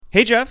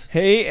Hey, Jeff.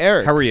 Hey,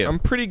 Eric. How are you? I'm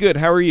pretty good.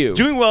 How are you?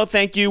 Doing well,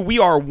 thank you. We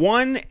are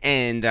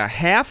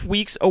 1.5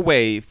 weeks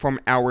away from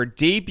our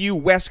debut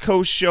West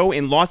Coast show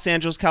in Los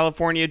Angeles,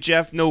 California,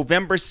 Jeff.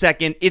 November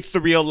 2nd, It's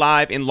the Real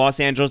live in Los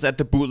Angeles at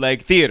the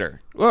Bootleg Theater.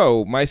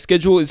 Whoa, my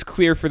schedule is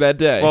clear for that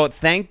day. Well,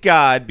 thank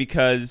God,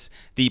 because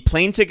the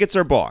plane tickets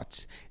are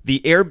bought. The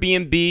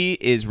Airbnb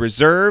is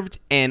reserved,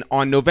 and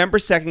on November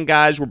 2nd,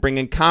 guys, we're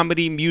bringing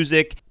comedy,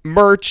 music,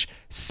 merch,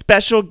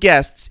 special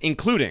guests,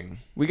 including...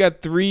 We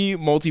got 3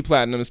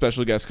 multi-platinum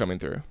special guests coming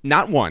through.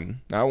 Not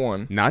one. Not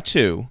one. Not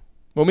 2.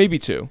 Well, maybe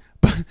 2.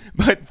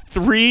 But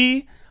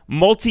 3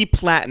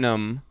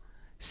 multi-platinum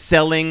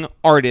selling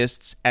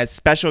artists as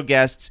special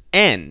guests,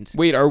 and...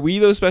 Wait, are we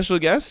those special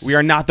guests? We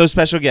are not those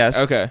special guests.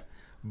 Okay.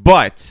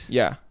 But...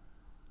 Yeah.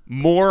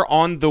 More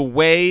on the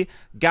way.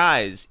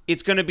 Guys,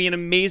 it's going to be an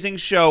amazing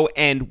show,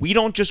 and we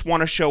don't just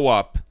want to show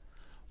up.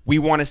 We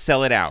want to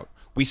sell it out.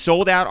 We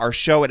sold out our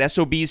show at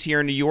SOB's here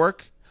in New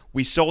York.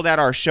 We sold out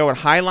our show at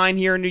Highline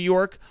here in New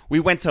York. We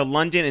went to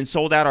London and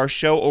sold out our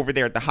show over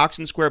there at the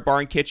Hoxton Square Bar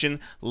and Kitchen.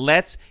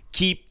 Let's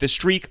keep the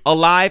streak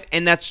alive,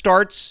 and that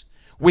starts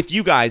with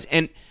you guys.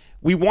 And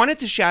we wanted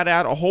to shout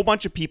out a whole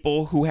bunch of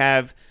people who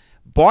have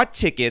bought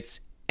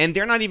tickets, and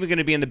they're not even going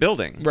to be in the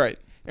building. Right.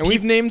 And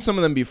we've named some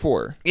of them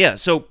before. Yeah,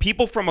 so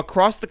people from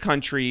across the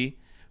country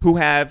who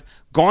have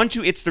gone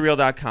to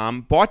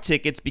itsthereal.com, bought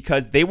tickets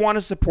because they want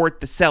to support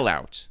the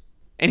sellout.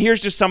 And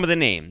here's just some of the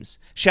names.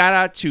 Shout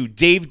out to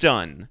Dave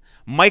Dunn,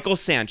 Michael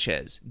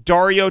Sanchez,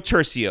 Dario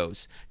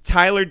Tercios,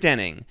 Tyler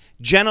Denning,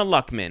 Jenna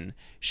Luckman,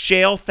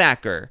 Shale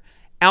Thacker,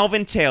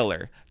 Alvin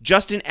Taylor,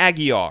 Justin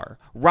Aguiar,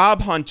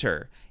 Rob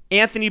Hunter,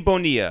 Anthony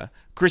Bonilla,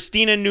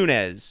 Christina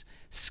Nunez,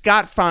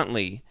 Scott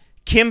Fontley,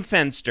 Kim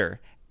Fenster,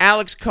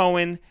 Alex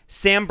Cohen,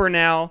 Sam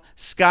Bernal,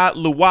 Scott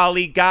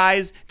Luwali.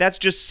 Guys, that's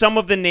just some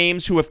of the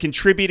names who have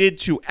contributed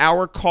to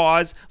our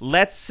cause.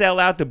 Let's sell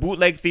out the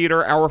Bootleg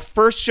Theater, our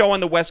first show on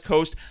the West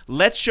Coast.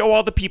 Let's show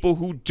all the people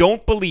who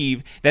don't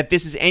believe that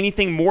this is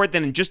anything more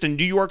than just a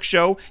New York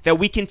show that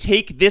we can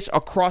take this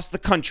across the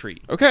country.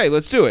 Okay,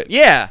 let's do it.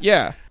 Yeah.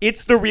 Yeah.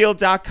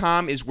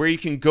 It'sTheReal.com is where you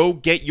can go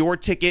get your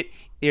ticket.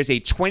 There's a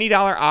 $20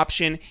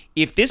 option.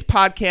 If this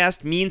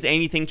podcast means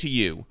anything to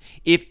you,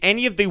 if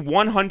any of the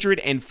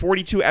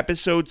 142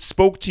 episodes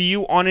spoke to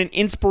you on an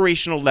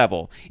inspirational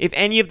level, if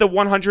any of the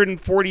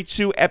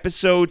 142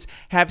 episodes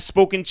have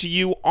spoken to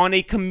you on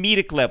a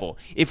comedic level,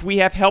 if we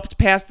have helped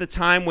pass the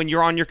time when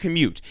you're on your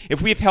commute, if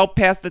we've helped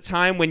pass the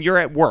time when you're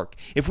at work,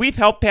 if we've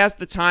helped pass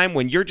the time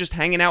when you're just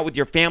hanging out with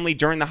your family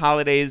during the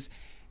holidays,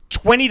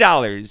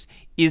 $20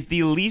 is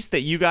the least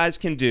that you guys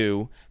can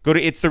do. Go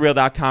to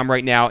itsthereal.com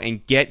right now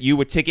and get you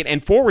a ticket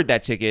and forward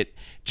that ticket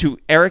to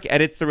Eric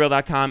at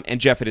itsthereal.com and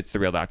Jeff at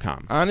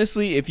itsthereal.com.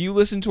 Honestly, if you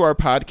listen to our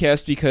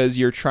podcast because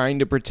you're trying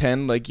to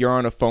pretend like you're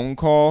on a phone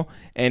call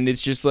and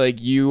it's just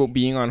like you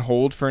being on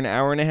hold for an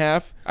hour and a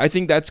half, I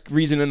think that's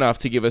reason enough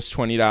to give us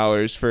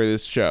 $20 for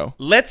this show.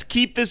 Let's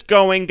keep this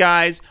going,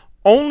 guys.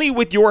 Only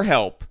with your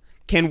help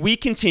can we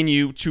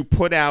continue to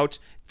put out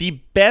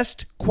the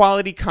best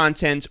quality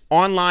content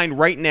online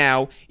right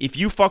now. If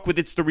you fuck with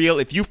It's The Real,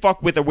 if you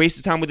fuck with A Waste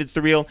of Time with It's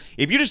The Real,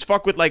 if you just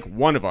fuck with like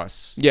one of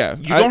us, yeah,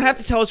 you don't have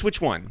to tell us which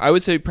one. I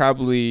would say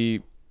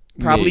probably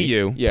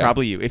you. Yeah.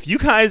 Probably you. If you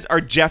guys are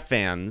Jeff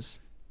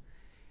fans,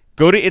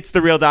 go to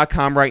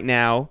itsthereal.com right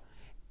now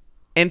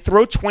and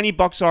throw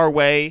 $20 our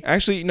way.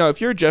 Actually, no,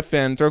 if you're a Jeff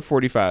fan, throw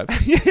 45.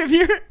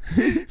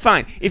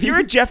 Fine. If you're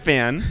a Jeff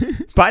fan,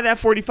 buy that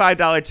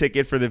 $45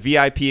 ticket for the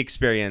VIP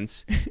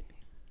experience.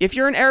 If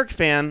you're an Eric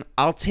fan,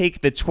 I'll take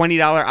the $20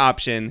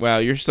 option. Wow,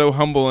 you're so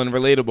humble and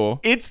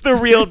relatable.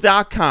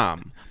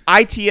 It'sTheReal.com.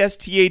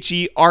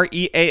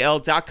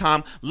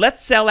 It'sTheReal.com.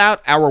 Let's sell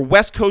out our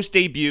West Coast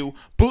debut,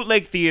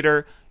 Bootleg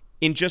Theater,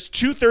 in just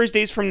 2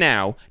 Thursdays from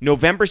now,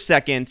 November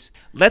 2nd.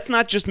 Let's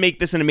not just make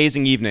this an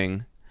amazing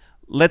evening.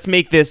 Let's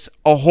make this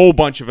a whole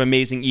bunch of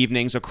amazing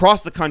evenings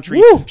across the country.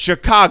 Woo!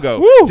 Chicago,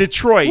 Woo!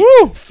 Detroit,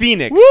 Woo!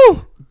 Phoenix,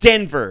 Woo!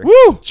 Denver,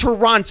 Woo!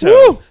 Toronto,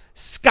 Woo!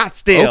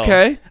 Scottsdale.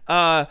 Okay.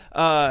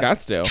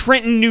 Scottsdale.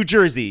 Trenton, New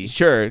Jersey.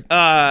 Sure.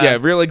 Yeah,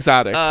 real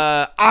exotic.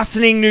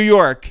 Ossining, New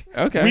York.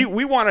 Okay.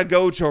 We want to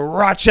go to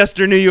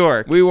Rochester, New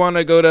York. We want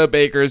to go to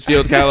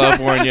Bakersfield,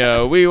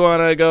 California. We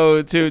want to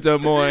go to Des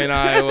Moines,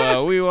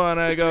 Iowa. We want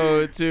to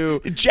go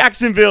to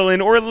Jacksonville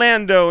and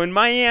Orlando and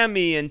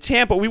Miami and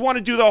Tampa. We want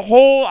to do the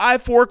whole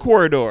I-4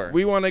 corridor.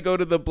 We want to go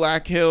to the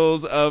Black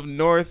Hills of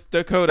North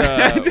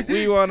Dakota.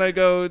 We want to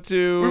go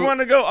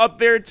up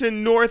there to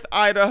North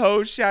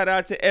Idaho. Shout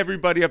out to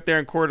everybody up there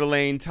in Coeur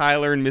d'Alene,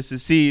 Tyler and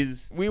Mrs.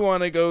 C's. We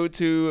want to go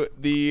to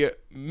the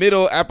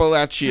Middle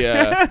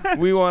Appalachia.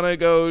 We want to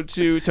go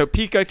to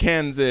Topeka,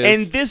 Kansas.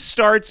 And this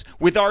starts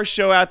with our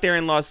show out there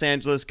in Los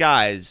Angeles.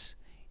 Guys,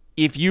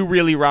 if you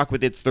really rock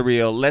with It's The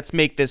Real, let's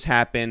make this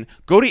happen.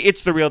 Go to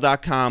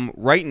itsthereal.com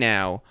right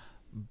now.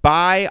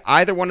 Buy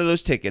either one of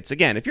those tickets.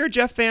 Again, if you're a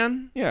Jeff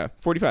fan, yeah,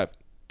 45.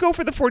 Go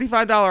for the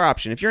 $45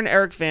 option. If you're an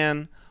Eric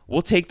fan,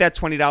 we'll take that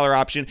 $20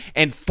 option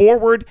and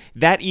forward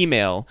that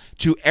email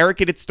to Eric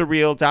at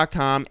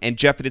itsthereal.com and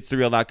Jeff at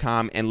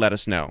itsthereal.com and let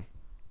us know.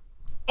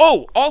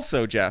 Oh,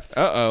 also, Jeff.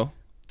 Uh-oh.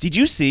 Did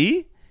you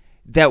see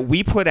that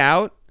we put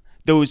out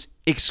those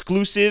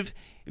exclusive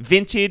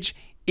vintage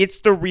It's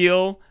the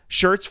Real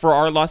shirts for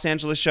our Los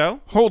Angeles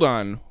show? Hold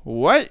on.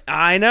 What?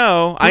 I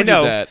know. Who did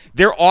that?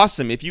 They're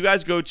awesome. If you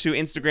guys go to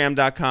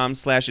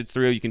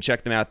Instagram.com/itsthereal, you can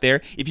check them out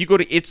there. If you go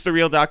to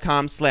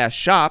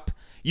itsthereal.com/shop,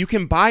 you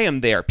can buy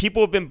them there.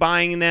 People have been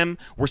buying them.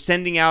 We're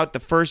sending out the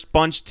first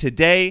bunch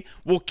today.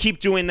 We'll keep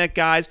doing that,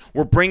 guys.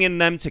 We're bringing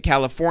them to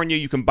California.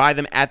 You can buy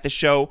them at the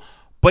show.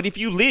 But if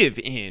you live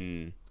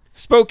in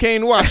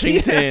Spokane,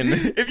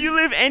 Washington. if you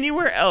live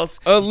anywhere else,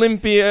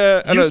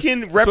 Olympia, you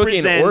can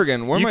represent Spokane,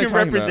 Oregon. What am I you can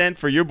talking represent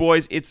for your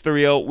boys It's the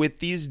Real with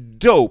these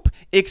dope,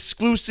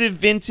 exclusive,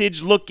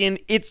 vintage looking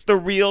It's the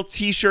Real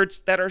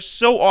t-shirts that are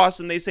so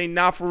awesome. They say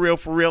not for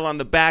real on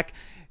the back.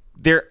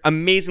 They're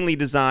amazingly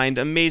designed,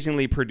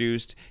 amazingly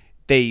produced.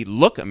 They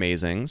look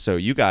amazing, so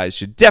you guys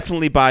should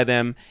definitely buy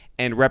them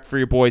and rep for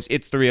your boys.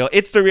 It's the Real.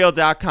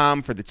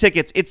 It'sTheReal.com for the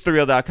tickets.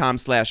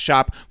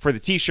 It'sTheReal.com/shop for the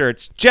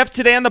t-shirts. Jeff,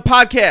 today on the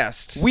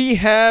podcast, We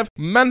have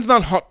Man's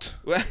Not Hot.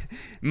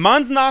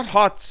 Man's Not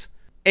Hot,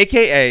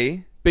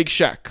 a.k.a. Big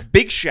Shaq.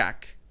 Big Shaq.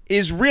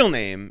 His real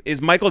name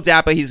is Michael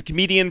Dapaah. He's a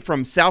comedian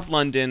from South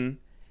London,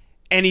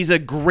 and he's a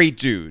great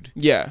dude.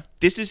 Yeah.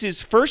 This is his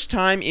first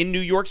time in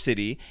New York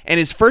City and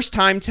his first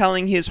time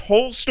telling his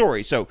whole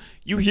story. So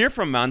you hear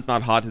from Man's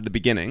Not Hot at the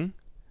beginning,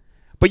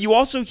 but you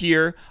also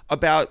hear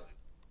about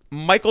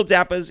Michael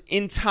Dapaah's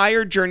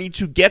entire journey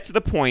to get to the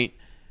point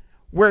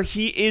where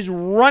he is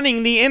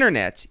running the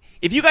internet.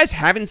 If you guys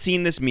haven't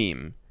seen this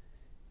meme,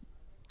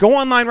 go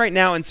online right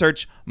now and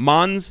search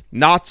Man's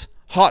Not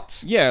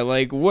Hot. Yeah,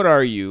 like, what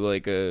are you?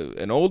 Like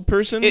an old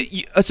person?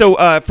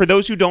 For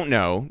those who don't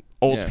know,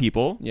 old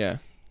people. Yeah.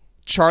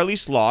 Charlie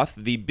Sloth,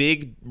 the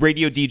big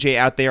radio DJ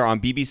out there on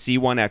BBC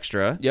One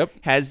Extra, Yep.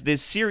 has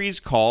this series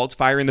called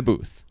Fire in the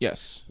Booth.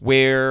 Yes.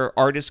 Where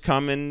artists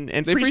come and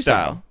They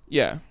freestyle.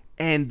 Yeah.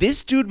 And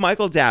this dude,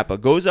 Michael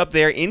Dapaah, goes up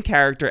there in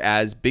character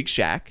as Big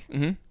Shaq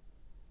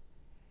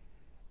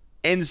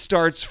and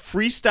starts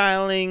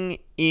freestyling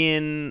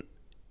in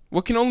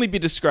what can only be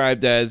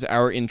described as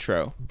our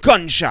intro.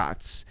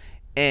 Gunshots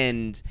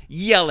and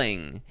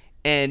yelling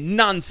and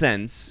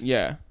nonsense.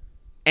 Yeah.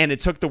 And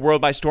it took the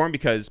world by storm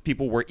because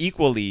people were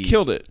equally...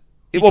 Killed it.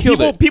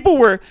 People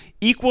were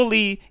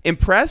equally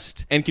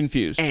impressed and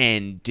confused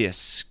and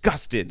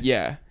disgusted.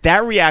 Yeah.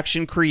 That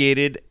reaction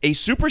created a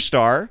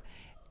superstar,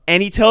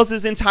 and he tells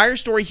his entire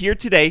story here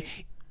today.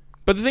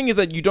 But the thing is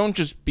that you don't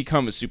just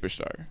become a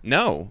superstar.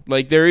 No.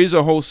 Like, there is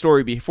a whole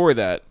story before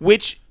that.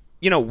 Which,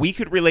 we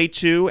could relate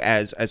to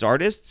as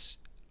artists.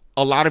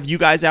 A lot of you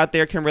guys out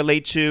there can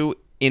relate to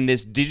in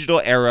this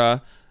digital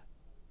era.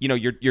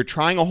 You're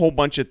trying a whole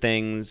bunch of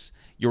things.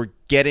 You're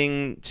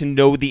getting to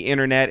know the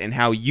internet and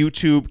how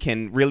YouTube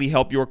can really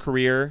help your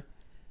career.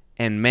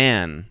 And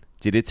man,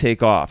 did it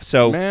take off.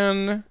 So,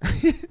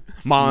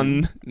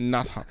 Man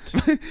Not Hot.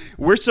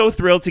 We're so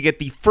thrilled to get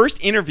the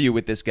first interview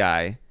with this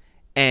guy.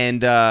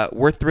 And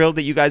we're thrilled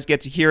that you guys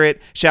get to hear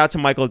it. Shout out to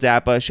Michael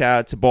Dapaah. Shout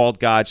out to Bald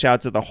God. Shout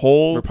out to the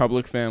whole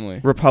Republic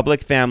family.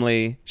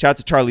 Shout out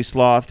to Charlie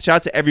Sloth. Shout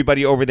out to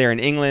everybody over there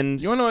in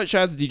England. You want to know what?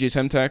 Shout out to DJ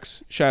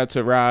Semtex. Shout out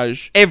to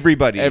Raj.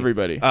 Everybody.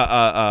 Shout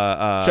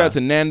out to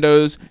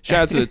Nando's. Shout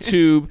out to the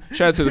Tube.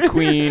 Shout out to the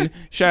Queen.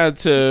 Shout out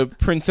to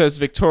Princess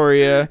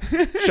Victoria.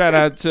 Shout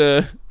out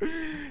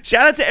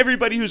to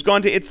everybody who's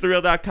gone to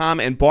itsthereal.com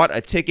and bought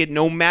a ticket,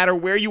 no matter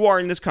where you are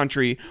in this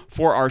country,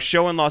 for our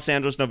show in Los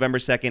Angeles, November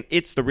 2nd.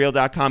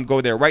 Itsthereal.com. Go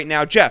there right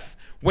now. Jeff,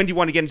 when do you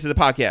want to get into the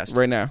podcast?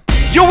 Right now.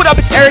 Yo, what up?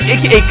 It's Eric,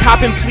 a.k.a.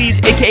 Coppin' Please,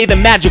 a.k.a. The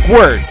Magic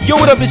Word. Yo,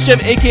 what up? It's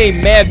Jeff,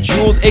 a.k.a. Mad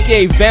Jules,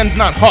 a.k.a. Van's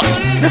Not Hot.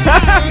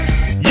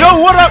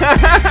 Yo, what up?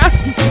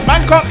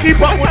 Man can't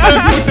keep up with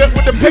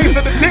the pace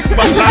of the tick,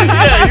 but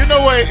yeah, you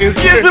know what it is.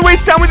 Yes, a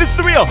waste time with It's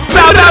the Real.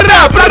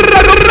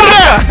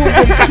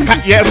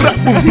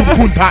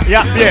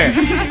 Yeah.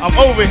 I'm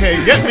over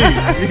here. Get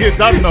me. You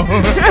don't know.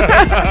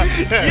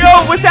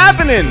 Yo, what's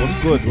happening? What's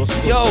good?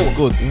 Yo, what's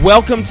good?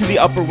 Welcome to the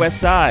Upper West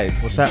Side.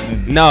 What's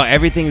happening? No,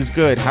 everything's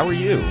good. How are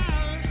you?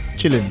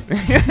 Chilling.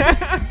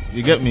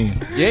 You get me?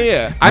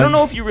 Yeah. I don't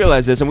know if you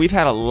realize this, and we've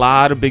had a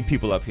lot of big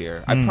people up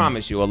here. I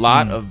promise you, a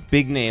lot of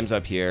big names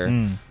up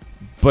here.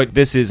 But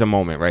this is a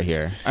moment right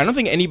here. I don't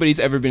think anybody's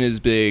ever been as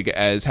big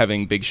as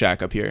having Big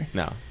Shaq up here.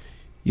 No.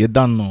 You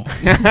don't know.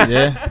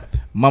 Yeah?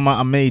 Mama,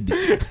 I made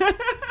it.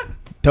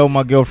 Tell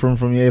my girlfriend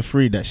from year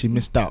 3 that she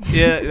missed out.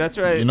 Yeah, that's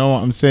right. You know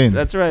what I'm saying?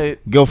 That's right.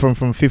 Girlfriend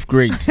from 5th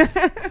grade.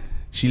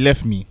 She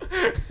left me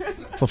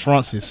for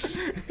Francis.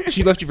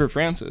 She left you for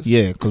Francis?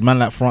 Yeah, because man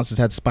like Francis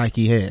had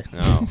spiky hair.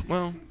 Oh,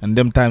 well. And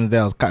them times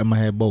there I was cutting my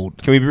hair bald.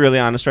 Can we be really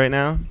honest right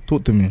now?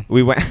 Talk to me.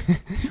 We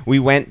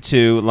went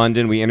to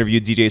London. We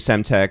interviewed DJ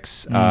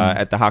Semtex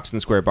at the Hoxton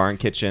Square Bar and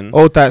Kitchen.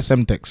 Old tight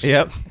Semtex.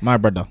 Yep. My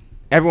brother.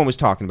 Everyone was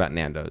talking about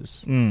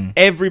Nando's.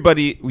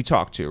 Everybody we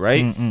talked to,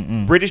 right?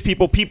 British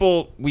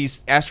people, we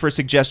asked for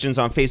suggestions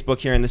on Facebook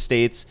here in the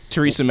States.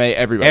 Theresa May,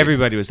 everybody.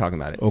 Everybody was talking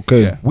about it.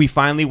 Okay. Yeah. We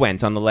finally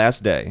went on the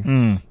last day.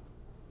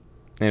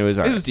 And it was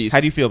alright. It was decent. How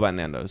do you feel about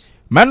Nando's?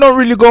 Man, don't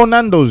really go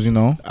Nando's, you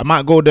know. I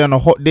might go there on a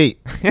hot date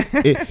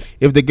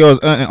if the girl's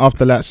earning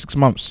after like 6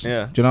 months.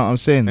 Yeah. Do you know what I'm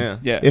saying?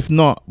 Yeah. If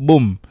not,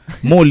 boom,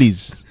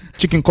 Morley's,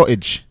 Chicken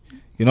Cottage.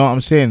 You know what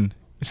I'm saying?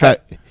 It's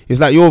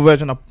like your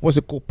version of what's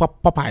it called,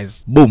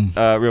 Popeyes. Boom.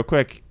 Real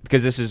quick,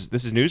 because this is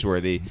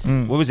newsworthy.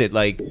 What was it,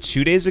 like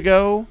 2 days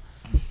ago?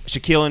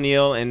 Shaquille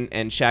O'Neal and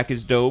Shaq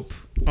is Dope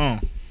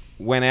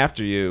went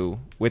after you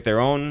with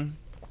their own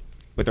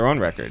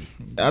record.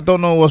 I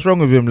don't know what's wrong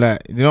with him.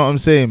 Like, you know what I'm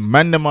saying?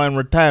 Man, them are in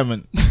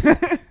retirement.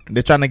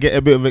 They're trying to get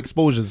a bit of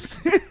exposures,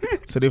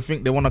 so they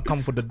think they want to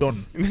come for the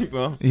Don.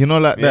 Well, You know,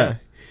 like yeah.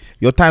 that.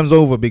 Your time's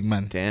over, big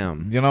man.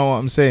 Damn. You know what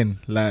I'm saying?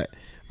 Like,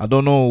 I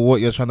don't know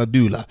what you're trying to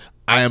do. Like,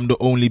 I am the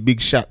only Big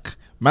Shaq.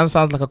 Man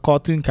sounds like a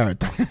cartoon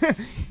character.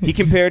 He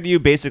compared you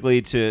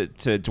basically to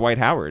Dwight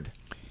Howard.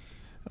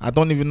 I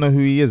don't even know who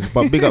he is,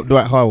 but big up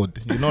Dwight Howard.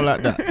 You know,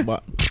 like that.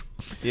 But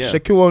Yeah.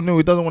 Shaquille O'Neal,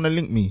 he doesn't want to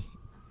link me.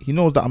 He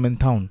knows that I'm in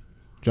town.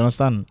 Do you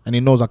understand? And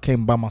he knows I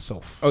came by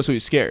myself. Oh, so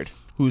he's scared.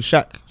 Who's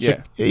Shaq? Yeah.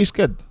 Shaq, he's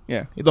scared.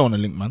 Yeah. He don't want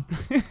to link, man.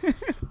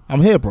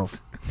 I'm here, bro.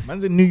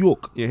 Man's in New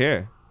York. You're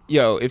here.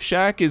 Yo, if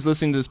Shaq is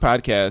listening to this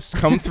podcast,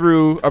 come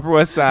through Upper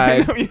West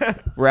Side. Yeah.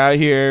 We're out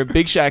here.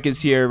 Big Shaq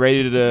is here,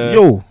 ready to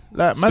Yo,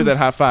 like, spit that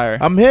hot fire.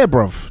 I'm here,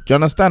 bro. Do you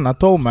understand? I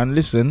told man,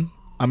 listen,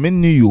 I'm in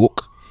New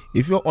York.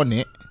 If you're on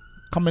it,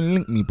 come and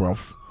link me, bro.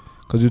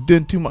 Because you're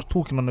doing too much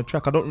talking on the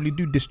track. I don't really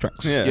do diss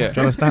tracks. Yeah. Yeah. Do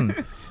you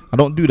understand? I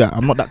don't do that.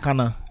 I'm not that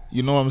kind of,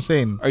 you know what I'm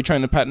saying? Are you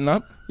trying to pattern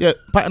up? Yeah,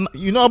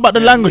 you know about the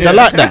language. I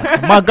like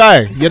that. My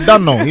guy, you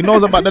done know. He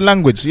knows about the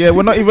language. Yeah,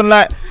 we're not even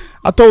like,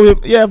 I told him,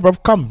 yeah, bro,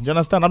 come. Do you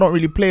understand? I don't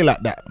really play like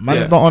that.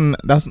 Man's Yeah. not on,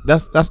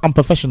 that's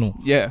unprofessional.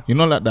 Yeah. You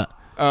know, like that.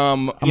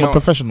 I'm I'm a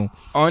professional.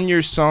 On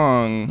your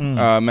song,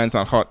 Man's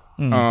Not Hot,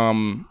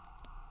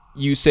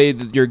 you say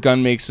that your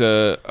gun makes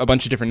a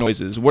bunch of different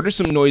noises. What are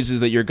some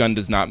noises that your gun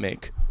does not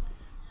make?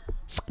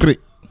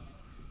 Script.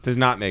 Does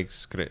not make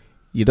script.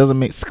 He doesn't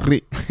make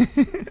script.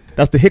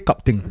 That's the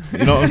hiccup thing.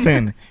 You know what I'm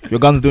saying? Your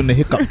gun's doing the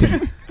hiccup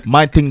thing.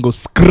 My thing goes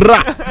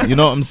scrap. You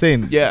know what I'm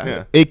saying?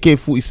 Yeah.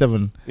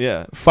 AK-47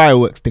 Yeah.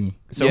 fireworks thing.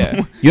 So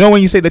Yeah. You know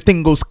when you say the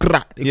thing goes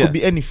scrap, it Yeah. could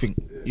be anything.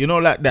 You know,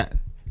 like that.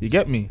 You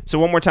get me? So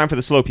one more time for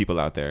the slow people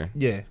out there.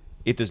 Yeah.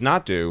 It does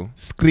not do,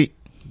 Script.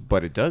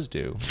 but it does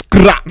do.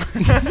 Scrap.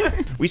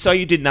 We saw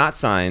you did not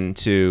sign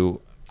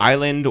to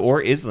Island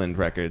or Island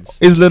Records.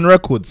 Island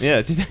Records.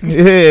 Yeah.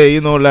 Yeah,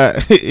 you know,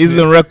 like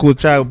Island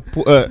Records try to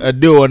put a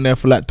deal on there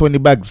for like 20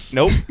 bags.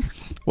 Nope.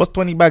 What's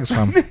 20 bags,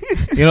 fam?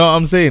 You know what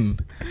I'm saying?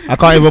 I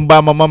can't even buy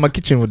my mama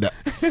kitchen with that.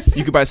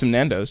 You could buy some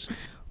Nando's.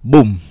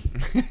 Boom.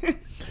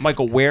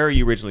 Michael, where are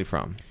you originally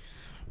from?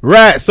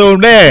 Right, so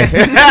there.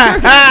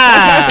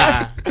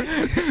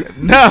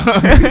 No.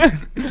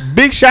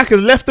 Big Shaq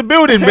has left the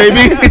building,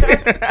 baby.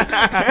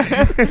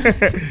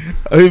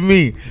 With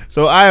me.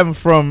 So I am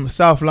from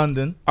South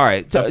London. All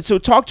right. So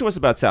talk to us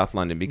about South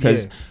London,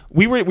 because Yeah.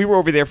 we were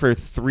over there for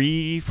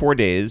 3-4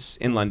 days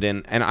in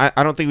London, and I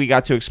don't think we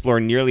got to explore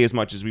nearly as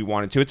much as we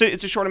wanted to.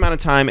 It's a short amount of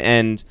time,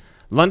 and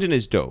London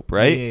is dope,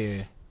 right?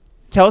 Yeah.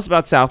 Tell us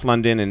about South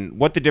London and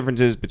what the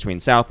difference is between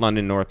South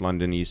London, North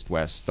London, East,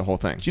 West, the whole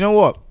thing. Do you know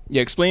what?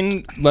 Yeah,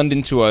 explain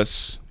London to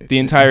us, the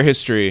entire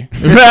history,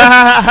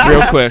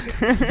 real quick.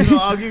 You know,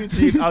 I'll give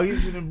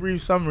you a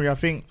brief summary. I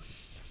think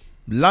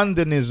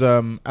London is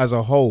as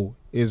a whole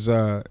is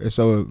it's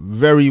a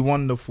very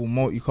wonderful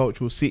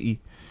multicultural city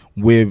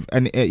with,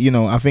 and you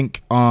know, I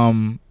think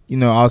you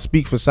know, I'll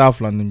speak for South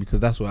London because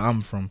that's where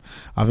I'm from.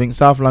 I think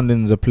South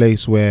London is a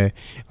place where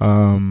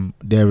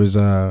there's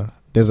a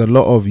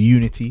lot of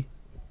unity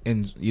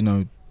in, you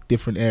know,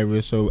 different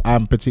areas. So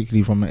I'm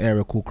particularly from an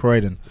area called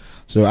Croydon.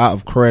 So out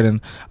of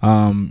Croydon,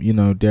 you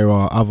know, there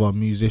are other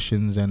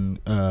musicians and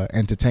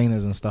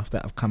entertainers and stuff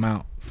that have come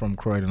out from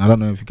Croydon. I don't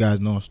know if you guys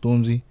know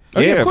Stormzy. Oh,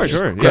 yeah, of for course.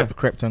 sure. Crep- Yeah.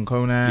 Krypton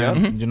Conan, Yeah.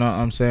 Mhm. you know what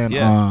I'm saying?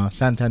 Yeah.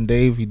 Santan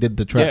Dave, he did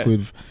the track Yeah.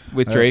 with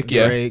With Drake,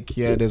 Drake,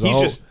 yeah. There's a He's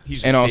whole just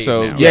And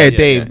also- Dave now. yeah,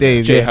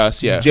 Dave, J yeah.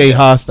 Hus, yeah. J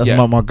Hus, that's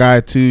Yeah. my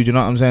guy too. Do you know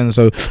what I'm saying?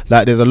 So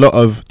like, there's a lot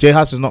of J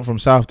Hus is not from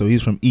South though.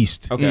 He's from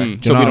East. Okay. Do So you know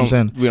we what I'm don't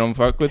saying? we don't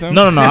fuck with him.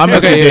 No, I'm Okay,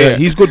 okay, yeah, yeah.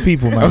 He's good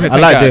people, man. Okay, I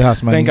thank like God. J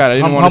Hus, man. Thank God, I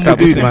didn't Hum- want to humble stop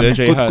dude, listening man. to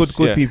J Hus.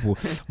 Good Yeah. people.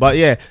 But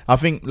yeah, I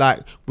think like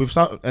with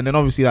some, and then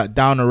obviously like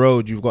down the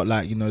road you've got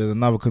like, you know, there's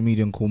another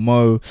comedian called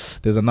Mo.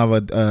 There's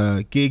another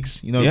Gigs.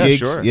 You know, Yeah, Gigs.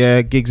 sure.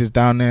 Yeah, Gigs is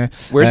down there.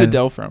 Where's And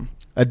Adele from?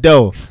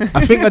 Adele.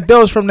 I think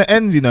Adele's from the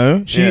ends, you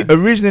know. She Yeah.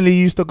 originally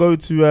used to go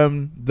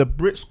to the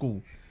Brit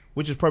School,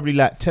 which is probably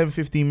like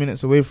 10-15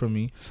 minutes away from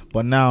me.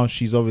 But now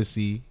she's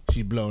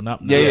blown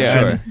up now. Yeah, yeah, And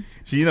sure.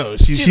 She, you know,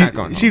 She's not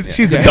going home, she's yeah.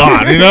 she's the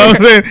Don, you know what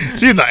I'm saying?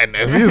 She's not in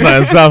there. She's not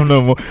in South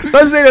no more. But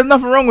I say there's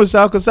nothing wrong with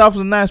South, because South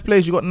is a nice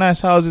place. You got nice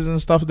houses and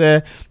stuff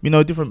there. You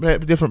know, different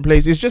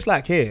places. It's just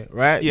like here,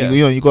 right? Yeah.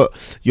 You know, you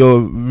got your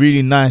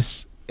really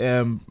nice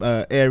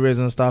areas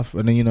and stuff,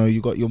 and then, you know,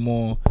 you got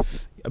your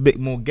a bit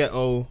more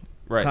ghetto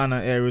Right. kind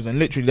of areas, and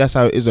literally that's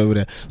how it is over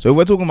there. So if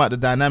we're talking about the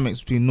dynamics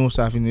between North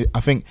South, I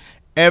think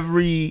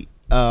every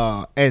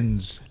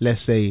ends,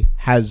 let's say,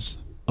 has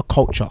a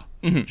culture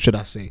should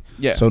I say.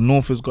 Yeah. So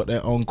North has got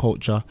their own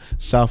culture,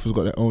 South has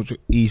got their own,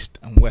 East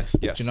and West.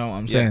 Yes. Do you know what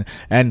I'm saying?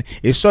 And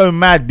it's so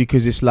mad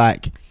because it's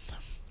like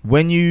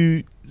when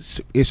you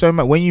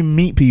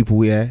meet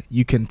people,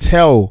 you can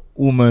tell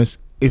almost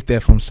if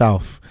they're from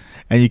South.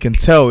 And you can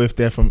tell if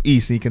they're from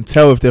East, and you can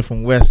tell if they're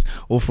from West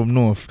or from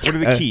North. What are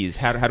the keys?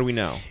 How do we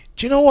know?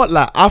 Do you know what?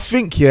 Like, I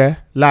think,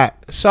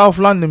 like South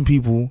London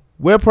people,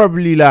 we're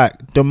probably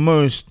like the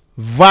most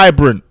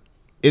vibrant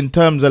in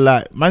terms of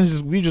like, man,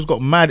 we just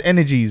got mad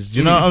energies. Do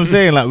you know what I'm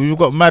saying? Like, we've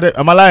got mad.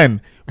 Am I lying?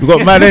 We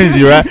got mad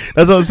energy, right?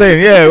 That's what I'm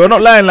saying. Yeah, we're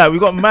not lying. Like, we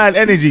got mad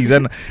energies,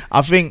 and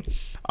I think,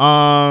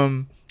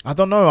 I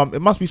don't know.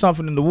 It must be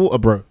something in the water,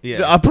 bro.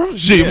 Yeah. I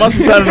promise you, it must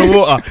be something in the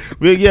water.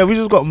 We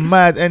just got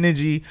mad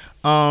energy.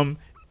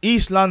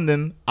 East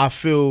London, I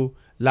feel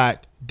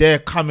like they're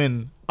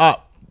coming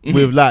up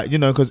with like,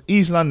 because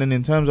East London,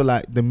 in terms of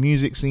like the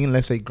music scene,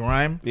 let's say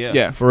grime,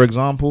 for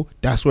example,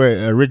 that's where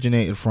it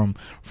originated from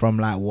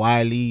like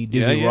Wiley,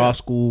 Dizzy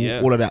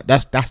Rascal, all of that.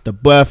 That's the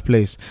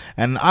birthplace.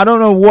 And I don't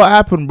know what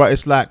happened, but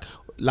it's like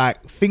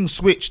things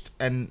switched,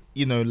 and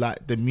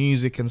like the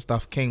music and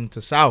stuff came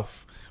to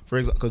South. For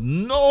example, because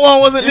no one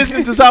wasn't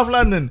listening to South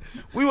London.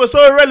 We were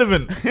so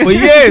irrelevant for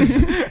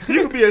years.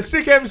 You could be a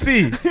sick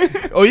MC,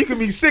 or you could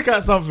be sick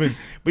at something,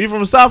 but you're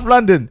from South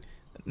London.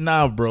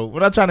 Nah, bro, we're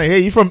not trying to hear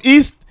you from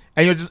East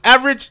and you're just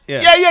average.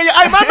 Yeah.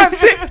 Hey, my man's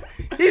sick.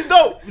 He's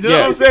dope. You know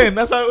what I'm saying?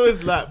 That's how it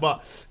was like.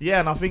 But yeah,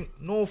 and I think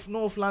North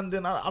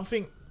London. I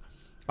think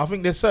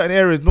there's certain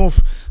areas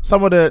North.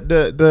 Some of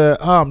the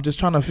I'm just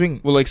trying to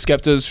think. Well, like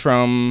Skepta's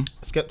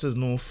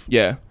North.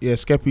 Yeah,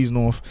 Skeppy's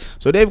North.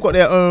 So they've got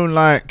their own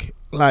like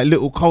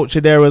little culture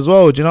there as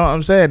well. Do you know what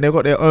I'm saying? They've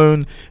got their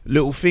own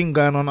little thing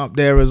going on up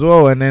there as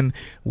well. And then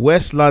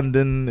West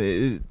London,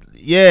 they've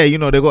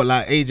got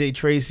like AJ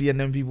Tracy and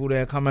them people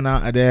there coming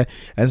out of there.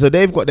 And so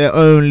they've got their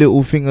own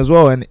little thing as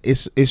well. And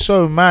it's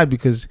so mad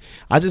because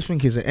I just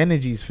think it's an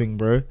energy thing,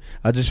 bro.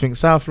 I just think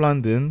South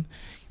London,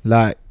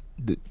 like,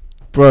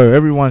 bro,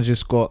 everyone's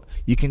just got,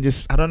 you can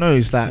just, I don't know,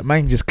 it's like,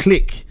 man, just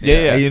click.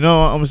 Yeah. You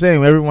know what I'm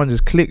saying? Everyone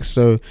just clicks.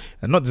 So,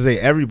 and not to say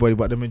everybody,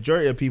 but the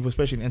majority of people,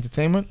 especially in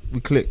entertainment, we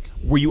click.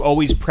 Were you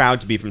always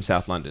proud to be from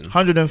South London?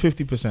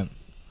 150%.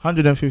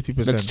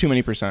 150%. That's too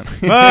many percent.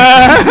 No,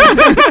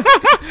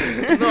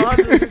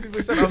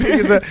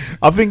 150%.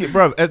 I think it,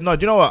 bro. No,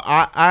 do you know what?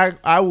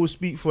 I will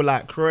speak for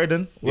like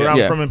Croydon, where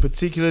I'm from, in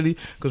particularly,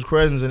 because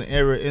Croydon's an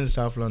area in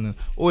South London.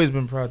 Always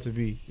been proud to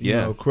be, you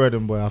know,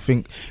 Croydon boy. I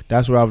think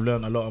that's where I've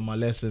learned a lot of my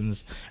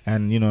lessons,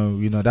 and you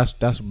know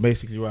that's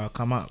basically where I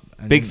come up.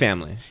 And big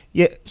family.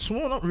 Yeah,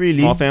 small, not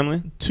really. Small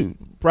family. Two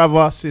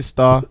brother,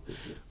 sister.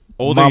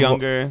 Older,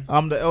 younger.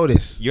 I'm the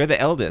eldest. You're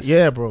the eldest.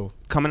 Yeah, bro.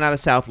 Coming out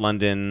of South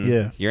London.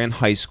 Yeah. You're in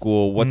high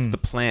school. What's the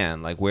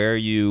plan? Like, where are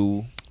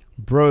you?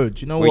 Bro, do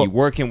you know where what? you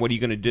working? What are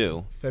you gonna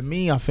do? For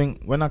me, I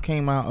think when I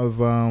came out of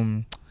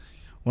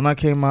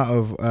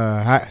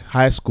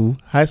high school,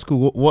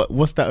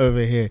 what's that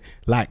over here?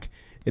 Like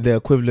the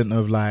equivalent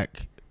of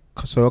like.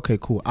 So okay,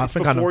 cool. I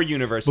think before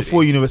university.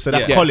 Before university,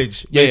 that's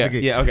college. Basically.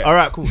 Yeah. Okay. All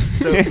right, cool.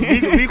 So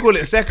we call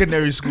it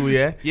secondary school.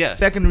 Yeah. Yeah.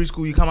 Secondary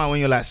school, you come out when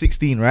you're like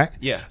 16, right?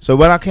 Yeah. So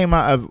when I came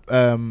out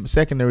of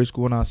secondary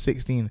school when I was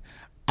 16,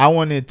 I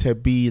wanted to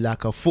be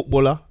like a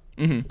footballer.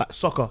 Like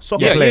soccer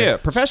player. Yeah,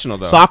 professional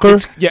though. Soccer,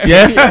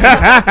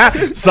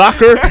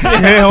 soccer.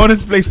 Yeah, I wanted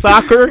to play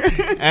soccer,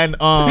 and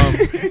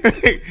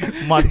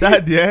my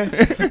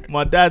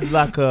dad's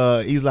like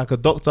he's like a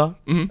doctor,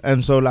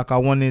 and so like I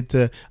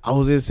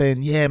was just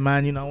saying, yeah,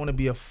 man, you know, I want to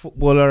be a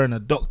footballer and a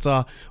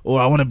doctor,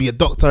 or I want to be a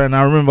doctor. And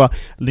I remember,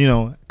 you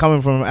know,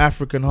 coming from an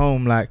African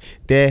home, like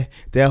their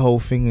whole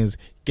thing is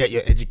get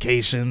your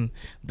education,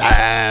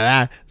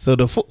 so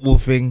the football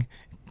thing.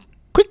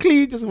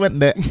 Quickly just went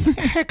the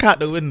heck out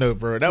the window,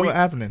 bro. That was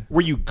happening.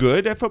 Were you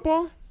good at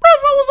football? Bro,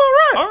 I was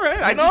all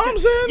right. You know what I'm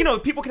saying? You know,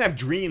 people can have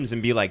dreams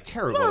and be like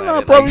terrible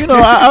at it. Bro, you know,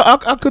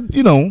 I could,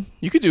 you know.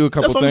 You could do a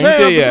couple things. I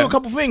could do a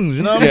couple things,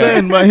 you know what I'm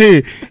saying? But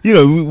hey, you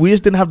know, we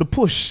just didn't have the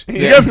push. You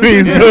get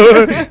me?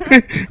 So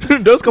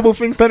those couple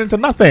things turned into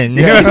nothing.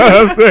 You know what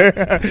I'm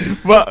saying?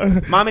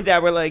 But mom and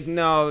dad were like,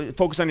 no,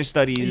 focus on your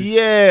studies.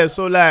 Yeah,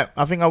 so like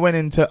I think I went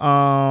into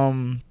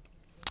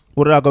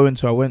what did I go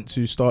into? I went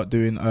to start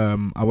doing I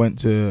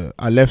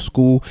left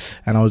school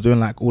and I was doing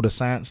like all the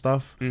science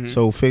stuff.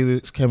 So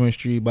physics,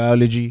 chemistry,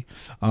 biology.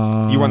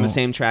 You were on the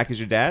same track as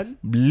your dad?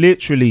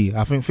 Literally.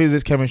 I think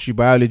physics, chemistry,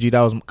 biology,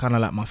 that was kind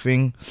of like my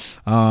thing.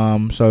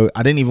 So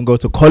I didn't even go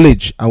to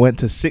college. I went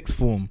to sixth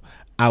form.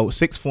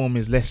 Sixth form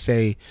is, let's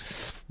say,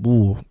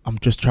 I'm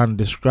just trying to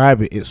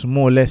describe it. It's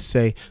more, let's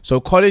say,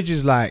 so college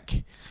is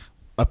like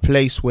a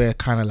place where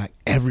kind of like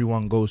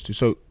everyone goes to.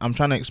 So I'm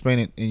trying to explain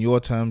it in your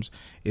terms.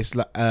 It's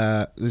like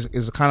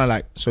it's kind of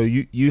like, so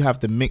you have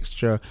the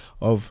mixture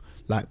of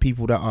like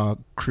people that are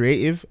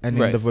creative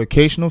and in the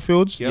vocational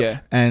fields,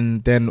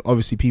 and then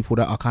obviously people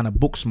that are kind of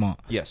book smart.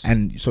 Yes.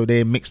 And so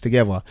they're mixed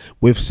together.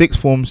 With sixth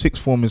form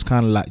is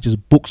kind of like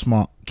just book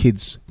smart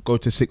kids go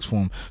to sixth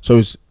form. So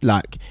it's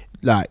like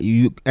like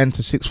you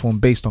enter sixth form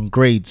based on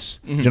grades.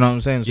 Do you know what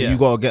I'm saying? So Yeah. you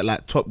gotta get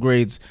like top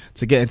grades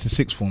to get into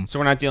sixth form. So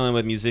we're not dealing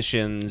with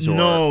musicians. Or,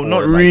 No, or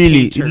not like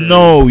really. painters,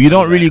 No, you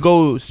don't like really that.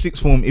 go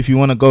sixth form if you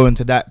want to go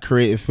into that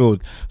creative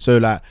field. So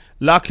like,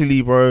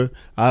 luckily, bro,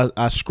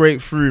 I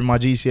scraped through my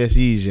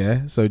GCSEs.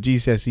 Yeah. So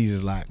GCSEs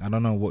is like, I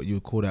don't know what you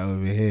would call that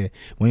over here.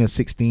 When you're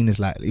 16, it's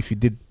like if you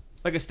did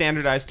Like a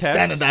standardized test.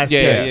 standardized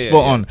Yeah, test, yeah,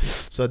 spot yeah. on.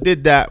 So I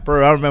did that,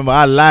 bro. I remember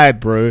I lied,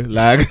 bro.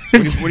 Like,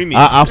 What do you mean?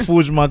 I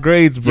forged my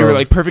grades, bro. You were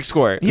like perfect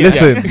score.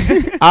 Listen,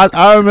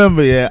 I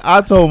remember,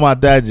 I told my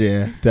dad,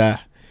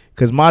 that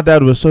because my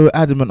dad was so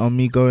adamant on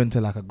me going to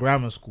like a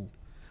grammar school.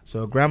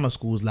 So a grammar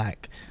school is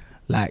like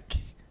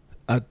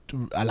a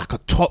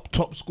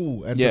top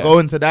school, and to Yeah. go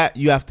into that,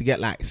 you have to get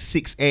like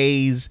 6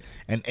 A's,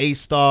 an A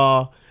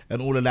star, and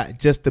all of that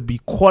just to be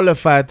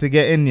qualified to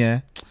get in.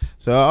 Yeah.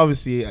 So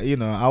obviously,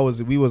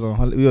 we was on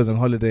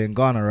holiday in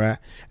Ghana, right?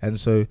 And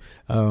so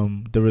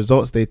the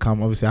results they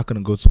come. Obviously, I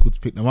couldn't go to school to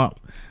pick them up.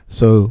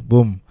 So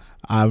boom,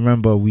 I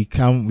remember we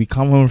come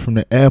home from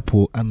the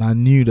airport, and I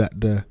knew that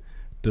the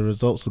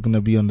results were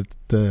gonna be on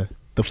the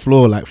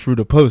floor, like through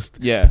the post.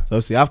 Yeah. So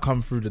obviously, I've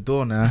come through the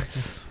door now.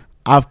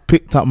 I've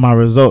picked up my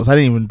results. I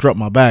didn't even drop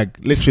my bag.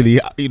 Literally,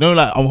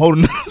 like I'm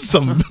holding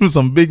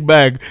some big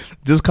bag.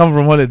 Just come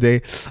from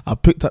holiday. I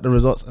picked up the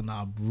results and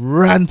I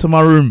ran to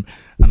my room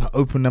and I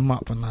opened them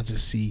up and I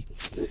just see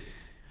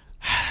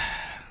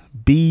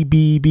B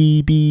B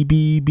B B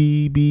B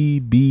B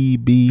B B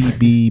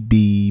B B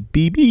B B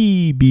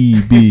B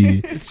B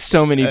B. It's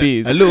so many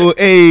B's. A little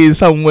A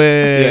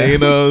somewhere. Yeah. You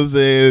know what I'm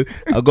saying?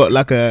 I got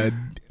like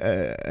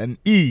an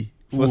E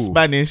for Ooh.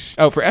 Spanish.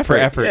 Oh, for effort.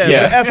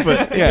 Yeah, for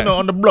effort. Yeah.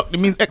 On the block, it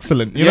means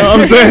excellent. You know what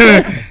I'm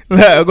saying?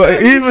 Like, I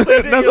got even.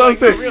 That's what I'm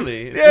saying.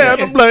 Really? Yeah, on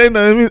the block, it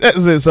means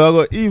excellent. So I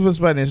got E for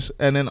Spanish,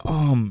 and then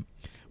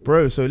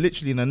bro. So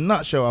literally, in a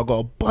nutshell, I got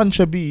a bunch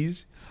of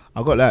B's.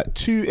 I got like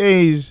 2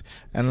 A's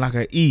and like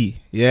an E.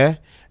 Yeah,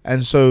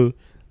 and so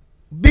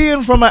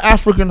being from an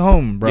African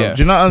home, bro. Yeah.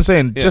 Do you know what I'm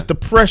saying? Yeah. Just the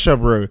pressure,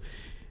 bro.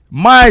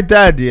 My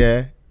dad,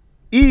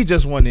 he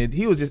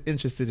was just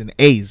interested in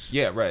A's.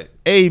 Yeah, right.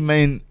 A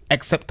mean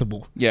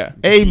acceptable. Yeah.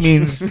 A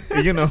means,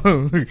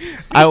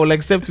 I will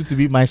accept you to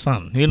be my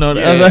son. You know,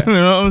 Yeah. you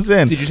know what I'm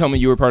saying? Did you tell me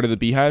you were part of the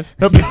Beehive?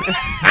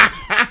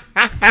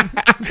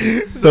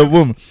 So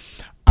boom,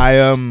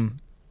 I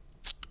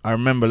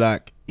remember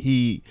like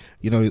he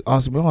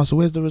asked me, oh, so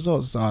where's the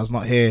results? So it's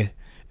not here.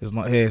 It's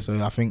not here. So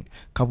I think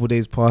a couple of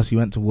days passed. He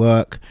went to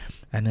work,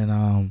 and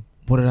then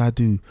what did I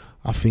do?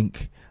 I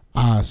think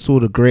I saw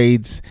the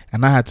grades,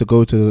 and I had to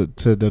go to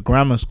the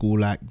grammar school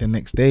like the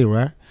next day,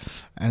 right?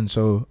 And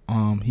so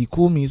he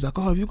called me. He's like,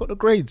 "Oh, have you got the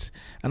grades?"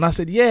 And I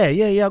said, "Yeah,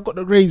 I got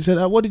the grades." He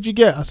said, "What did you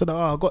get?" I said, "Oh,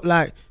 I got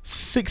like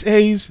 6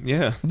 A's,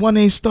 Yeah. 1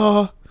 A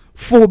star,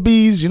 4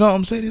 B's." You know what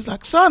I'm saying? He's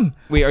like, "Son,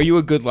 Wait, are you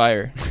a good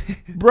liar?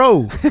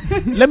 bro,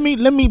 let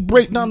me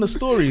break down the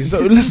story." So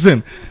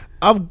listen,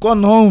 I've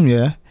gone home,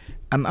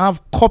 and I've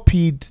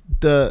copied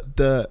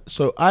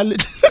so I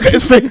look at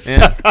his face.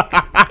 Yeah.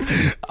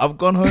 I've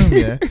gone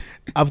home,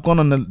 I've gone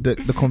on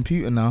the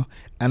computer now,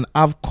 and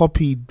I've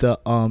copied the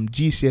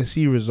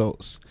GCSE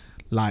results,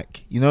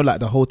 like like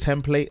the whole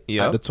template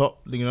Yep. at the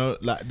top,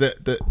 like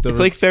the It's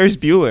like Ferris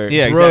Bueller.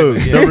 Yeah, bro,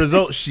 exactly. Yeah. the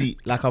result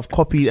sheet, like I've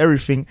copied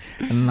everything,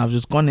 and then I've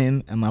just gone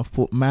in and I've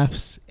put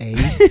maths A,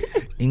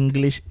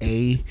 English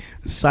A,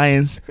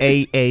 science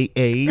A.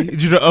 Do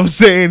you know what I'm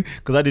saying?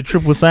 Because I did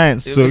triple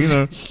science, so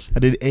I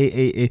did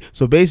A.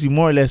 So basically,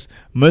 more or less,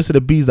 most of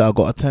the B's that I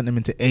got, I turned them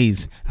into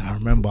A's. And I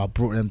remember I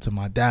brought them to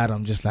my dad.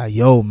 I'm just like,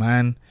 yo,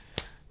 man,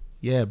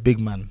 big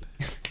man,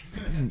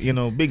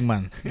 big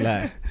man,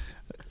 like.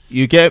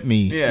 You get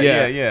me?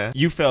 Yeah.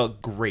 You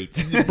felt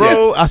great.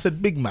 Bro, I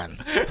said big man.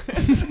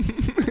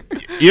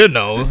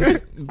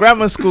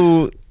 Grammar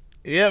school,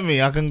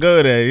 I can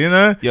go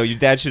there, Yo, your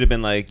dad should have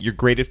been like, you're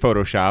great at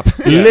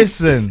Photoshop.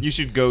 Listen, You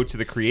should go to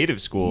the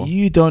creative school.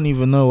 you don't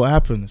even know what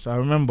happened. So I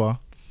remember,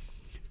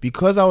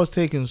 because I was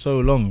taking so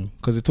long,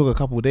 because it took a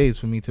couple of days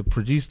for me to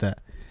produce that,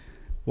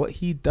 what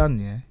he'd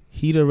done,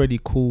 he'd already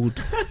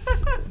called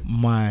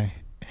my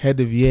head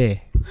of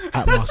year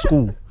at my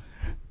school.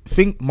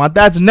 Think my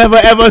dad's never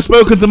ever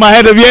spoken to my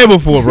head of year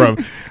before, bro.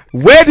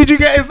 Where did you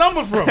get his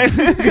number from?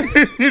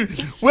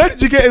 Where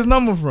did you get his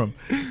number from?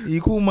 He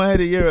called my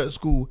head of year at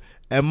school,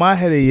 and my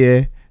head of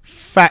year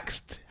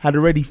had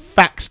already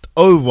faxed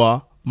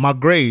over my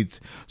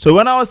grades. So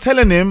when I was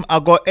telling him I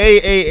got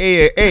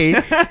A,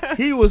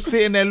 he was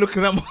sitting there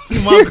looking at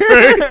my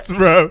grades,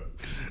 bro.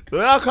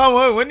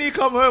 So when he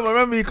come home, I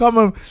remember he come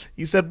home.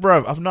 He said,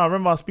 "Bruv," I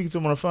remember I was speaking to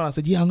him on the phone. I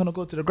said, "Yeah, I'm gonna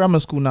go to the grammar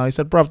school now." He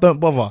said, "Bruv, don't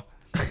bother."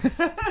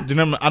 Do you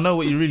know? I know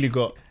what you really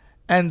got,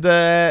 and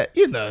it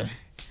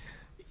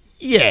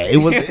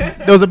was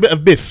there was a bit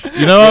of biff.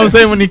 You know what I'm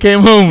saying? When he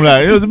came home,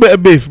 like it was a bit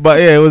of biff, but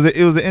it was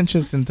an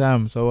interesting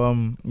time. So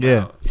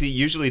Wow. See,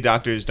 usually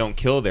doctors don't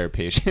kill their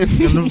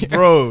patients.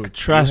 bro,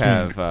 trust You me.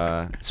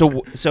 have,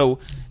 so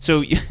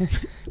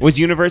was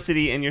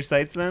university in your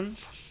sights then?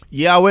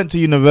 Yeah, I went to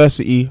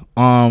university.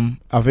 I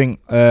think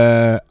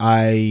I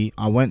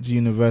went to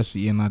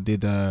university and I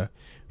did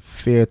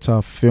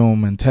theater,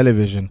 film, and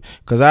television.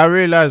 Because I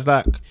realized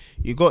like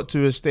you got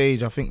to a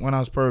stage. I think when I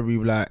was probably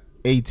like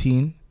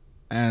 18,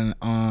 and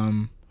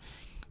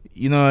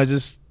you know,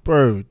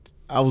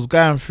 I was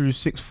going through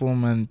sixth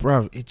form, and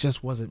bro, it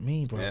just wasn't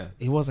me, bro. Yeah.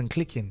 It wasn't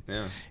clicking.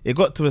 Yeah. It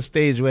got to a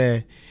stage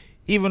where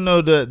even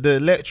though the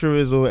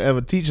lecturers or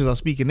whatever teachers are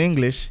speaking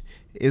English,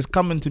 it's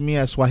coming to me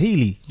as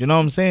Swahili. You know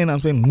what I'm saying? I'm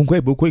saying, you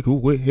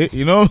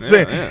know what I'm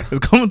saying? Yeah. It's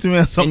coming to me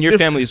as something. And your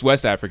different. family is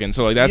West African,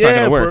 so like that's not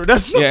gonna work. Bro,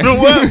 that's not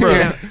gonna work, bro.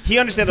 Yeah. He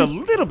understood a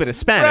little bit of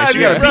Spanish. Right,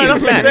 You gotta be in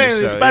that's what I'm Spanish.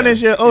 saying. So,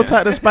 Spanish, yeah. All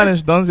type of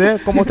Spanish, dons, yeah.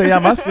 ¿Cómo te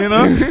llamas? You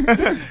know?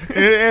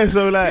 Yeah,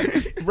 so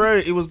like, bro,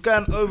 it was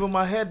going over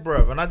my head,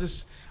 bro. And I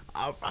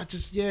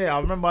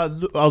remember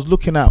I was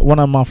looking at one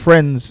of my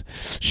friends.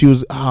 She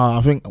was, I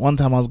think one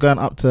time I was going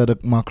up to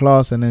my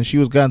class, and then she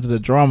was going to the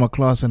drama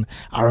class, and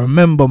I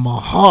remember my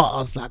heart. I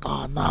was like,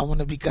 oh no, I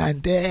want to be going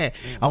there.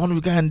 I want to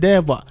be going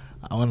there, but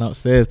I went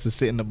upstairs to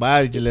sit in the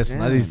biology lesson.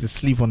 Yeah. I used to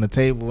sleep on the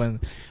table,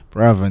 and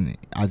bruv, and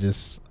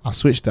I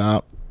switched it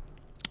up.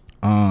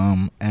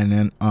 And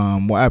then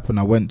what happened?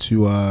 I went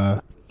to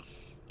I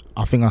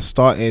think I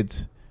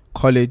started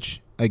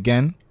college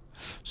again.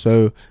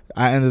 So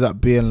I ended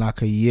up being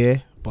like a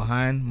year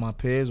behind my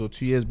peers, or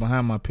 2 years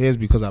behind my peers,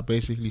 because I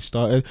basically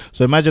started.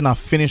 So imagine I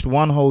finished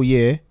one whole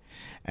year,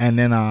 and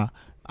then I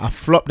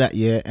flopped that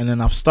year, and then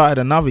I've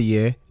started another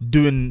year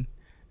doing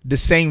the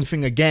same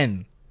thing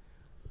again.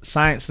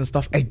 Science and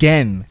stuff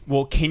again.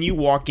 Well, can you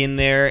walk in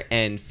there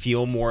and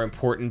feel more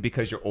important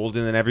because you're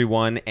older than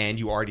everyone and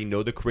you already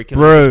know the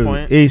curriculum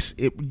at this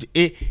point?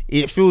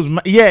 It feels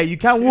you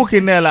can walk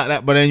in there like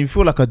that, but then you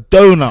feel like a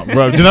donut,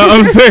 bro. You know what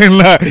I'm saying?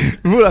 Like,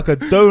 you feel like a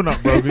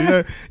donut, bro. You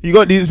know, you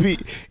got these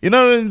people. You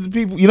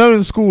know,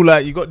 in school,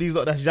 like you got these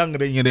lot that's younger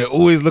than you. They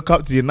always look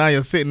up to you. Now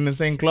you're sitting in the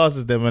same class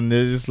as them, and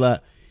they're just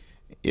like,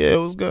 yeah,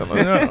 what's going on?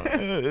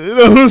 You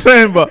know what I'm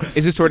saying? But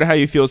Is this sort of how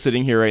you feel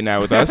sitting here right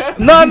now with us?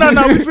 no,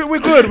 we're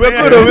good.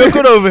 We're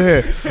good over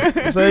here.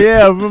 So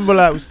yeah, I remember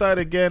like we started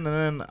again,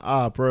 and then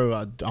I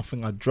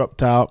think I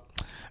dropped out,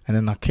 and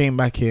then I came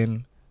back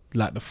in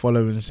like the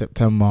following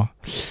September,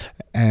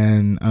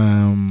 and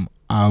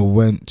I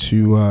went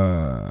to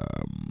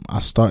I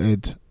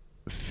started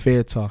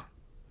theatre,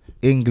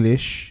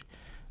 English,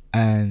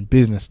 and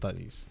business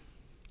studies.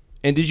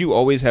 And did you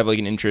always have like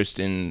an interest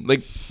in,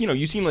 like, you know,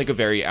 you seem like a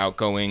very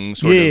outgoing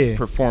sort of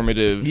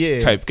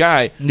performative type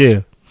guy.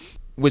 Yeah.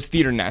 Was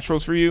theater natural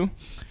for you?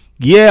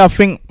 Yeah, I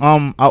think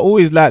I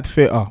always liked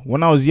theatre.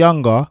 When I was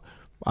younger,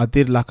 I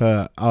did like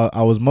I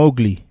was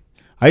Mowgli.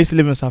 I used to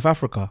live in South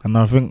Africa, and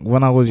I think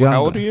when I was younger.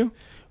 How old are you?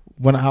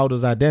 How old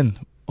was I then?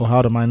 Or how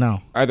old am I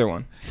now? Either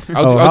one.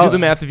 I'll do the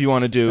math if you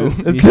want to do.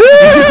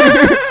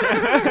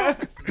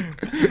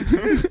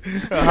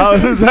 How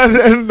was I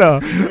then? No,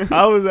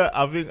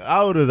 I think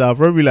how old was I?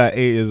 Probably like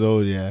 8 years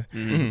old. Yeah.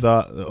 Mm-hmm.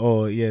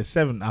 So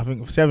 7. I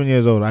think 7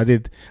 years old.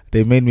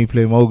 They made me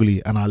play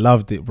Mowgli, and I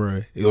loved it,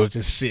 bro. It was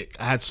just sick.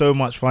 I had so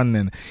much fun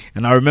then,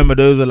 and I remember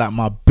those were like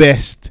my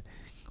best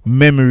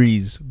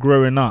memories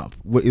growing up.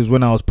 Is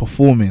when I was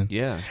performing.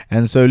 Yeah.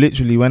 And so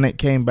literally when it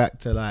came back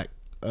to like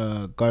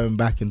going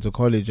back into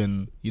college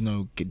and, you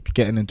know,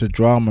 getting into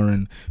drama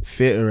and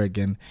theater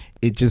again,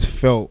 it just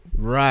felt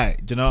right.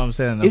 Do you know what I'm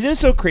saying? Isn't it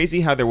so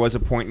crazy how there was a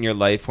point in your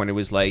life when it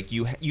was like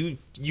you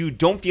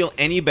don't feel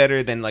any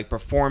better than like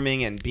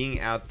performing and being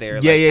out there,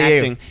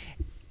 acting,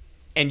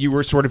 and you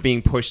were sort of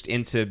being pushed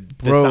into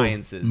the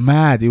sciences.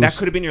 Mad. That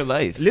could have been your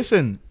life.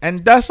 Listen,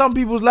 and that's some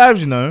people's lives,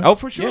 you know. Oh,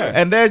 for sure. Yeah.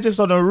 And they're just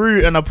on a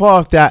route and a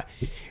path that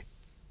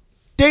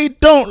they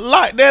don't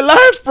like their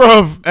lives,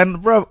 bruv. And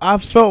bruv, I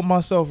felt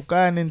myself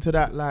going into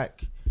that,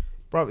 like,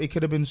 bruv, it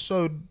could have been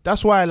so.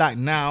 That's why, like,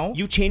 now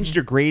You changed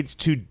your grades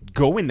to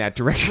go in that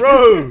direction.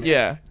 bro.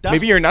 Yeah.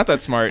 Maybe you're not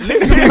that smart. Bruv,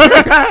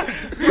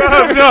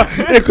 no,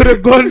 it could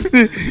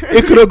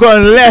have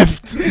gone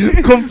left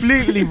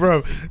completely,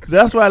 bro. So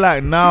that's why,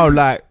 like, now,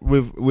 like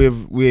with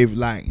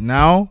like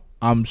now,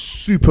 I'm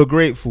super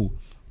grateful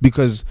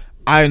because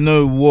I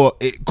know what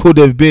it could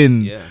have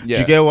been. Yeah. Do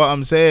you get what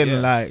I'm saying? Yeah.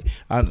 Like,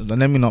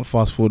 let me not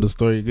fast forward the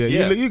story.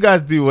 Yeah. You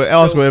guys do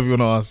whatever you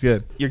want to ask. Yeah.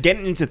 You're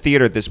getting into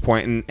theater at this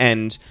point,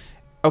 and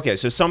okay,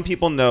 so some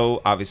people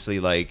know, obviously,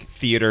 like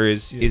theater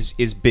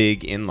is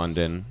big in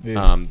London.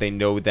 Yeah. They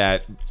know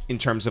that in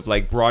terms of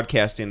like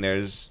broadcasting,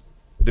 there's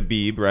the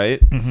Beeb,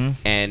 right?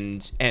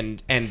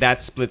 Mm-hmm. And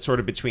that's split sort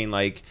of between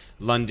like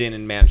London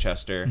and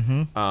Manchester.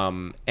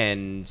 Mm-hmm.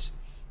 And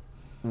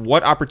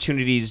what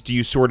opportunities do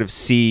you sort of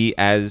see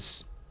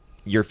as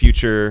your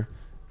future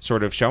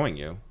sort of showing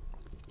you?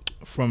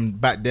 From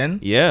back then?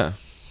 Yeah.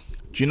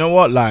 Do you know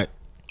what? Like,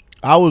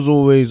 I was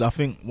always, I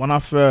think when I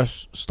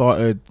first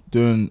started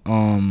doing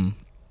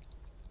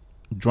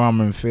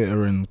drama and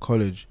theatre in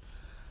college,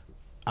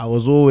 I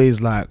was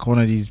always like one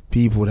of these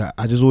people that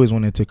I just always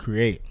wanted to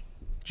create.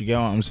 Do you get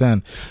what I'm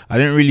saying? I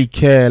didn't really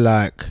care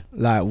like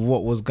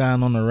what was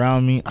going on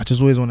around me. I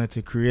just always wanted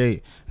to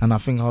create. And I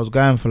think I was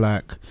going for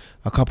like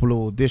a couple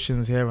of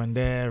auditions here and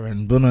there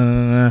and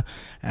and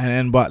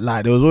then, but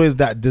like there was always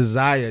that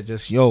desire,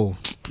 just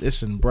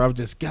listen, bruv,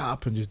 just get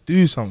up and just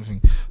do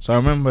something. So I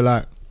remember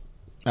like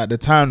at the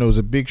time there was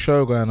a big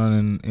show going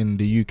on in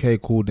the UK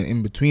called The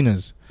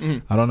In-Betweeners.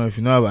 I don't know if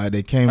you know about it.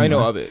 They came. I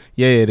know of it.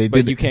 Yeah, they but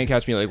did. You can't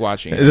catch me like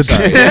watching it.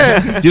 Sorry.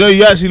 You know,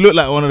 you actually look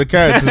like one of the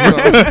characters.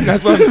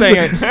 That's what I'm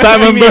saying.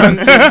 Simon Burns.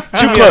 It's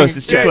too close.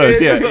 It's too close.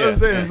 Yeah, that's what I'm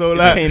saying. So It's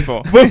like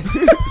painful.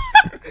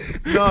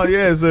 no,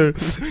 yeah. So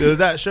there was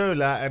that show,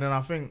 like, and then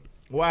I think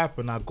what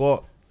happened. There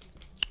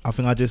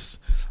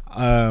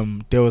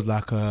was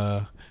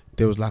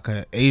like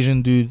a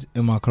Asian dude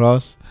in my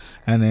class,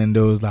 and then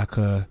there was like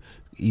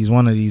he's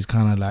one of these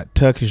kind of like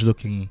Turkish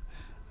looking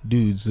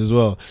dudes as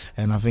well.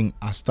 And I think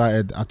I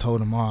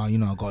told him, I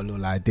got a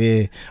little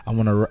idea. I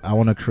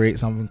want to create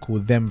something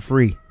called Them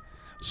Free.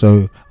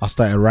 So I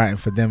started writing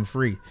for Them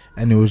Free,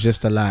 and it was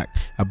just about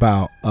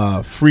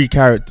free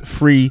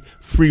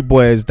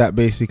boys that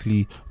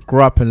basically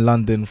grew up in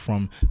London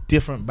from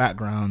different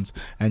backgrounds,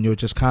 and you're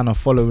just kind of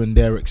following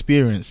their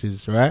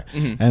experiences, right?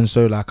 And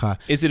so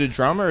is it a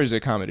drama or is it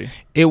a comedy?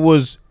 It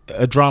was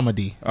a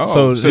dramedy.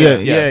 Oh, so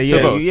yeah.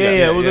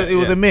 It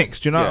was a mix.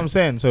 Do you know what I'm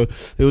saying? So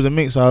it was a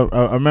mix. I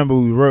remember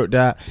we wrote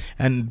that,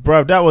 and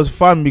bro, that was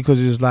fun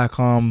because it's like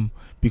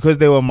because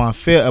they were my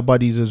theatre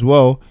buddies as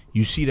well.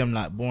 You see them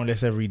like more or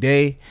less every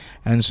day,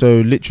 and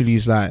so literally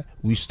it's like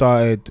we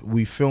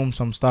filmed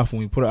some stuff and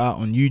we put it out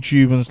on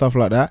YouTube and stuff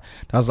like that.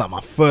 That was like my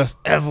first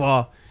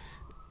ever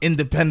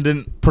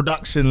independent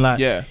production. Like,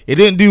 it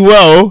didn't do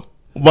well,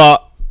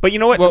 but you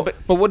know what? Well,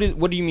 but what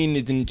do you mean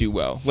it didn't do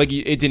well? Like,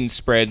 it didn't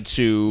spread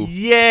to...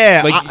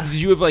 Yeah. Like,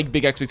 did you have, like,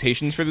 big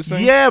expectations for this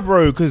thing? Yeah,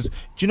 bro, because do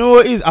you know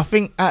what it is? I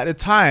think at the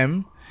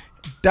time,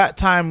 that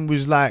time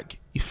was like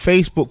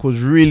Facebook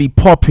was really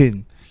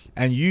popping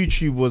and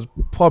YouTube was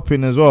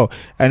popping as well.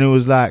 And it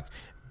was like,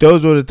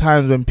 those were the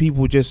times when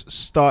people just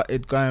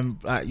started going,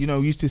 like, we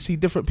used to see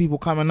different people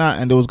coming out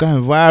and it was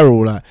going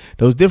viral. Like,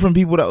 there was different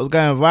people that was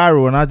going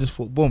viral, and I just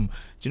thought, boom,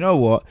 do you know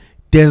what?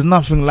 There's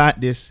nothing like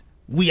this.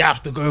 We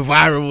have to go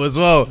viral as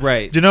well.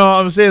 Right. Do you know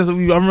what I'm saying? So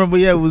I remember,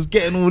 it was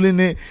getting all in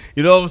it.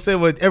 You know what I'm saying?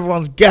 When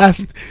everyone's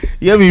gassed.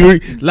 Yeah, we were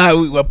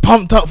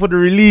pumped up for the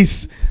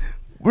release.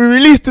 We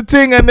released the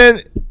thing and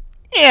then...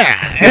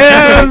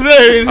 Yeah,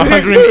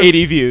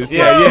 180 views.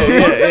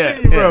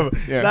 Bro.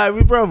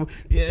 Like,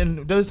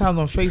 and those times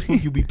on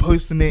Facebook, you'll be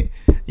posting it,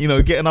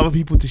 getting other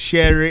people to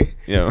share it,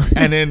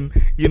 and then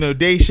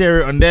they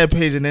share it on their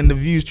page, and then the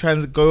views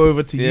go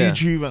over to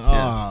YouTube,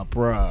 and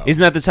bro,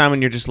 isn't that the time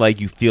when you're just like,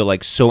 you feel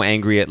like so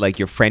angry at like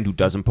your friend who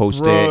doesn't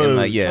post it, and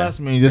like, trust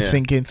me, just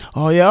thinking,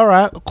 all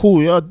right,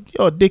 cool, you're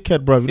a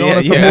dickhead, bro. You don't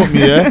want to support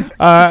me,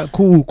 all right,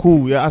 cool,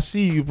 I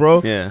see you, bro.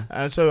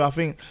 And so I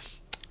think,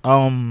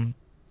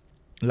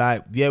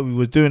 we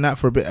was doing that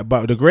for a bit,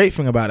 but the great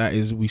thing about that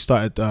is we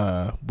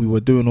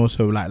were doing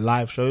also like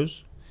live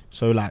shows,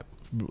 so like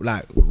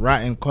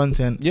writing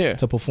content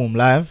to perform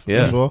live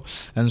as well.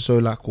 And so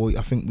I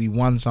think we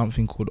won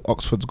something called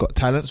Oxford's Got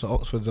Talent. So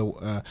Oxford's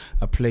a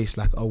place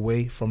like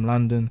away from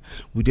London.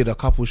 We did a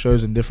couple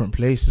shows in different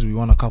places. We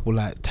won a couple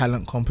like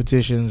talent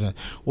competitions and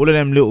all of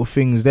them little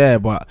things there.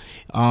 But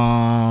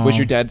was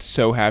your dad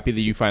so happy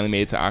that you finally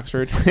made it to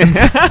Oxford?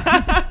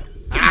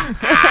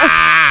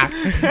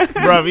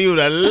 Bro, he would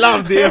have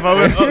loved it if I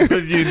went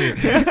Oxford Uni.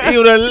 He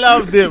would have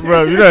loved it,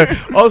 bro.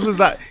 Oxford's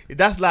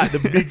that's like the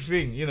big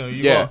thing.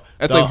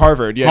 That's like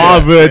Harvard.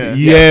 Harvard,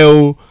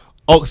 Yale,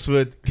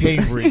 Oxford,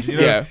 Cambridge.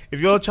 If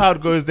your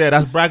child goes there,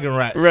 that's bragging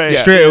rights, right?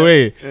 Straight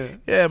away.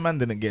 Yeah, man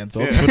didn't get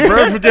into Oxford,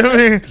 bro. Forgive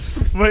me,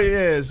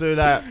 but so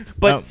like,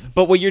 but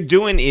what you're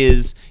doing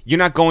is you're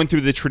not going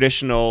through the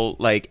traditional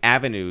like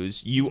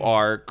avenues. You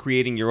are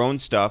creating your own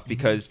stuff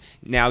because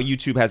now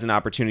YouTube has an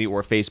opportunity,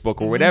 or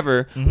Facebook or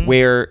whatever,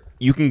 where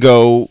you can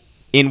go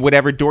in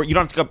whatever door. You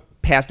don't have to go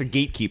past a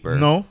gatekeeper.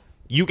 No,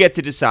 you get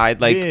to decide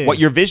what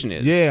your vision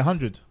is. Yeah,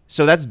 100.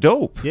 So that's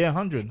dope. Yeah,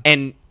 100.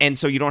 And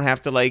so you don't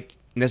have to like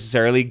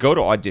necessarily go to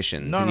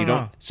auditions.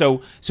 No.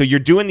 So you're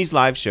doing these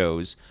live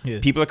shows. Yeah.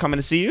 People are coming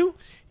to see you?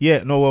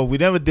 Yeah, no, well, we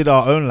never did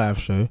our own live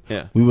show.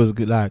 Yeah. We was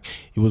like,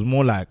 it was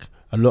more like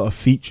a lot of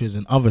features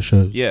and other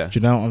shows. Yeah. Do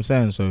you know what I'm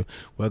saying? So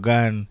we're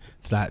going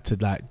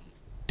to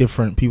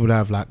different people that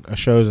have like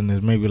shows, and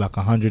there's maybe like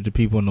 100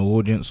 people in the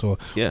audience, or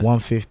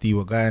 150.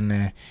 We're going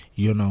there,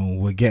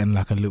 we're getting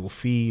like a little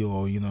fee,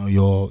 or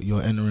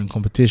you're entering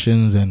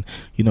competitions, and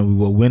we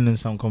were winning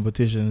some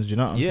competitions. You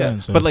know what I'm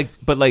saying? So, but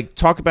like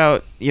talk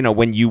about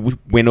when you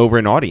win over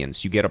an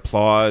audience, you get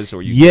applause,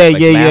 or you get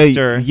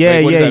laughter.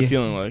 What is that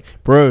feeling like,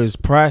 bro? It's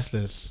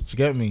priceless. Do you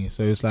get me?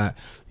 So it's like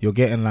you're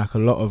getting like a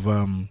lot of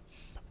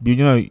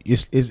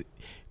it's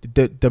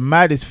the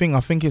maddest thing. I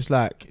think it's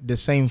like the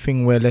same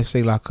thing where, let's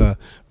say, like a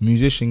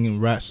musician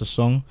writes a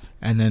song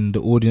and then the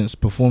audience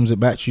performs it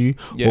back to you,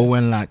 or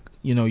when like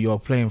you're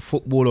playing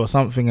football or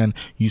something and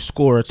you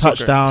score a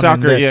touchdown,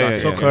 soccer,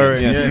 and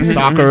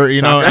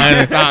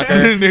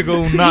they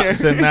go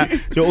nuts and that.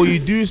 So, or you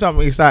do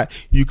something, it's like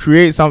you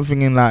create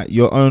something in like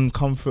your own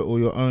comfort or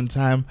your own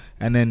time,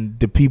 and then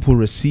the people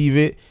receive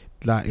it.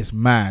 Like, it's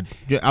mad.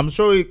 I'm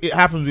sure it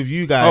happens with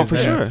you guys. Oh, for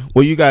sure.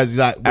 Well, you guys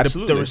like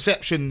the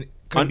reception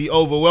can be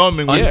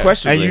overwhelming.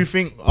 Unquestionably. And you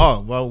think,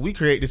 oh, well, we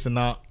create this and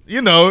that.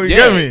 You know, you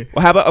get me?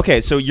 Well, how about,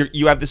 okay, so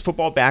you have this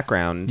football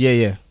background.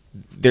 Yeah.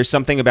 There's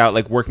something about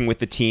like working with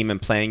the team and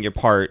playing your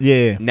part.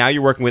 Yeah. Now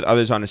you're working with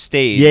others on a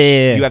stage.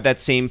 Yeah. You have that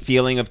same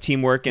feeling of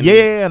teamwork. And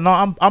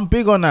No, I'm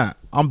big on that.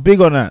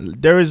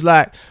 There is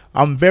like,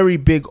 I'm very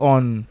big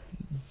on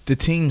the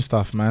team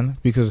stuff, man,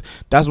 because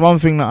that's one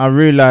thing that I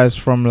realized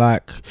from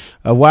like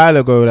a while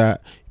ago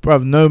that,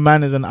 bruv, no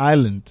man is an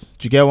island.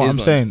 Do you get what I'm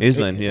saying?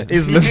 Island, yeah.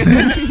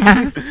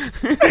 Island.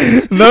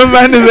 No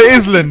man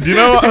is an island. You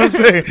know what I'm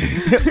saying?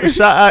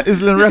 Shout out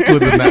Island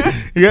Records and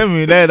that. You get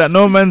me? That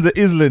no man's an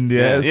island.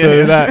 Yeah.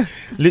 So like,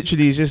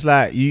 literally, it's just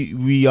like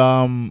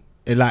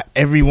like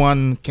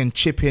everyone can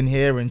chip in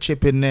here and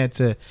chip in there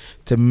to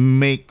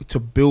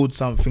build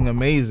something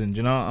amazing. Do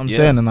you know what I'm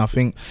saying? And I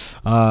think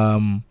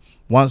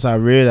once I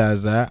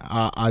realized that,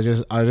 I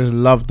just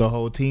love the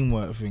whole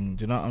teamwork thing.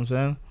 Do you know what I'm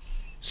saying?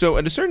 So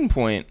at a certain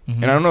point,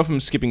 and I don't know if I'm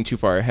skipping too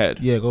far ahead.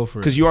 Yeah, go for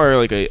it. Because you are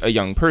like a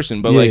young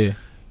person, but like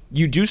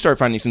you do start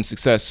finding some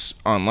success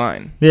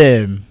online.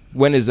 Yeah.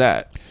 When is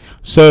that?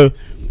 So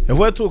if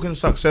we're talking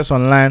success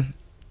online,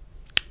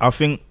 I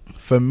think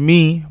for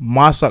me,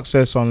 my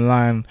success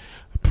online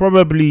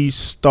probably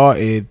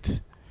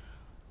started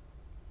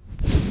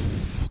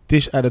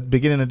at the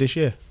beginning of this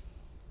year.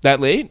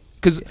 That late?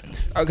 Because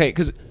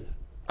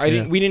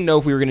we didn't know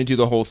if we were going to do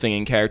the whole thing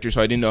in character,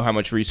 so I didn't know how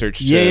much research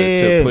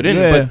to put in.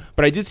 Yeah.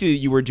 But I did see that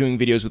you were doing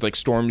videos with like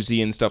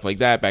Stormzy and stuff like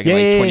that back in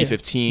like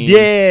 2015.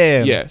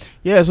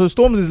 Yeah. So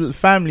Stormzy is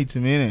family to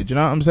me, innit? Do you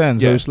know what I'm saying?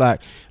 So it's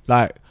like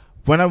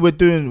when I was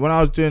doing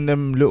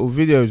them little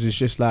videos, it's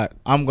just like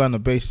I'm gonna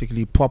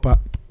basically pop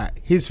up at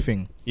his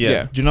thing.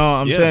 Yeah. Do you know what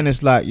I'm saying?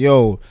 It's like,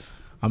 yo,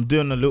 I'm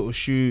doing a little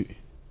shoot.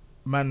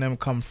 Man, them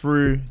come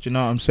through. Do you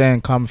know what I'm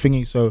saying? Come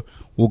thingy. So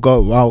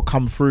I'll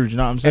come through. Do you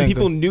know what I'm saying? And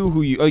people knew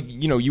who you,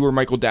 you were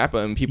Michael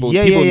Dapaah, and people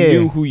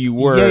knew who you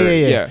were.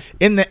 Yeah.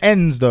 In the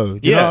ends, though.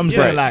 Do you know what I'm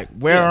saying? Right. Like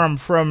where I'm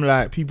from,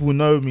 like people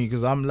know me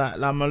because I'm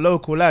I'm a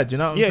local lad. Do you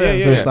know what I'm saying?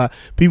 Yeah, so it's like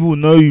people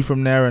know you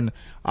from there, and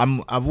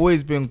I've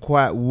always been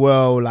quite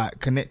well like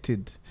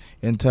connected.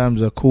 In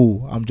terms of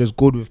cool, I'm just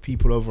good with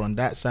people over on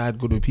that side,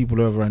 good with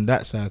people over on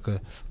that side. Cause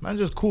man,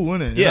 just cool,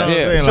 isn't it? You know what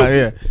I'm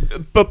saying?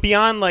 But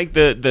beyond like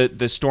the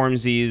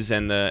Stormzys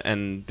and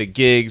the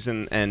gigs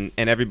and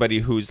everybody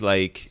who's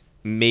like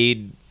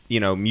made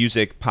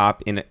music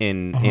pop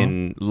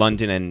in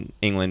London and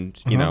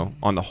England,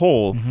 on the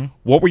whole,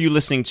 what were you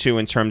listening to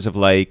in terms of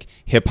like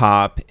hip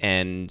hop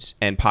and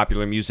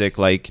popular music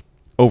like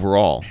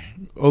overall?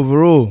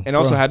 And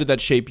also, how did that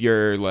shape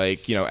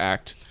your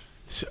act?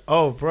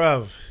 Oh,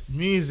 bruv,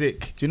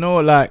 music. Do you know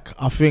what? Like,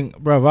 I think,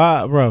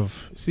 bruv,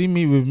 see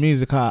me with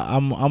music.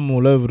 I'm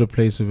all over the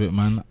place with it,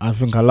 man. I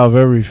think I love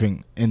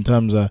everything in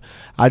terms of.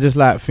 I just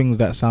like things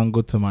that sound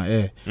good to my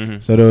ear.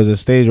 So there was a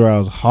stage where I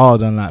was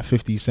hard on like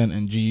 50 Cent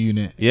and G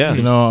Unit. Yeah,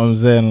 you know what I'm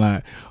saying?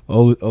 Like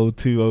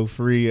 02,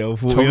 03, 04.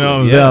 Totally. You know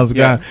what I'm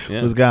saying?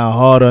 I was going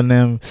hard on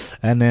them,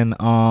 and then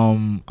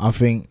I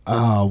think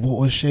what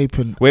was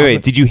shaping?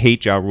 Wait, did you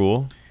hate Ja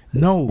Rule?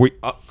 No.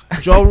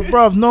 Joe,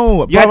 bruv,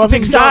 no. You have to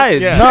pick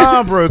sides.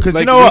 Nah, bro, because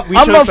you know what?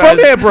 I'm not from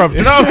here, bruv.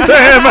 You know what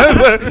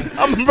I'm saying?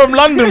 I'm from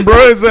London,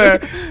 bro.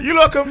 You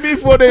lot can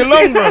beef all day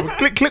long, bro.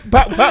 Click,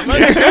 back,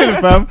 man.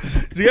 Fam.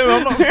 Do you get me?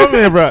 I'm not from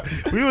here, bro.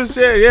 We was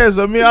sharing,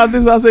 so me,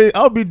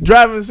 I'll be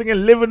driving,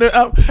 singing, living it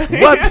up.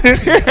 What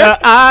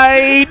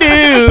I do.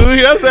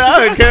 You know what I'm saying?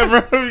 I don't care,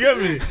 bro. You get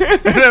me?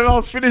 And then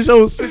I'll finish,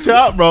 I'll switch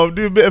out, bro.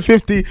 Do a bit of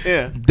 50.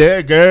 Yeah.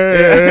 There, girl.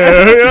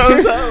 Yeah. You know what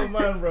I'm saying?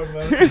 Man, bro,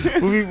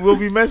 man. We'll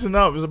be messing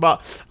up. It's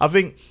about... I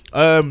think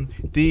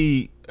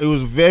we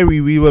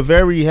were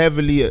very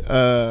heavily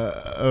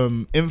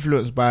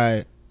influenced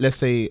by, let's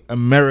say,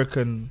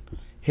 American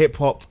hip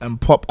hop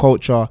and pop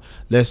culture,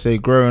 let's say,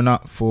 growing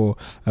up for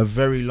a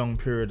very long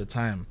period of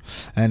time.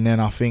 And then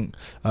I think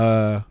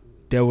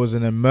there was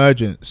an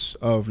emergence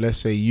of, let's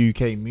say,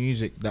 UK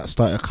music that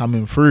started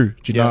coming through.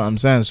 Do you know what I'm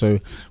saying? So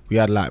we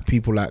had like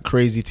people like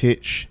Crazy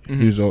Titch,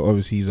 who's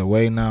obviously he's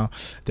away now.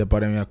 But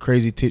then we had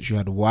Crazy Titch, you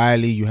had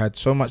Wiley, you had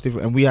so much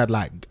different, and we had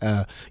like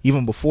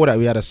even before that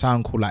we had a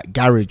sound called like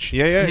Garage.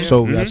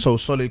 So we had So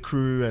Solid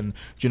Crew, and do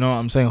you know what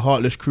I'm saying,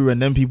 Heartless Crew, and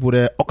then people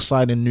there,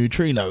 Oxide and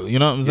Neutrino. You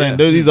know what I'm saying?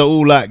 These are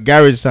all like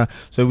garage sound.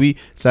 So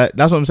that's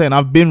what I'm saying.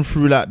 I've been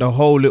through like the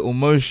whole little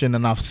motion,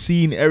 and I've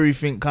seen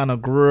everything kind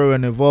of grow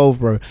and evolve,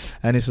 bro.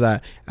 And it's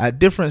like at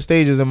different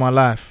stages in my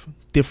life,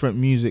 different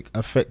music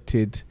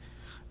affected,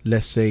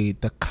 let's say,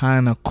 the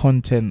kind of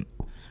content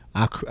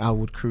I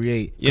would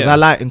create, because I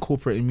like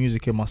incorporating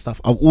music in my stuff.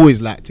 I've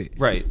always liked it.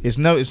 Right. It's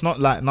not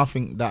like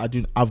nothing that I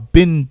do. I've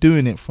been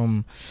doing it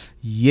from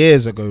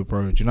years ago,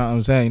 bro. Do you know what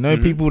I'm saying? You know,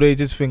 people, they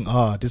just think,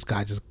 oh, this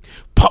guy just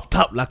popped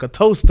up like a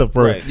toaster,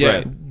 bro.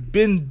 Right.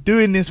 Been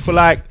doing this for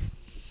like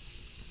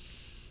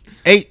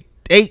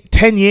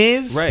 10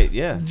 years. Right,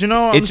 yeah. Do you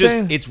know what I'm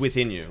saying? It's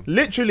within you.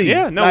 Literally.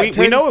 Yeah, no, like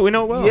we know it. We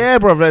know it well. Yeah,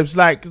 bro. It's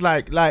like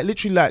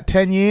literally like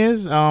 10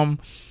 years.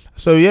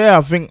 So yeah,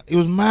 I think it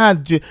was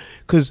mad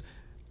because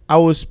I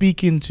was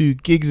speaking to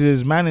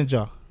Giggs'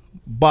 manager,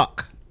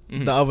 Buck,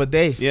 the other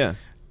day. Yeah.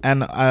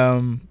 And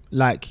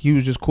like he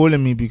was just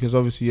calling me because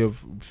obviously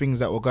of things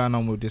that were going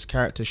on with this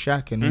character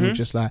Shaq, and he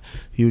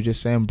was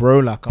just saying, bro,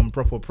 like I'm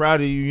proper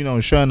proud of you, you know,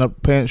 showing a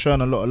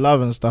lot of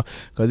love and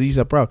stuff, because he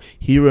said, bro,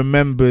 he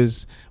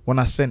remembers when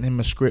I sent him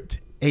a script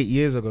 8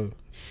 years ago,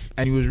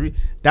 and he was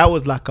that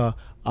was like a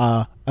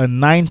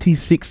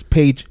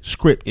 96-page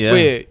script. Yeah.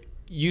 Wait,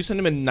 you sent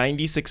him a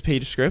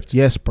 96-page script?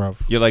 Yes, bro.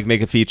 You're like,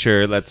 make a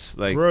feature. Let's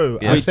like, bro.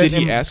 Yeah. Wait, did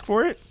he ask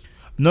for it?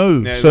 No.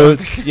 Yeah, so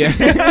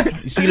yeah,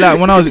 you see, like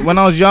when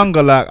I was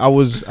younger, like I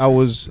was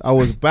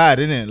bad,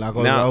 innit? Like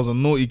I was a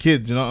naughty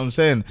kid. You know what I'm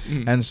saying?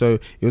 And so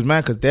it was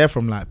mad because they're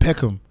from like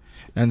Peckham,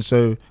 and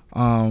so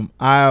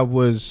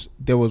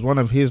there was one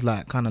of his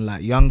like kind of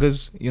like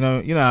youngers. You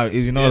know how it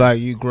is, like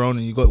you grown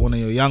and you got one of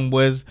your young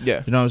boys.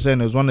 Yeah. You know what I'm saying?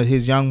 There was one of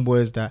his young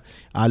boys that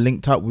I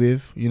linked up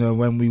with. You know,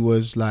 when we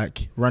was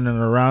like running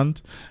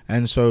around,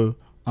 and so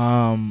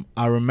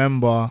I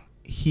remember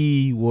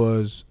he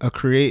was a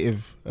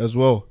creative as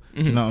well.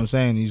 You know what I'm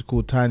saying? He's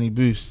called Tiny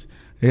Boost.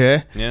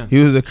 Yeah.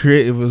 He was a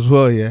creative as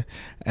well. Yeah,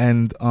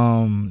 and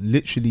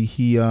literally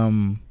he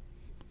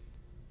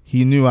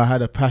knew I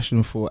had a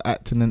passion for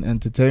acting and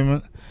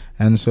entertainment,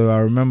 and so I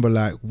remember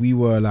like we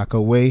were like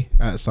away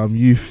at some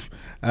youth.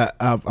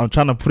 I'm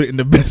trying to put it in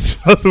the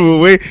best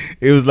possible way.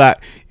 It was like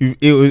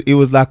it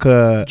was like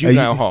a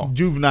juvenile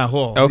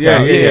hall.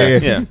 Okay.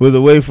 Yeah. It was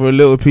away for a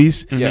little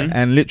piece. Yeah.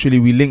 And literally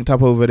we linked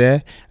up over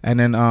there, and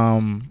then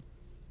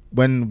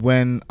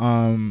when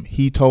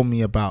he told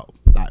me about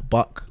like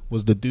Buck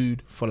was the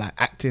dude for like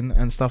acting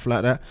and stuff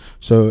like that.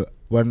 So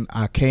when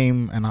I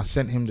came and I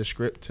sent him the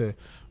script to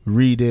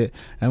read it,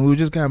 and we were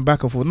just going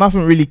back and forth.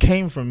 Nothing really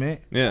came from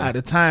it at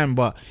the time,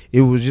 but I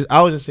was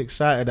just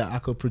excited that I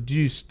could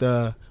produce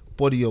the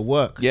body of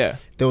work. Yeah.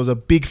 There was a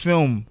big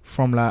film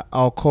from like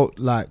our cult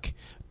like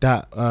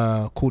that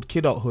called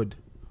Kidulthood,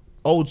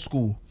 old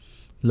school,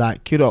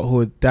 like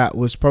Kidulthood, that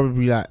was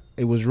probably like,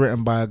 it was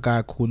written by a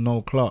guy called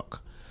Noel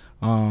Clarke.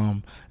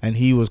 And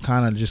he was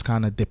kind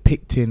of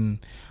depicting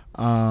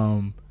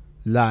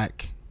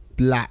like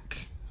black,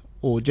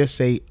 or just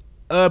say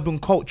urban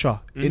culture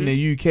in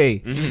the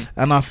UK.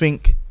 And I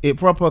think it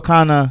proper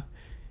kind of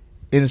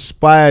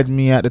inspired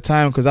me at the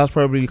time, because that's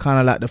probably kind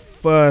of like the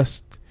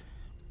first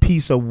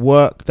piece of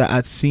work that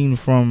I'd seen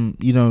from,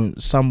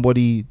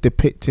 somebody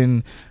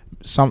depicting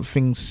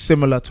something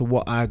similar to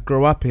what I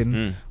grew up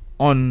in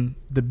on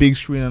the big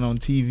screen and on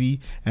TV,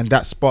 and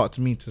that sparked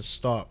me to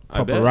start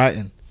proper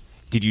writing.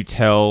 Did you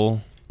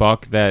tell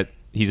Buck that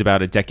he's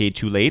about a decade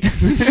too late?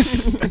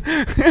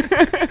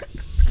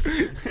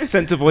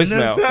 Sent a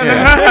voicemail.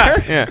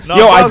 Yeah.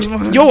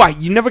 No,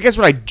 you never guess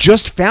what I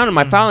just found in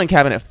my filing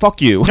cabinet.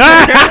 Fuck you.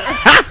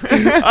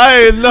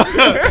 I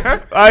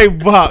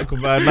Buck,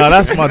 man. No,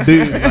 that's my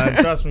dude, man.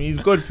 Trust me, he's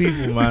good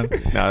people, man.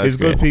 No, he's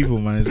good people,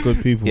 man. He's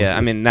good people. Yeah,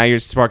 I mean, now you're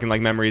sparking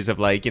like memories of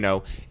like,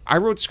 I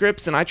wrote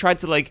scripts and I tried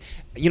to like,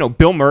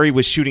 Bill Murray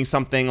was shooting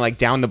something like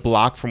down the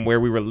block from where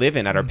we were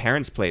living at our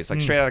parents' place,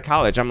 like straight out of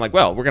college. I'm like,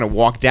 well, we're gonna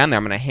walk down there.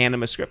 I'm gonna hand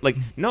him a script. Like,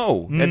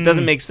 no, that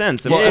doesn't make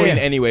sense. Well, I mean,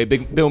 anyway,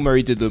 Bill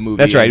Murray did the movie.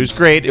 That's right. It was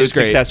great. It was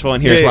successful,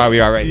 and here's why we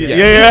are right now.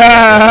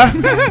 Yeah.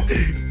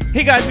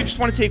 Hey guys, we just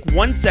want to take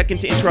 1 second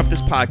to interrupt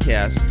this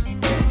podcast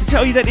to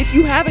tell you that if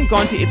you haven't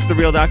gone to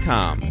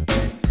itsthereal.com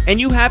and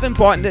you haven't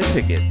bought a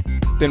ticket,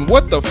 then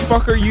what the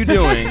fuck are you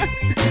doing?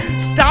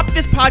 Stop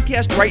this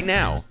podcast right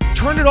now.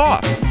 Turn it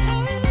off.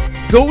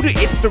 Go to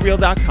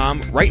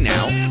itsthereal.com right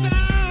now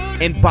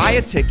and buy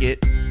a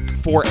ticket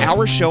for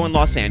our show in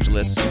Los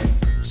Angeles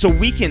so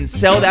we can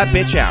sell that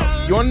bitch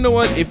out. You want to know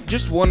what? If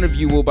just one of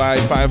you will buy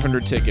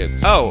 500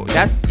 tickets. Oh,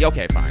 that's...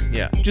 Okay, fine.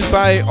 Yeah. Just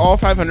buy all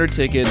 500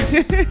 tickets.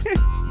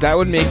 That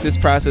would make this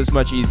process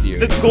much easier.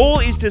 The goal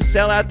is to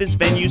sell out this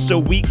venue so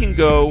we can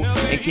go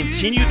and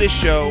continue this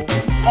show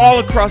all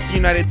across the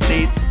United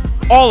States,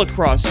 all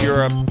across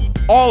Europe,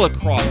 all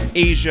across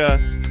Asia,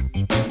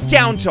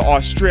 down to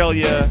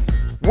Australia.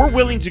 We're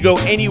willing to go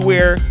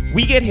anywhere.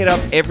 We get hit up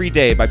every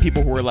day by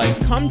people who are like,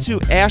 come to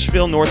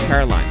Asheville, North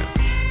Carolina.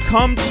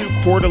 Come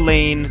to Coeur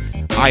d'Alene,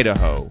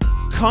 Idaho.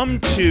 Come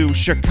to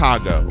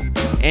Chicago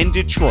and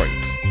Detroit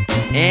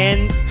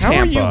and Tampa. How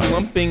are you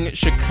lumping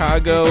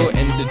Chicago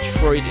and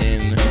Detroit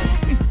in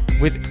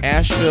with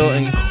Asheville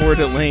and Coeur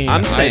d'Alene,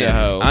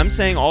 Idaho? I'm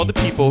saying all the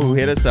people who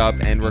hit us up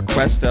and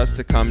request us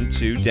to come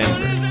to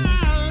Denver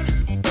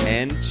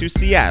and to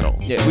Seattle.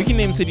 Yeah, we can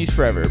name cities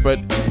forever, but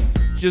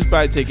just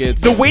buy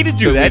tickets. The way to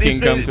do that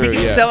is we we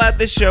can sell out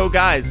this show,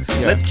 guys.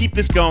 Yeah. Let's keep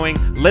this going.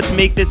 Let's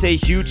make this a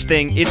huge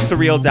thing.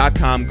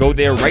 Itsthereal.com. Go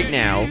there right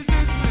now.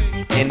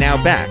 And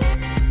now back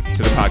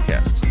to the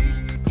podcast.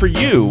 For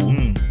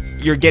you,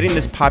 you're getting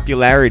this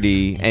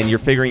popularity and you're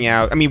figuring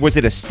out, I mean, was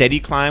it a steady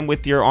climb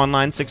with your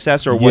online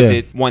success, or was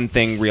it one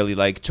thing really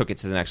like took it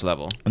to the next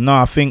level? No,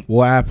 I think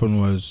what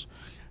happened was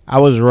I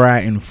was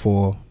writing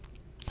for,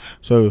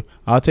 so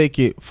I'll take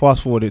it,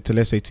 fast forward it to,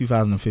 let's say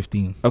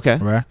 2015. Okay.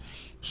 Right?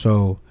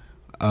 So,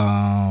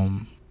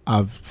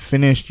 I've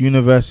finished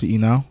university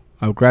now.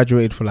 I've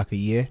graduated for like a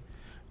year,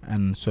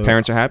 and so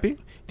parents are happy.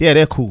 Yeah,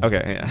 they're cool.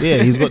 Okay, yeah.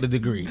 Yeah, he's got the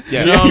degree.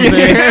 Yeah. You know what I'm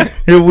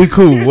saying? We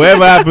cool.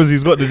 Whatever happens,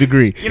 he's got the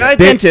degree. You're not a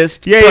They-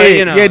 dentist. Yeah, but, yeah,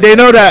 you know. yeah. They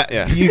know that.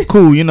 Yeah. You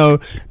cool. You know,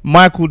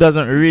 Michael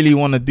doesn't really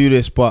want to do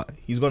this, but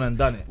he's gone and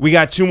done it. We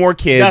got 2 more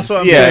kids. That's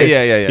what I'm yeah,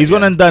 saying. yeah. He's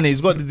gone and done it.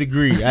 He's got the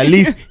degree. At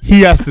least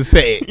he has to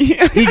say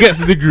it. He gets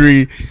the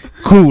degree.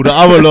 Cool. The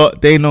other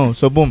lot, they know.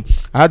 So boom,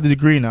 I had the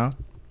degree now,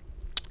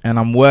 and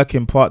I'm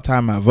working part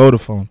time at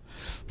Vodafone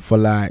for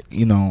like,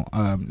 you know,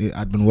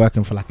 I'd been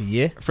working for like a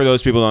year. For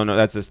those people who don't know,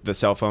 that's the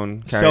cell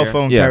phone carrier. Cell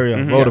phone Yeah. carrier,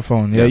 Mhm.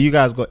 Vodafone. Yeah. Yeah, you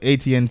guys got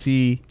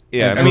AT&T.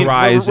 Yeah, I mean,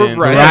 Verizon.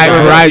 we're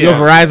Verizon, Yeah.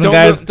 Verizon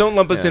guys. Don't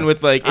lump us in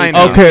with like I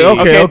know. Okay,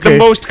 AT&T. okay. The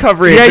most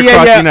coverage Yeah,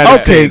 across the United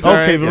Okay, States. all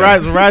okay.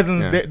 right?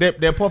 Verizon, Yeah.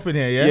 they're popping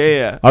here, yeah?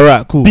 Yeah. All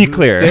right, cool. Be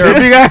clear. They're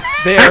Big up.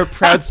 They are a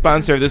proud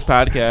sponsor of this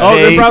podcast. Oh,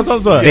 They- they're proud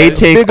sponsor. They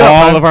take Big up,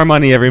 all man. of our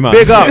money every month.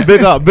 Big up Verizon.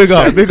 Big up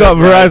Shout out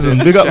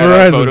Verizon.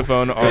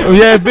 Vodafone. All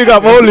Yeah, big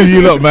up all of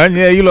you lot, man.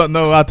 Yeah, you lot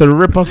know how to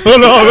rip us all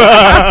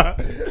over.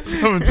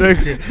 I'm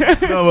joking.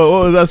 No, but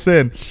what was I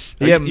saying?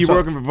 Yeah, you were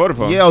working for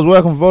Vodafone. Yeah, I was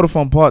working for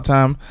Vodafone part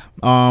time.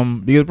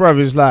 Because bro,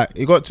 it's like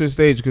it got to a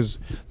stage because,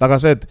 like I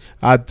said,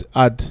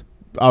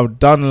 I've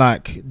done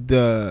like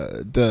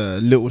the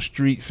little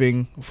street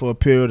thing for a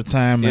period of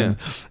time, and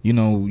you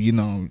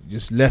know,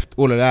 just left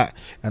all of that,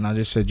 and I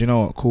just said, you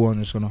know what, cool, I'm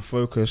just gonna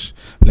focus.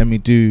 Let me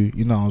do.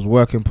 You know, I was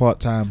working part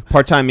time.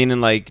 Part time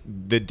meaning like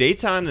the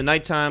daytime, the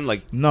nighttime,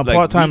 like No, like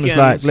part time is like,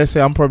 weekends? let's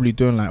say I'm probably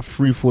doing like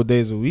 3-4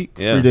 days a week,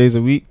 Yeah. 3 days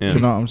a week. Yeah. You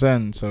know what I'm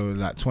saying? So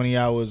like 20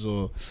 hours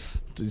or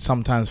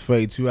sometimes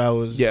 32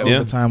 hours Yeah.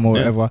 overtime or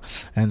Yeah. whatever.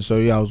 And so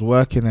yeah, I was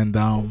working, and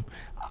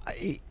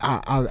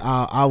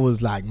I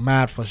was like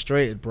mad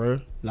frustrated, bro.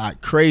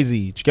 Like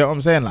crazy. Do you get what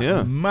I'm saying? Like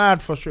Yeah.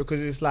 mad frustrated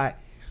because it's like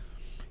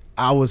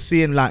I was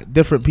seeing like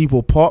different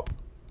people pop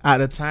at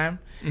the time,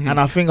 and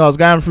I think I was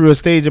going through a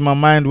stage in my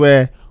mind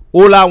where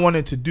all I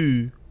wanted to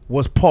do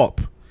was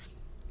pop.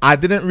 I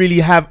didn't really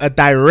have a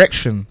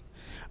direction.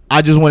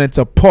 I just wanted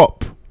to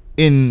pop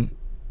in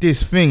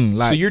this thing.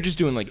 Like, so you're just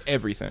doing like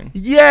everything.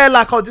 yeah,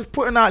 like I was just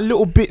putting out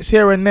little bits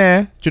here and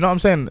there. Do you know what I'm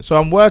saying? So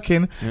I'm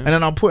working, and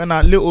then I'm putting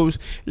out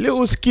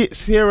little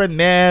skits here and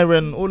there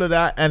and all of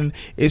that. And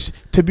it's,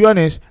 to be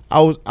honest,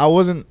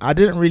 I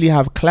didn't really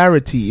have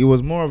clarity. It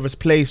was more of a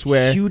place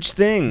where, huge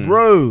thing,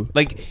 bro,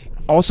 Like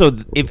also,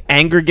 if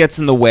anger gets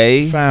in the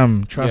way,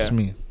 fam, trust Yeah.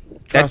 me.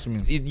 that's, Trust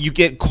me. you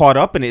get caught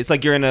up in it. It's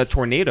like you're in a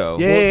tornado.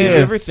 Yeah. Well, did you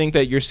ever think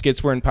that your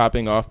skits weren't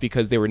popping off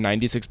because they were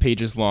 96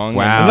 pages long?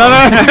 Wow.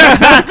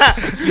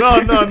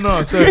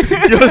 No. So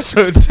you're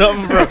so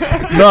dumb, bro.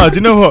 No, do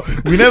you know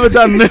what? We never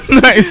done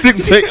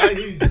 96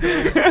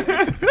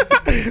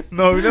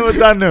 No, we never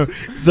done no.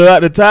 So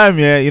at the time,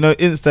 yeah, you know,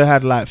 Insta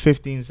had like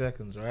 15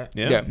 seconds, right?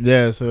 Yeah.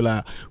 Yeah, so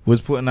like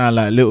was putting out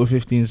like little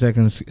 15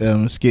 seconds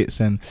skits,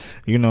 and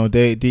you know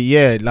they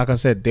yeah, like I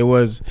said, they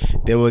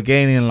were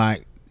gaining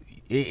like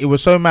it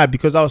was so mad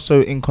because I was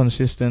so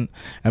inconsistent,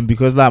 and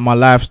because like my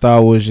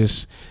lifestyle was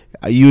just,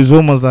 it was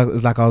almost like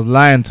it's like I was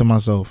lying to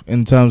myself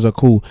in terms of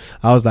cool.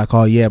 I was like,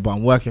 oh yeah, but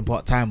I'm working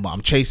part time, but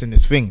I'm chasing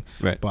this thing,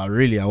 Right. but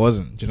really I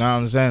wasn't. Do you know what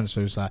I'm saying?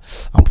 So it's like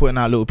I'm putting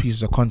out little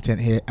pieces of content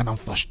here, and I'm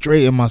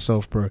frustrating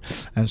myself, bro.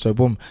 And so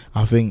boom,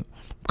 I think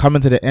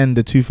coming to the end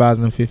of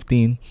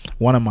 2015,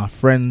 one of my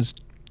friends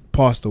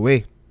passed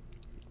away.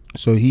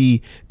 So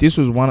this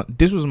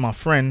was my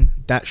friend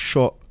that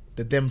shot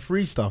the Dem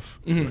Free stuff.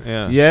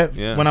 Mhm.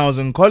 Yeah. When I was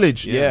in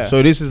college. Yeah.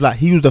 So this is like,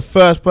 he was the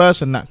first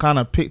person that kind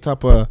of picked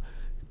up a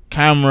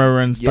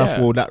camera and stuff,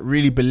 Yeah. or that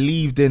really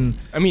believed in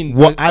I mean,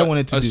 what I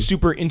wanted to a do.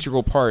 super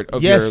integral part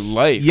of yes, your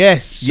life.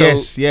 Yes,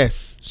 So-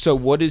 yes. So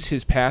what does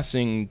his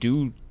passing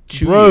do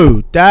to Bro,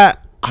 you?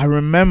 that I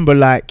remember,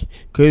 like,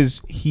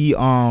 because he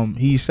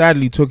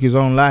sadly took his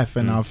own life,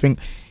 and I think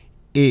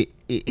it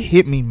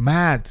hit me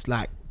mad,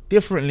 like,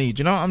 differently. Do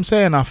you know what I'm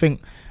saying? I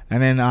think,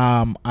 and then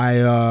I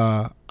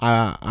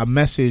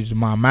messaged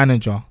my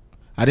manager.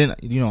 I didn't,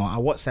 I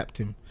WhatsApped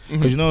him.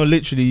 Because,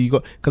 literally,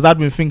 because I'd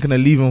been thinking of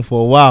leaving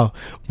for a while,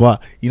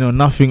 but,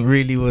 nothing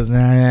really was,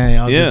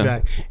 I was just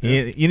like,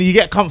 you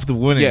get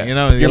comfortable, innit? Yeah.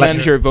 You're Your like,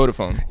 manager at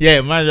Vodafone.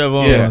 yeah, manager of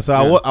Vodafone. Yeah, So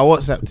yeah. I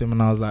WhatsApped him,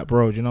 and I was like,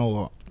 bro, do you know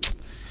what?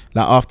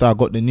 Like, after I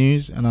got the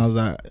news, and I was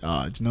like, do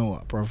you know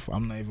what, bro?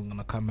 I'm not even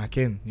gonna come back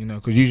in,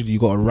 because usually you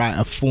gotta write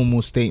a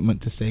formal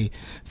statement to say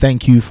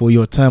thank you for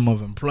your term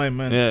of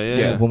employment.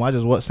 Yeah. Well, I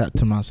just WhatsApped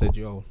him and I said,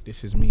 yo,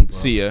 this is me, bro.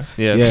 See ya.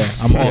 Yeah. Yeah,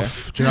 I'm Yeah.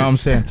 off. Do you know what I'm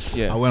saying?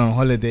 Yeah. I went on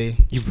holiday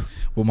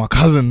with my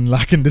cousin,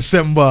 like, in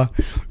December.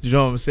 Do you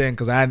know what I'm saying?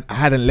 Because I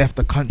hadn't left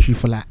the country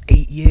for like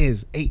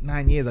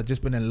 9 years. I'd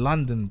just been in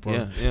London,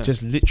 bro. Yeah.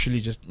 Just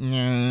literally just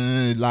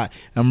like,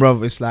 and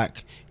bro, it's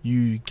like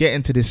you get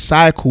into this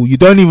cycle. You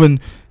don't even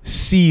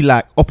see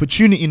like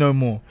opportunity no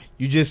more.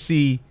 You just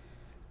see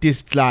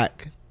this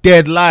like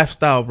dead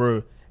lifestyle,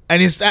 bro.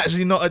 And it's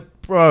actually not a,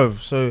 bro.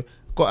 So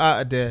got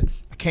out of there.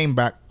 I came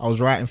back. I was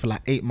writing for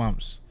like 8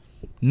 months.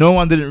 No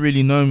one didn't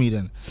really know me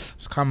then.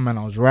 It's coming, man.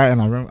 I was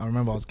writing. I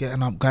remember I was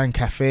getting up, going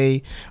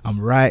cafe. I'm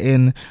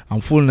writing.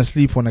 I'm falling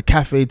asleep on a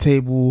cafe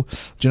table.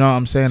 Do you know what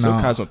I'm saying? So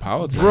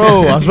cosmopolitan,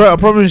 bro. I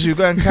promise you,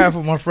 going cafe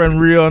with my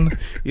friend Rion.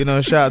 You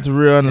know, shout out to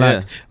Rion.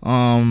 Like,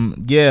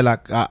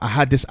 I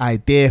had this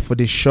idea for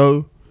this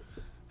show.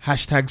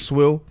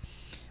 #Swill.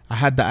 I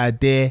had the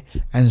idea,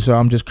 and so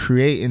I'm just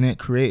creating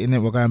it.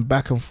 We're going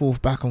back and forth,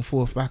 and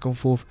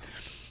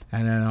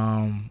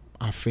then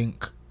I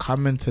think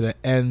coming to the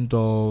end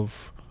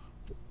of,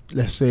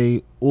 let's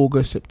say,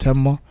 August,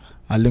 September,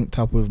 I linked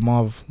up with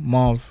Marv,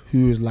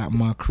 who is like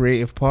my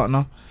creative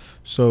partner.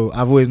 So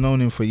I've always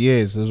known him for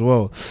years as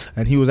well,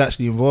 and he was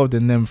actually involved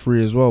in them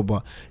 3 as well.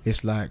 But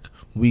it's like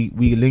we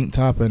linked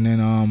up, and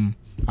then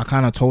I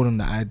kind of told him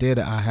the idea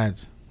that I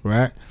had,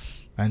 right?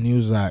 And he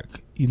was like,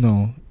 you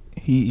know,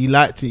 he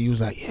liked it. He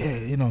was like, yeah,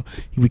 you know,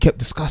 we kept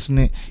discussing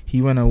it.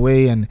 He went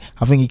away, and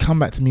I think he come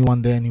back to me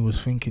one day, and he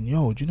was thinking,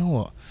 yo, do you know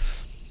what?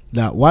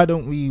 Like, why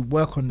don't we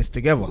work on this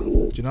together?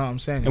 Do you know what I'm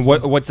saying? And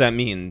what's that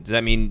mean? Does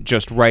that mean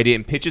just write it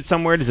and pitch it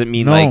somewhere? Does it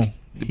mean like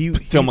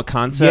film a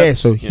concept? Yeah,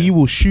 so he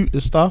will shoot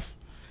the stuff,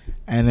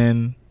 and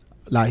then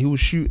like he will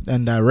shoot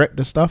and direct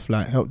the stuff,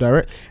 like help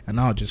direct, and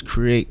I'll just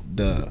create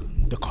the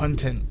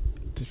content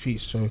to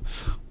piece. So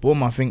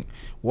boom, I think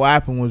what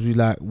happened was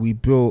we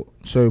built.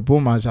 So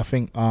boom, I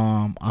think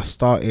I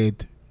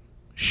started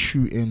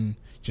shooting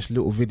just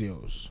little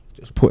videos,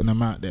 just putting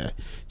them out there.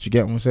 Do you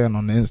get what I'm saying?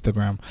 On the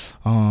Instagram,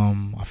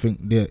 I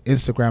think the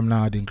Instagram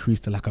now had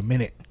increased to like a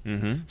minute,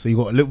 so you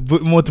got a little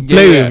bit more to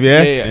play with.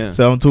 Yeah.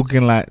 So I'm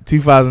talking like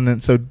 2000,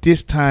 and so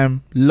this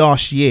time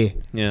last year,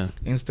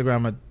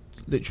 Instagram had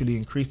literally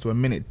increased to a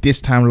minute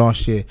this time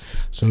last year.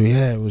 So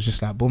yeah, it was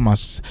just like boom. I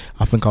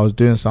think I was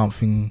doing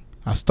something.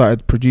 I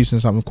started producing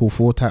something called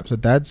 4 Types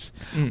of Dads,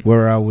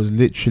 where I was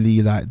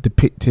literally like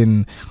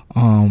depicting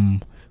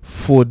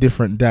 4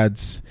 different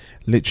dads,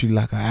 literally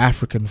like an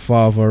African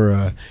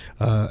father,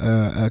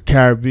 a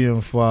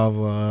Caribbean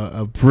father,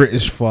 a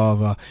British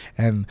father,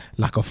 and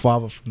like a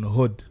father from the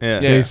hood,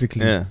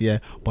 basically. Yeah.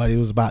 But it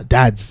was about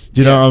dads.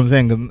 Do you know what I'm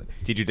saying? 'Cause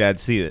did your dad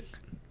see it?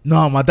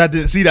 no, my dad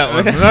didn't see that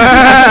one.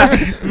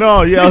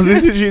 No, I was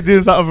literally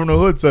doing something from the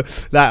hood. So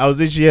like I was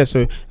literally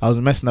so I was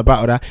messing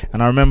about with that,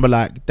 and I remember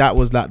like that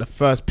was like the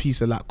first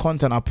piece of like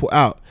content I put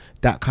out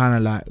that kind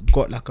of like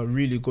got like a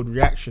really good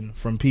reaction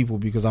from people,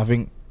 because I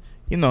think,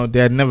 you know, they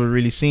had never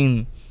really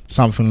seen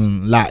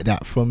something like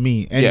that from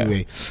me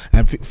anyway.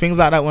 And things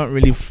like that weren't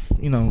really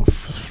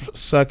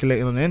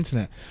circulating on the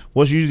internet.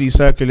 What's usually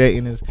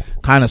circulating is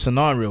kind of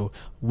scenario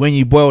when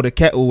you boil the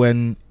kettle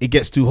when it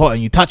gets too hot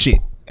and you touch it,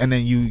 and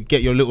then you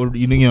get your little,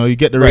 you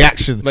get the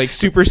reaction, like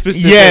super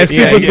specific. Yeah,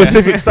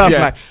 specific stuff.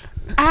 Like,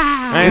 you know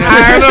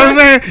what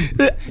I'm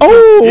saying?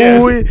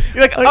 Oh,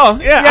 you're like, oh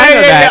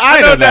yeah,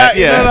 I know that.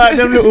 Yeah, you know, like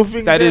them little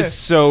things. That is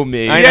so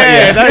me.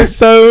 That is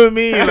so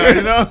me. Like,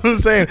 you know what I'm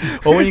saying?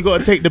 Or when you got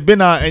to take the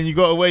bin out and you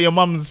got to wear your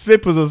mum's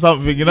slippers or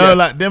something. You know,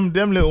 like them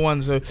little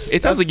ones. So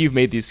it sounds like you've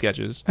made these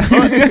sketches.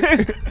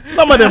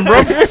 Some of them, bro.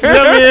 You know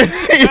what I mean?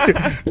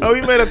 Oh, we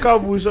made a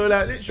couple. So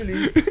like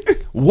literally.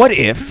 What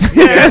if?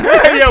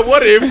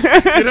 What if?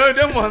 You know,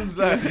 them ones.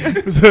 Like,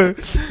 so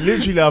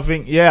literally, I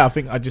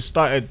think I just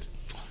started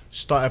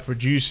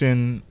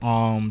producing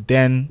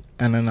then,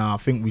 and then I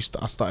think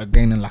I started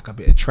gaining like a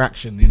bit of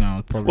traction. You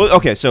know, probably. Well,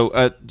 okay,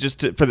 so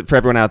just for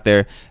everyone out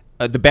there.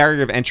 The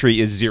barrier of entry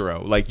is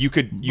 0. Like you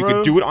could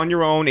do it on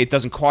your own. It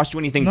doesn't cost you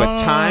anything but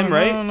time,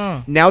 right?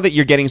 No. Now that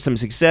you're getting some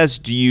success,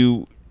 do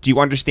you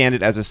understand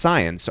it as a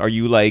science? Are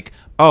you like,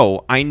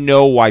 oh, I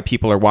know why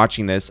people are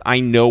watching this.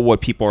 I know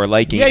what people are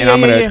liking, and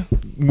I'm gonna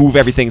move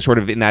everything sort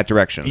of in that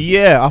direction.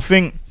 Yeah, I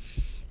think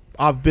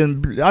I've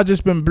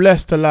just been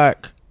blessed to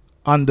like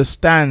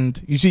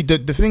understand. You see,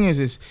 the thing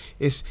is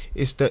it's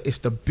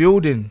the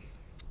building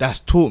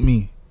that's taught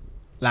me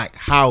like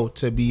how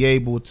to be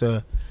able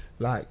to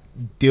like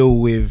deal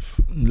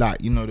with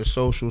like, you know, the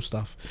social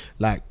stuff,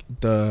 like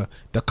the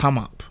come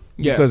up.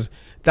 Because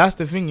that's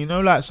the thing, you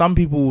know, like some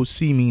people will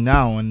see me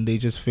now and they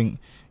just think,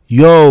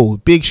 yo,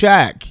 Big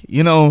Shaq,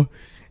 you know,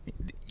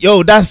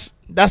 yo, that's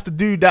the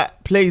dude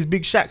that plays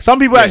Big Shaq. Some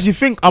people actually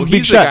think I'm Big Shaq.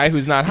 He's the guy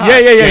who's not hot.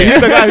 Yeah.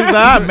 He's the guy who's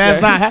not hot.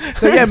 Man's not hot.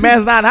 So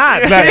man's not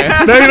hot.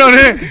 Like, no, you know what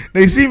I mean?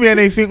 They see me and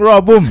they think,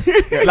 raw, boom.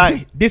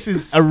 Like, this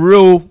is a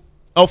real,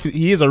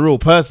 he is a real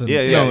person.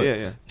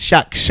 Yeah.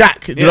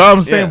 Shaq. You know what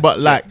I'm saying? But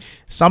like,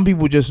 some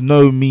people just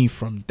know me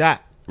from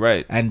that.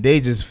 Right. And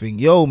they just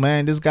think, yo,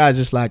 man, this guy's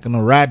just like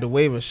gonna ride the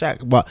wave of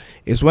Shaq. But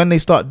it's when they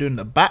start doing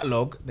the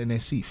backlog, then they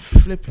see,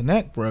 flipping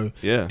heck, bro.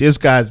 Yeah. This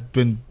guy's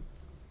been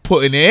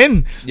putting it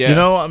in. Yeah. You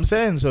know what I'm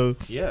saying? So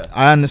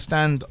I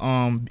understand.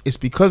 It's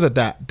because of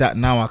that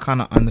now I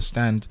kind of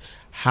understand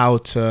how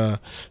to,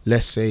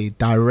 let's say,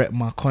 direct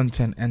my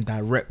content and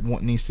direct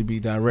what needs to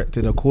be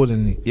directed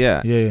accordingly.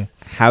 Yeah.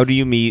 How do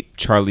you meet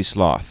Charlie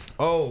Sloth?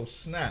 Oh,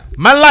 snap.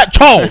 Man like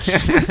Charles.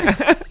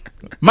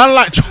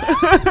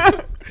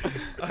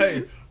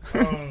 Hey,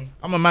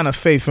 I'm a man of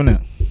faith,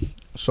 innit?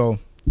 So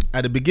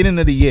at the beginning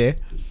of the year,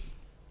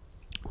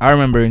 I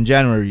remember in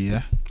January,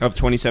 of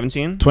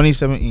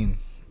 2017,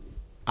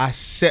 I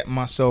set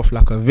myself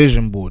like a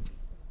vision board,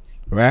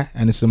 right?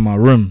 And it's in my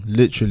room,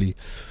 literally.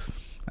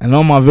 And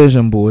on my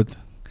vision board,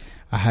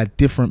 I had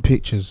different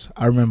pictures.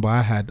 I remember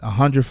I had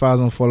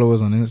 100,000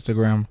 followers on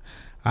Instagram.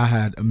 I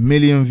had 1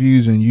 million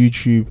views on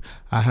YouTube.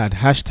 I had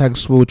hashtag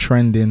Swole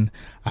trending.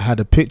 I had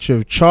a picture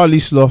of Charlie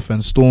Sloth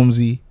and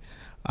Stormzy.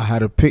 I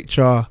had a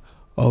picture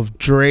of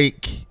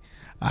Drake.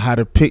 I had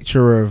a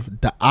picture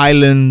of the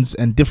islands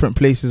and different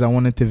places I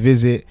wanted to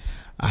visit.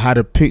 I had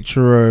a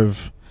picture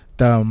of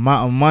the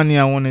amount of money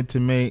I wanted to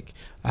make.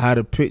 I had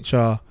a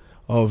picture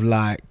of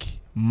like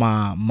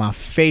my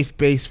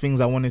faith-based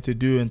things I wanted to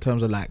do in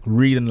terms of like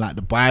reading like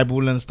the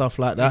Bible and stuff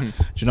like that. Do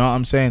you know what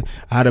I'm saying?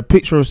 I had a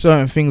picture of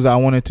certain things that I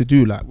wanted to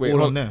do, like Wait,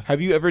 all on there.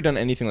 Have you ever done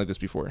anything like this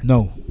before?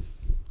 No.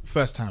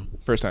 First time.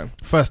 First time.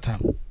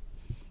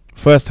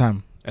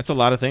 That's a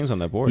lot of things on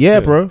that board. Yeah,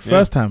 too. bro.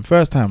 First time.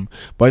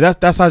 But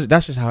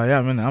that's just how I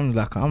am,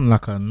 innit? I'm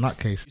like a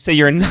nutcase. You say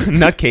you're a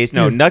nutcase.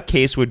 No,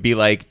 nutcase would be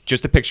like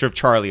just a picture of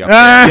Charlie up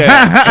there.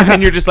 And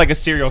then you're just like a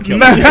serial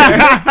killer.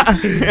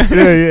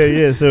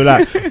 yeah. So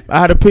like, I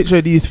had a picture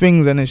of these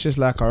things, and it's just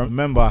like I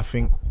remember. I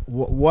think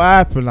what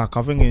happened. Like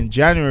I think in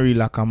January,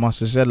 like I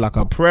must have said like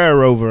a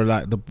prayer over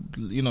like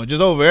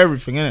just over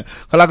everything, innit?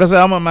 Cause like I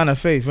said, I'm a man of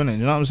faith, innit?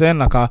 You know what I'm saying?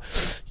 Like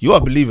you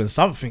are believing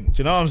something. Do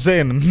you know what I'm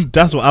saying?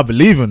 That's what I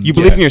believe in. You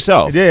believe in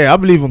yourself. Yeah, I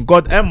believe in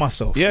God and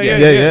myself. Yeah.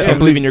 Can't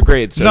believe in your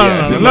grades. So No.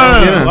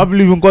 I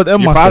believe in God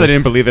and Your myself. father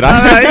didn't believe it. No,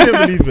 he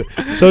didn't believe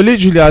it. So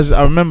literally,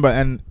 I remember,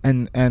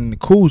 and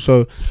cool.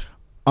 So,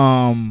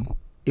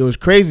 it was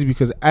crazy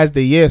because as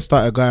the year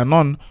started going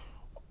on,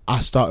 I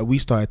started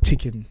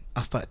ticking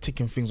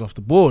things off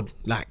the board.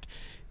 Like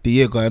the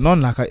year going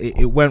on, like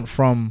it went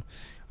from,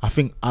 I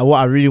think what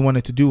I really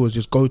wanted to do was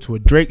just go to a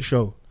Drake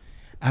show.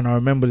 And I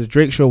remember the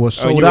Drake show was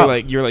sold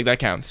out. You were like, that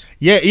counts.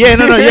 Yeah,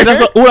 no.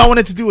 That's all I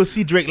wanted to do was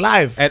see Drake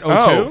live At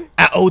O2?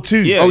 At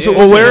O2. Yeah,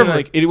 or wherever.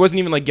 Like, it wasn't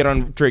even like get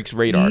on Drake's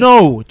radar.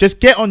 No,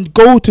 just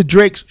go to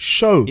Drake's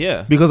show.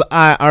 Yeah. Because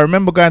I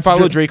remember going to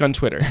Follow Drake on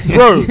Twitter.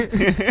 Bro,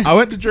 I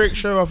went to Drake's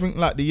show, I think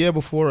like the year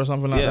before or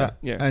something like that.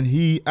 Yeah. And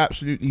he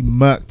absolutely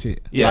murked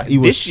it. Yeah. Like, he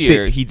was this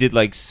year, sick. he did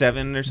like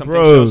 7 or something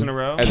Bro, shows in a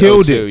row. At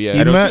Killed O2, it. yeah. He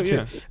At O2, murked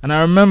yeah. it. And I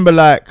remember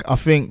like, I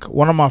think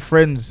one of my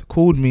friends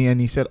called me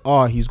and he said,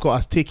 he's got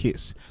us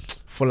tickets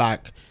for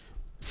like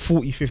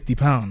 40-50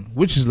 £50,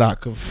 which is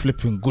like a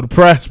flipping good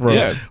price, bro.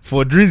 Yeah.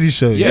 For a Drizzy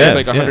show. Yeah,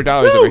 it's like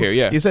 $100 over here.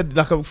 Yeah. He said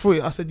like a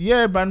 40. I said,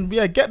 yeah, man,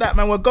 get that,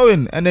 man, we're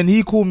going. And then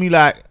he called me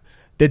like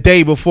the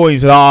day before. He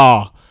said,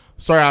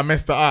 sorry, I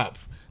messed it up.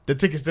 The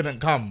tickets didn't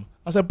come.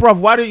 I said, bruv,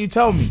 why didn't you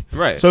tell me?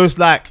 Right. So it's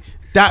like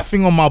that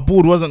thing on my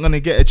board wasn't gonna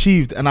get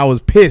achieved, and I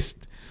was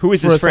pissed. Who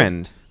is his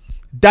friend?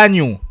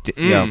 Daniel.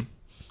 Yeah.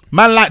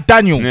 Man like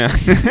Daniel. Yeah.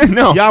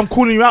 No. Yeah, I'm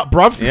calling you out,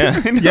 bruv.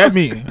 Yeah. Get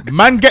me.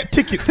 Man, get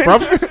tickets,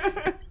 bruv.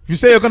 If you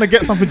say you're gonna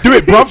get something, do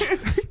it, bruv.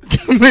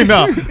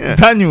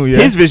 Daniel, yeah.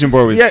 His vision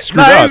board was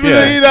screwed his up.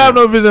 vision, he don't have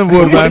no vision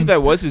board, What man. if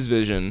that was his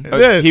vision?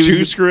 Yeah, he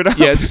Too screwed up.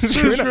 Yeah,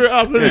 Screw it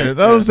up, innit? You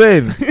know what I'm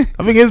saying?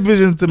 I think his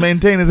vision is to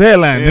maintain his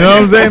hairline. You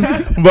know what I'm saying?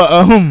 But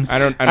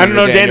I don't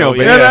know Daniel,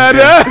 but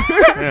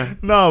yeah.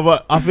 no,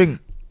 but I think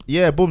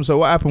boom. So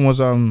what happened was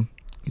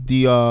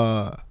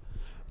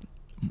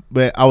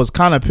but I was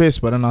kind of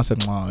pissed, but then I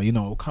said,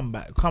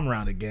 come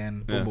around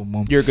again. Yeah. Boom, boom,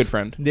 boom. You're a good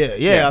friend.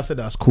 Yeah. I said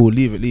that's cool.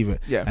 Leave it.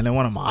 Yeah. And then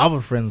one of my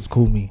other friends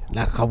called me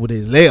like a couple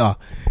days later,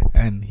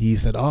 and he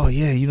said, I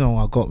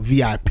got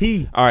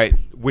VIP. All right.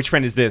 Which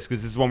friend is this?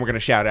 Because this is one we're going to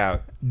shout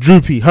out.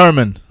 Droopy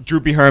Herman.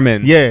 Droopy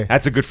Herman. Yeah.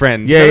 That's a good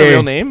friend. Yeah. Is that a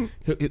real name?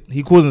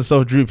 He calls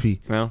himself Droopy,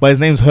 Well. but his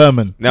name's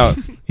Herman. No.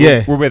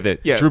 Yeah. We're with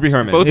it. Yeah. Droopy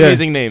Herman. Both Yeah.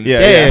 amazing names.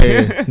 Yeah.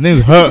 His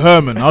name's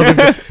Herman. I was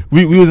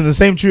we was in the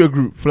same tutor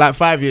group for like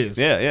 5 years.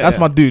 Yeah. That's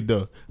my dude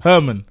though.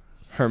 Herman.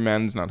 Her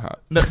man's not hot.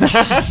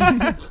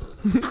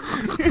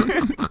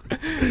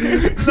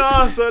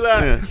 No, so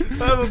like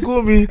Herman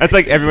called me. That's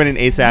like everyone in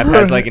ASAP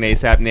has like an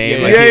ASAP name.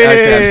 Yeah, like yeah, he has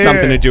to have yeah.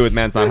 something to do with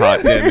Man's Not Hot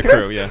in the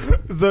crew. Yeah.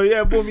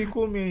 So boom, he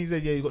called me and he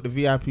said, you got the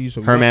VIP.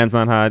 So Her man's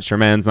not hot.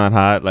 Sherman's not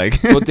hot.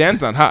 Like Well,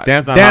 Dan's not hot.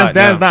 Dan's not Dan's- hot.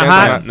 Dan's no. not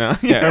hot. No.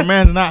 Yeah.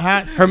 Herman's not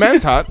hot. Her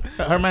man's hot.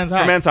 Herman's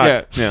hot. Herman's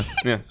hot. Yeah.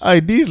 Hey,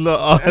 these lot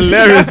are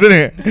hilarious, isn't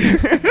it?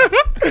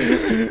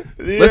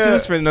 Let's do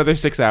this for another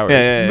 6 hours.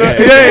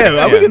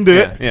 Yeah, we can do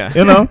it. Yeah.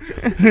 You know.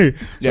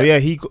 So Yeah.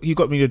 he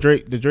got me the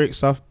Drake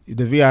stuff,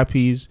 the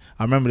VIPs.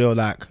 I remember they were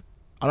like,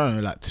 I don't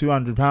know, like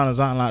 £200 or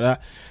something like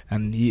that,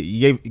 and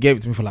he gave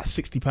it to me for like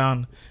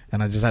 £60,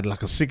 and I just had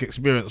like a sick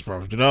experience,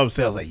 bro. You know what I'm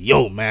saying? I was like,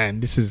 yo, man,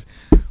 this is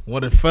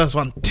one of the first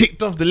one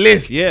ticked off the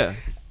list. Yeah.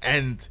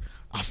 And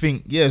I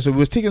think so we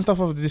was taking stuff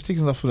off this,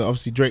 taking stuff for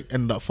obviously Drake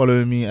ended up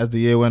following me as the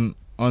year went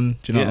on.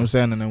 Do you know what I'm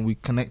saying? And then we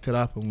connected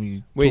up and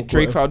we Wait, talked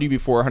Drake about it. followed you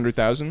before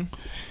 100,000?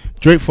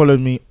 Drake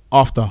followed me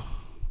after.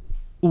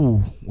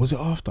 Ooh, was it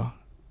after?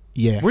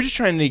 Yeah. We're just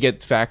trying to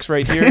get facts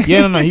right here.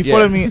 Yeah, no. He Yeah.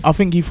 followed me. I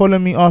think he followed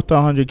me after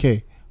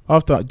 100K.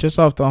 Just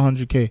after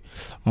 100K.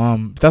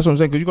 That's what I'm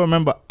saying. Because you got to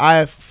remember,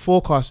 I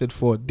forecasted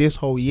for this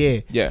whole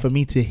year for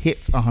me to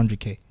hit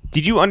 100K.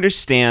 Did you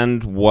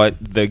understand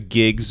what the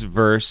Gigs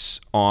verse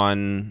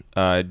on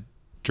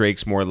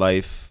Drake's More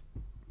Life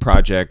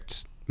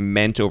project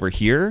meant over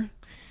here?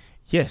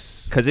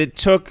 Yes. Because it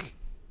took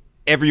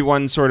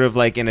everyone sort of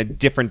like in a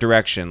different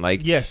direction.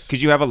 Like, Yes.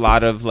 because you have a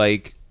lot of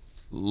like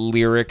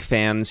lyric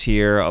fans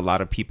here, a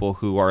lot of people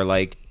who are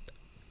like,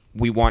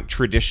 we want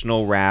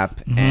traditional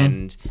rap,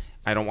 and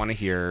I don't want to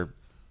hear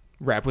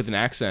Rap with an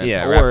accent.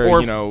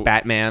 or you know,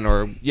 Batman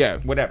or yeah,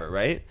 whatever,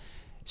 right?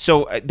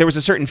 So there was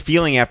a certain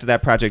feeling after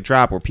that project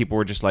drop where people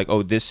were just like,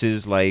 oh, this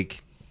is what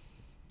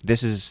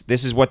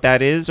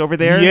that is over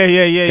there.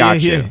 Yeah.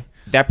 Gotcha. Yeah.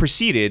 That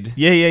preceded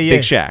Yeah.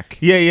 Big Shaq.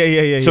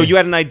 Yeah. So you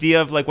had an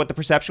idea of like what the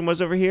perception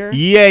was over here?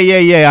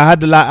 Yeah.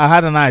 I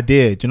had an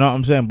idea. Do you know what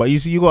I'm saying? But you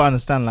see, you gotta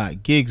understand,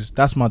 like, Gigs,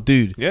 that's my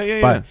dude.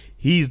 Yeah. But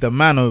he's the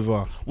man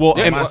over. Well,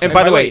 yeah, and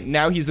by the way,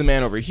 now he's the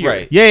man over here.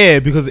 right? Yeah,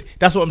 because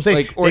that's what I'm saying.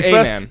 Like, or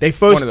man. They one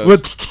first of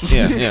those.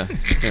 Yeah.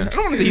 I don't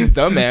want to say he's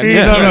the man.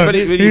 No. But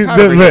he's He's hot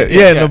over here.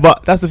 yeah, no,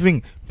 but that's the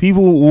thing.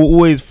 People will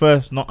always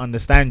first not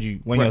understand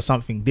you when you're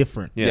something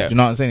different. Yeah. Do you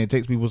know what I'm saying? It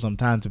takes people some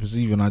time to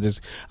perceive you, and I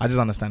just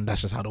understand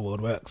that's just how the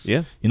world works.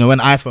 Yeah. You know, when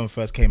iPhone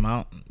first came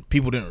out,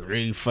 people didn't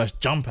really first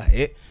jump at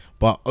it,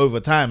 but over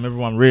time,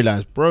 everyone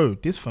realized, bro,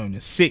 this phone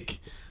is sick.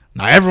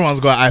 Now everyone's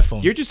got an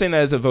iPhone. You're just saying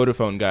that as a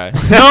Vodafone guy.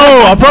 No,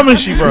 I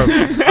promise you, bro.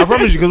 I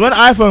promise you, because when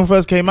iPhone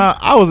first came out,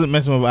 I wasn't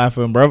messing with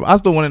iPhone, bro. I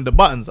still wanted the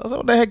buttons. I was like,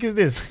 what the heck is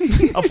this?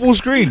 A full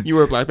screen. You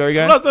were a BlackBerry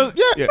guy? Bro,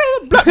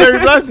 BlackBerry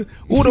black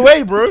all the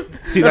way, bro.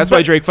 See, that's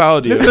why Drake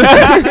followed you.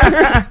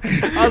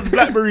 I was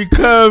BlackBerry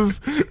Curve,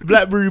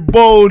 BlackBerry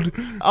Bold.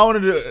 I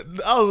wanted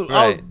to. I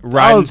was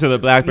Riding until the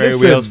BlackBerry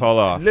wheels fall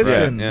off.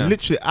 Listen, Right, yeah.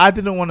 literally, I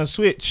didn't want to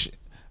switch.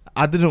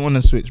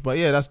 But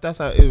yeah, that's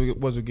how it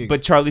was a gig.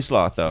 But Charlie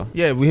Sloth, though.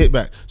 Yeah, we hit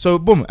back. So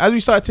boom, as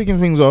we started ticking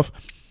things off,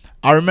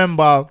 I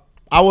remember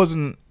I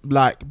wasn't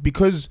like,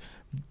 because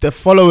the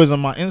followers on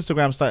my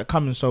Instagram started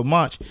coming so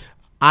much,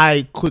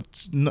 I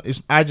just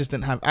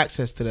didn't have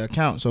access to the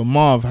account. So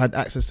Marv had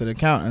access to the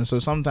account, and so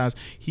sometimes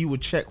he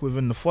would check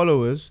within the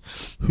followers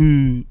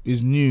who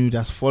is new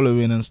that's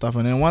following and stuff.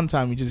 And then one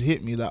time he just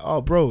hit me like, "Oh,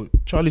 bro,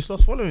 Charlie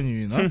Sloth's following you,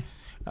 you know?"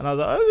 And I was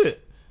like, "Oh, is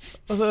it?"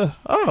 I was like,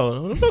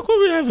 "Oh, look what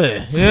we have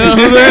here." You know what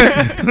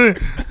I'm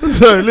saying?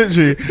 So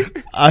literally,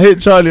 I hit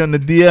Charlie on the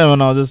DM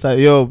and I was just like,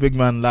 "Yo, big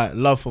man, like,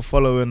 love for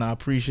following. I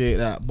appreciate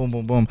that." Boom,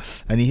 boom, boom.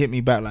 And he hit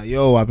me back like,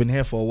 "Yo, I've been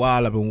here for a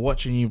while. I've been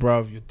watching you,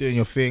 bruv. You're doing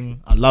your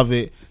thing. I love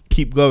it.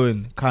 Keep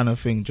going," kind of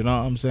thing. Do you know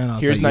what I'm saying? I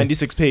was Here's like,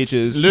 96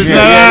 pages.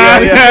 Yeah,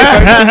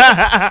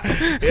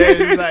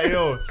 he's like,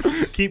 "Yo,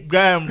 keep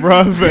going,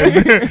 bruv."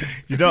 And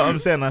you know what I'm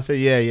saying? I said,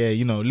 yeah,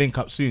 you know, link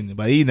up soon.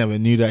 But he never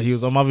knew that he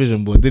was on my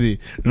vision board, did he?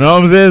 You know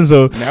what I'm saying?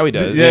 So Now he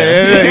does.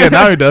 Yeah,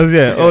 now he does.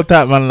 Yeah, old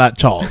type man like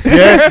Charles.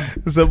 Yeah.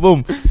 So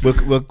boom,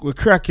 we're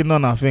cracking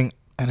on, I think.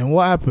 And then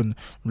what happened?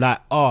 Like,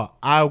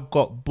 I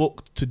got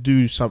booked to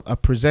do a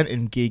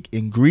presenting gig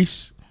in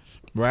Greece.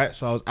 Right,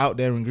 so I was out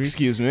there in Greece.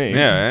 Excuse me.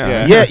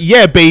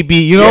 Yeah, baby.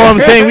 You know what I'm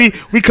saying?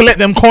 We collect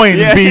them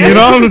coins, B. You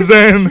know what I'm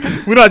saying?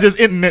 We're not just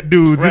internet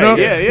dudes. Right. You know?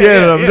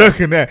 Yeah. I'm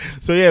joking there.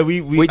 So yeah,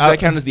 we. Wait, does that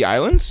count as the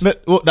islands?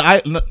 It's not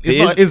Island.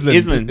 It's not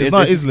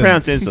Island.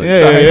 Pronounced Island.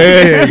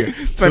 Yeah.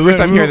 It's my first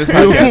time hearing this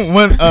podcast. We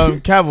went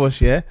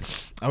Kavos. Yeah,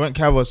 I went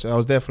Kavos. I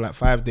was there for like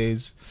 5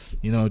 days.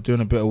 You know,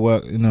 doing a bit of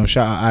work. You know,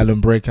 shout out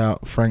Island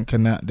Breakout, Frank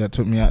and that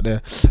took me out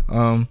there.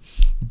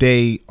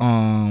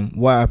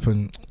 What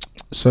happened?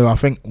 So I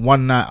think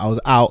one night I was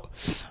out,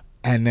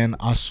 and then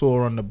I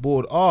saw on the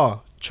board,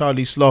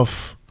 Charlie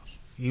Sloth.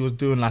 He was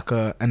doing like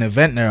an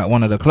event there at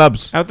one of the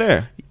clubs Out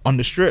there. on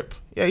the Strip.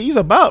 Yeah, he's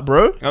about,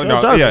 bro. Oh,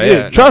 no,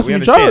 Trust we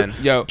me, Charles.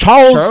 understand. Yo,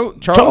 Charles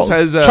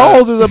has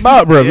Charles is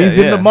about, bro. Yeah, He's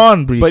in the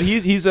man, bro. but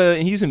he's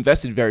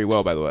invested very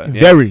well, by the way.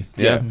 Very,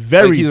 Yeah.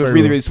 very. Like, he's a very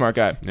really well. really smart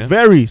guy. Yeah.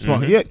 Very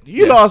smart. Mhm. Yeah,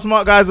 you lot are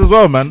smart guys as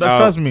well, man.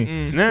 Trust me.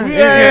 Nah,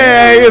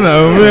 Yeah, you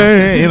know,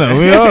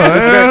 we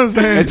are.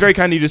 It's very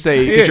kind of you to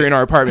say because you're in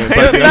our apartment.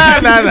 But,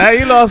 Nah.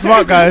 You lot are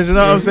smart guys. You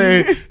know what I'm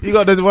saying? You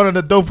got one of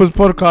the dopest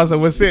podcasts,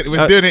 and we're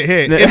doing it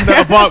here in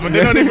the apartment.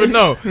 They don't even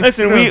know.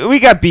 Listen, we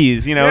got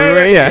bees, you know.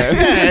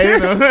 Yeah, you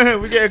know,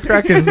 we get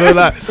cracking. So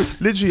like,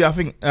 literally, I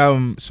think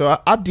so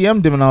I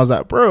DM'd him and I was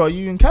like, "Bro, are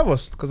you in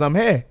Kavos? Because I'm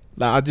here.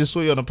 Like, I just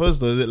saw you on a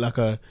poster. Is it like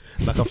a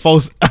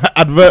false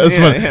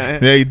advertisement?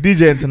 Yeah, you're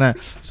DJing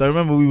tonight." So I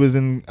remember we went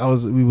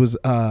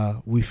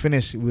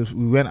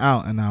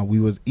out and we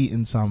was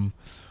eating some.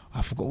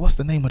 I forgot what's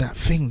the name of that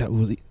thing that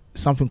was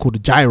something called a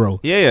gyro.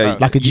 Yeah.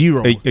 Like a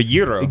gyro. A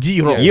gyro.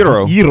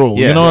 Gyro. Gyro.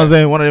 Yeah, you know what I'm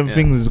saying? One of them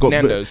things has got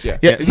Nando's, yeah.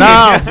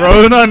 Nah,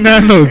 bro, not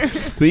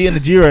Nando's. So eating the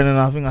gyro, and then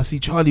I think I see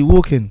Charlie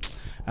walking,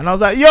 and I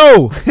was like,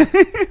 "Yo,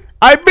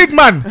 I big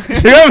man."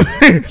 You know what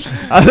I mean?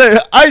 I said,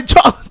 "I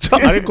Charles."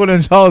 I didn't call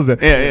him Charles then.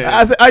 Yeah.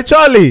 I said, "I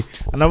Charlie,"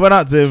 and I went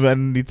out to him,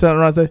 and he turned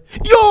around and said,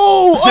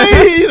 "Yo,"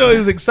 you know, he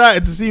was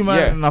excited to see me.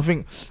 Yeah. And I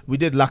think we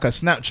did like a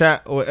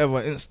Snapchat or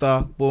whatever,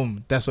 Insta,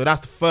 boom. That's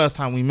the first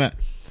time we met.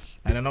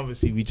 And then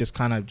obviously we just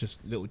kind of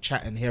just little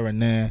chatting here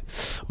and there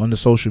on the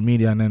social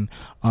media. And then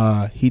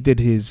he did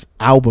his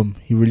album.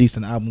 He released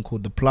an album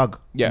called The Plug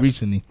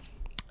recently.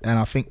 And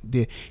I think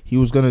he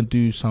was going to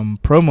do some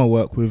promo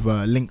work with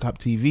Link Up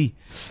TV.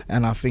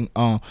 And I think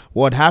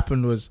what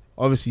happened was,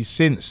 obviously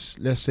since,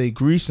 let's say,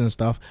 Greece and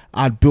stuff,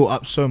 I'd built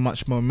up so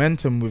much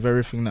momentum with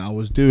everything that I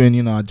was doing.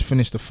 You know, I'd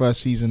finished the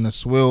first season of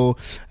Swill,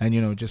 and,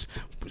 you know, just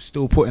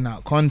still putting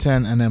out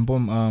content. And then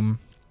boom,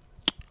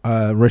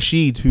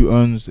 Rashid, who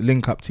owns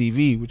Link Up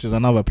TV, which is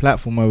another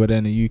platform over there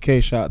in the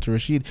UK, shout out to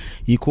Rashid,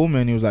 he called me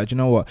and he was like, you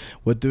know what,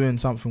 we're doing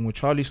something with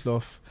Charlie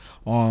Sloth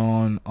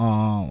on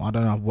I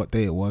don't know what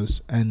day it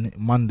was, and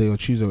Monday or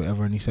Tuesday or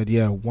whatever, and he said,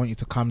 yeah, I want you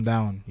to come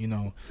down, you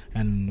know,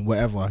 and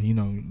whatever, you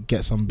know,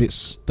 get some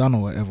bits done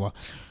or whatever.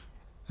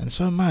 And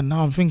so, man,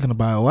 now I'm thinking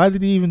about it, why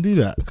did he even do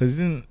that? Because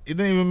it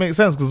didn't even make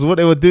sense, because what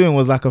they were doing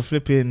was like a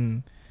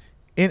flipping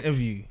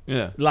interview,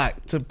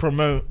 like to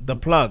promote the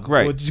plug,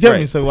 right? Well, do you get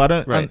me? So I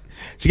don't, right.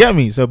 do you get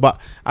me? So, but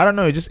I don't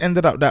know, it just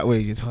ended up that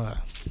way. It's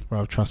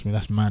bro, trust me,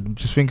 that's mad. I'm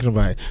just thinking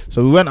about it.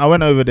 So I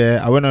went over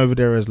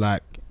there as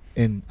like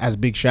as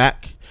Big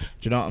Shaq. Do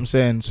you know what I'm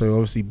saying? So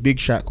obviously Big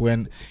Shaq,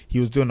 when he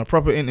was doing a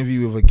proper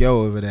interview with a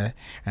girl over there,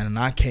 and then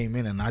I came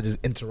in and I just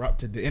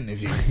interrupted the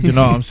interview. Do you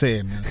know what I'm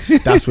saying? And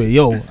that's where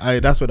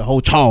that's where the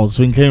whole Charles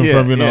thing came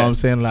from. You know what I'm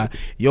saying? Like,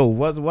 yo,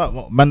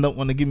 what man don't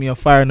want to give me a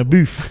fire in the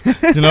booth.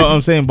 Do you know what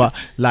I'm saying? But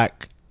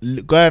like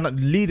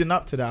leading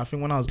up to that, I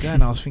think when I was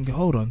going, I was thinking,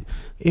 hold on,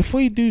 if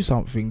we do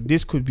something,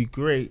 this could be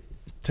great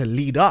to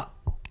lead up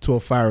to a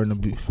fire in the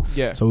booth.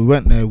 Yeah. So we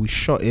went there, we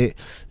shot it,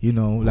 you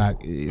know,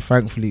 like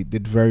thankfully it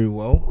did very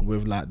well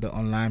with like the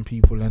online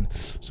people, and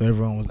so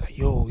everyone was like,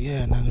 yo,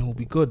 yeah, and then it will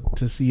be good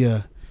to see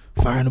a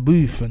fire in the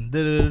booth and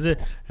da-da-da-da.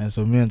 And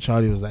so me and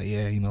Charlie was like,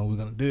 yeah, you know, we're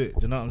gonna do it.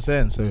 Do you know what I'm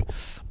saying? So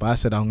but I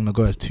said I'm gonna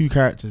go as 2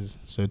 characters.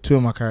 So 2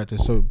 of my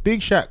characters. So Big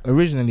Shaq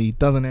originally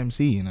doesn't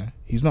MC, you know.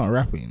 He's not a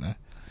rapper, you know.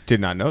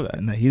 Did not know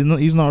that. No,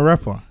 he's not a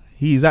rapper.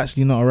 He's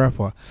actually not a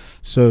rapper.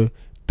 So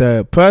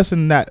the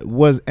person that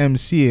was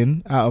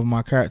MCing out of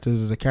my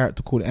characters is a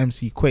character called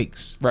MC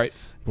Quakes. Right?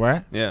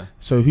 Yeah.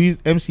 So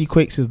MC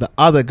Quakes is the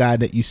other guy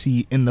that you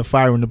see in the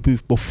fire in the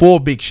booth before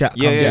Big Shaq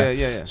comes out.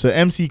 Yeah. So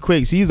MC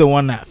Quakes, he's the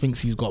one that thinks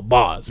he's got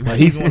bars, but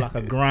he's more like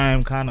a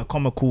grime kind of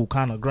comical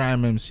kind of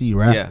grime MC,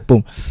 right? Yeah.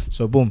 Boom.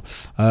 So boom.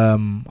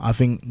 I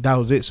think that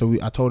was it. So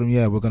I told him,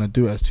 yeah, we're gonna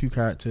do it as 2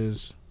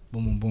 characters.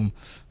 Boom, boom, boom.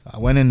 I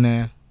went in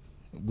there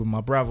with my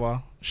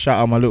brother. Shout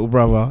out my little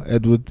brother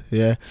Edward.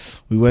 Yeah,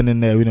 we went in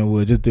there. You know, we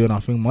were just doing our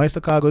thing. My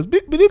car goes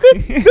beep beep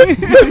beep.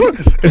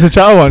 It's a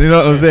child one. You know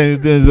what I'm saying? He's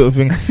doing this little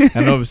thing,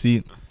 and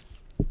obviously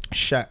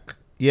Shaq.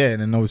 Yeah,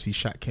 and then obviously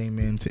Shaq came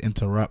in to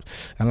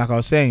interrupt. And like I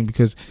was saying,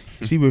 because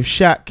see with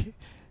Shaq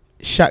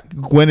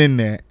went in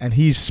there and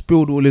he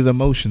spilled all his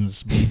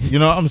emotions. You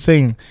know what I'm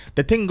saying?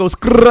 The thing goes.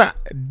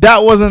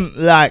 That wasn't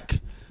like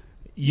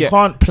you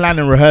can't plan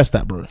and rehearse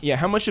that, bro. Yeah.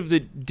 How much of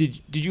the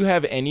did you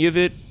have any of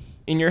it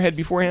in your head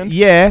beforehand?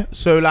 Yeah,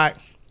 so like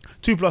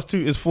 2 + 2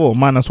 is 4,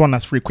 -1,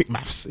 that's 3. Quick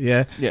maths.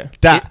 Yeah.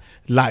 That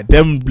like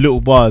them little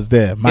bars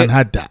there, man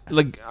had that.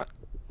 Like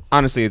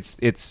honestly,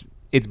 it's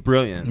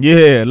brilliant.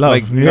 Yeah, love.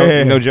 Like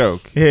no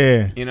joke.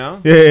 Yeah, you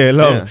know. Yeah,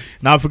 love. Yeah.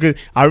 Now because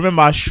I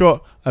remember I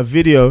shot a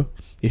video.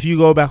 If you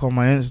go back on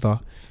my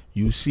Insta,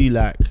 you see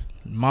like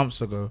months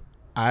ago,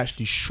 I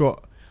actually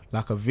shot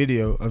like a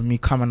video of me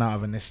coming out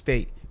of an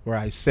estate where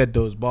I said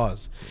those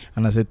bars,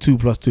 and I said 2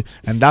 + 2,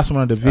 and that's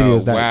one of the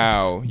videos that.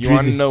 Wow, you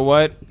want to know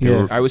what?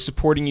 Yeah. I was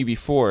supporting you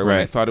before when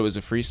I thought it was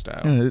a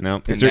freestyle.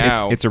 No,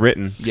 it's a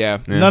written. Yeah.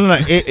 No.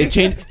 It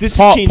changed. This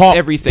has changed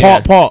everything.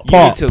 Part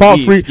freestyle,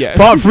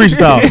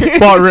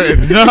 part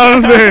written. You know what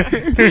I'm saying?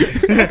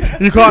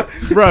 You can't,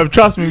 bro.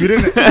 Trust me, we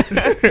didn't.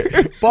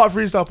 Part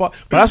freestyle, part.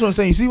 But that's what I'm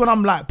saying. You see, when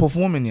I'm like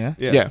performing,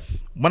 yeah.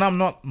 When I'm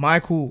not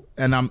Michael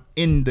and I'm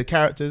in the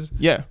characters,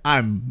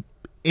 I'm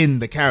in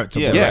the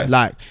character. Yeah.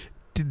 Like.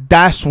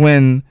 That's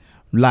when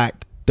like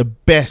the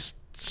best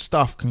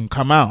stuff can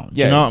come out.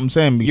 You know what I'm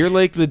saying? You're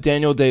like the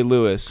Daniel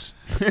Day-Lewis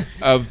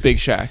of Big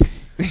Shaq.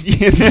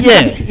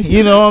 Yeah,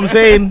 you know what I'm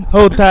saying?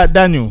 Hold tight,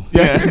 Daniel.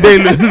 Yeah.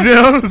 Day-Lewis, you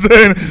know what I'm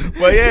saying?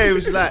 But yeah, it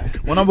was like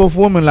when I'm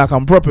performing, like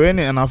I'm proper in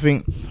it, and I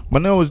think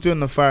when I was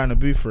doing the fire in the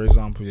booth, for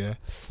example,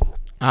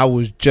 I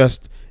was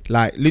just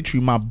like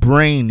literally my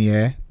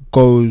brain,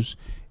 goes.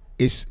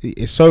 It's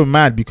so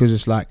mad because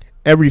it's like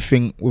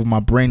everything with my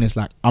brain is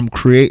like I'm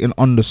creating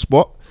on the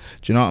spot.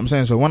 Do you know what I'm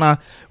saying? So when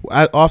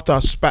after I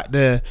spat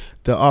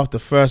after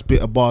first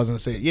bit of bars and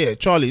say, yeah,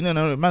 Charlie, no,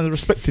 man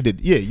respected it.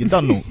 Yeah, you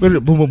done no.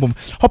 Boom, boom, boom.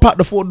 Hop out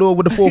the 4 door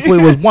with the 4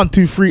 it was 1,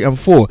 2, 3, and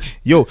 4.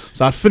 Yo,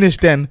 so I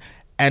finished then,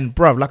 and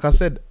bruv, like I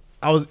said,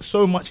 I was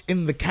so much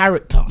in the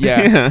character.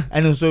 Yeah.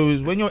 And so it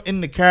was when you're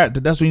in the character,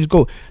 that's when you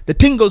go. The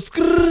thing goes,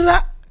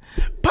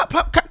 pop,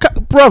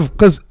 bruv,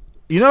 because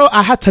you know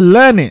I had to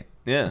learn it.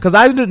 Yeah. Because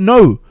I didn't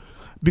know.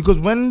 Because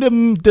when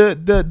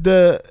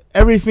the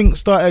everything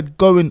started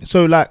going,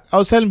 so like I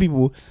was telling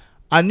people,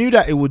 I knew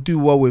that it would do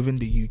well within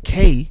the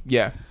UK.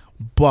 Yeah.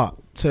 But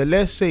to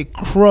let's say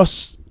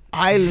cross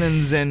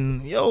islands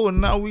and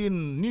now we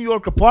in New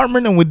York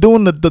apartment and we're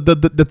doing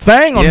the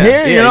thing on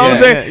here. You know what I'm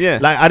saying? Yeah.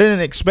 Like I didn't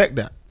expect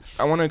that.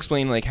 I want to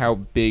explain like how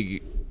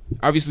big.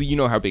 Obviously, you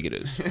know how big it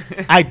is.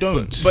 I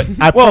don't. But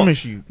I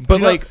promise you.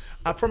 But like,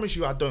 I promise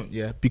you, I don't.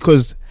 Yeah,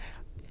 because.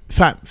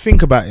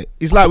 Think about it.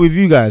 It's like with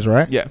you guys,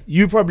 right? Yeah.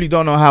 You probably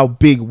don't know how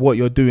big what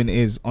you're doing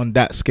is on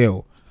that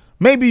scale.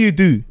 Maybe you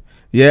do.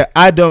 Yeah,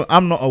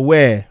 I'm not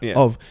aware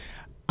of.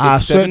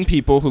 It's 7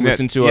 people who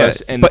listen to us,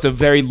 and it's a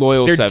very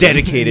loyal they're 7.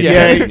 dedicated.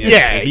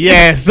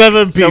 Yeah,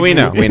 7 people. So we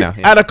know.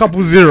 Add a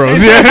couple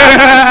zeros.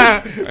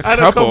 Yeah, add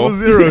a couple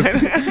zeros.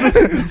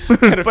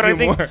 But I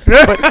think.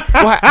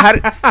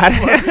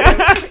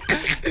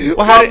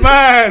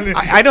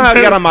 I know how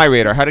to get on my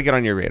radar. How to get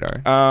on your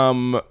radar?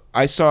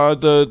 I saw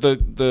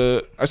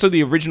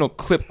the original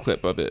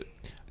clip of it.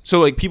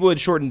 So like people had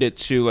shortened it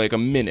to like a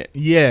minute.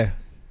 Yeah.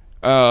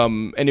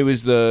 And it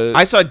was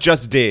I saw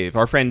Just Dave,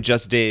 our friend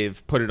Just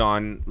Dave, put it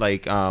on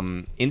like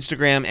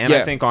Instagram and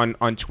I think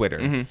on Twitter.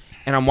 Mm-hmm.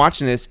 And I'm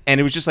watching this, and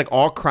it was just like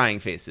all crying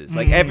faces.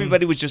 Like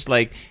everybody was just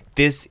like,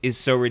 "This is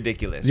so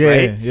ridiculous,"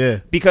 right? Yeah.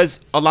 Because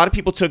a lot of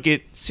people took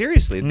it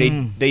seriously.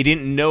 They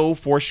didn't know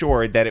for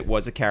sure that it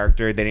was a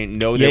character. They didn't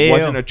know that it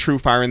wasn't a true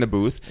fire in the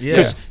booth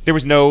because there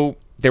was no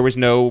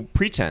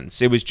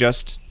pretense. It was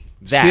just.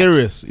 That.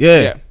 Serious,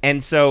 yeah.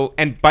 And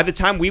by the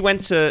time we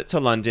went to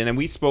London and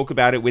we spoke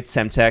about it with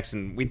Semtex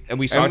and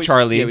we saw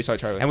Charlie. Yeah, we saw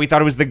Charlie. And we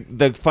thought it was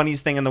the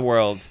funniest thing in the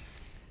world.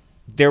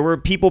 There were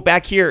people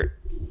back here,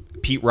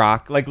 Pete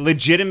Rock, like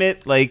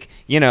legitimate, like,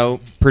 you know,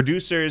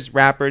 producers,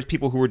 rappers,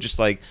 people who were just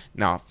like,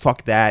 nah,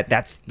 fuck that.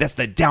 That's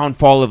the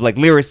downfall of like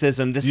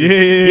lyricism. This is,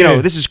 you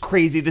know, this is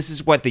crazy. This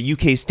is what the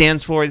UK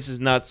stands for. This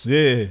is nuts.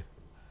 Yeah.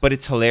 But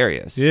it's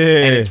hilarious.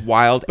 Yeah. And it's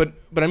wild. But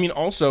I mean,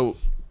 also,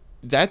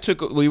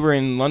 we were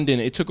in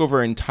London. It took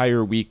over an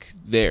entire week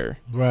there.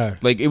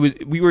 Right. Like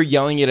we were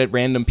yelling it at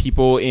random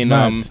people in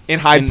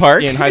Hyde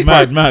Park. In Hyde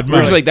Park. Mad. We're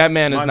just like, that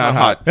man is not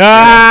hot.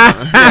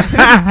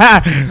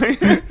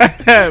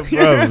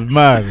 Bro,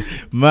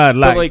 mad.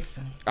 Like,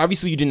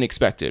 obviously you didn't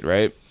expect it,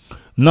 right?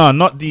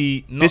 No,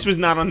 this was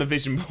not on the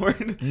vision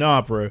board.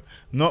 Nah, bro.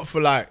 Not for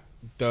like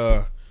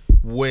the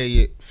way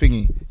it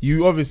thingy.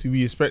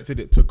 We expected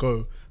it to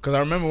go. Because I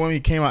remember when we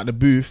came out the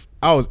booth,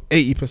 I was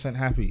 80%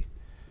 happy.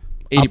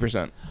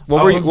 80%.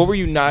 What were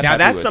you not? Now happy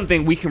that's with?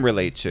 something we can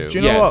relate to. Do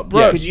you know what,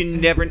 bro? Because you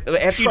never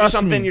after you do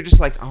something, you're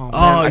just like, oh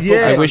man,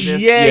 I wish.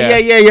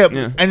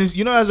 Yeah. And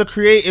you know, as a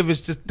creative,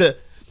 it's just but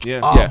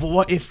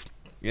what if?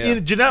 Yeah.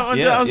 Do you know what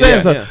I'm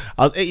saying? So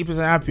I was 80%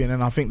 happy, and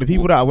then I think the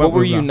people that I went with. What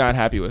were you not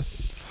happy with,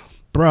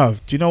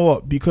 bruv? Do you know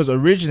what? Because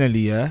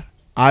originally,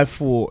 I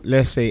thought,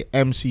 let's say,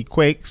 MC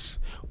Quakes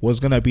was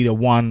gonna be the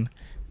one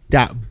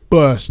that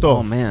burst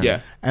off. Oh man,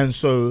 yeah. And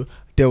so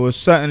there were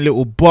certain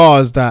little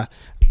bars that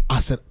I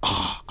said,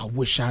 I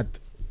wish I'd,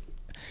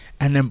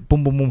 and then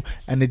boom,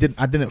 and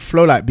I didn't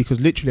flow like,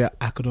 because literally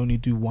I could only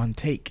do one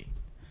take.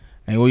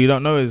 And what you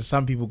don't know is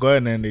some people go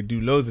in there and they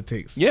do loads of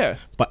takes. Yeah.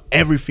 But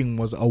everything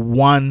was a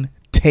one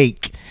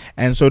take.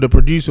 And so the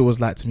producer was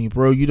like to me,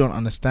 bro, you don't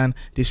understand.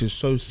 This is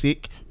so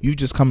sick. You've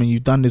just come and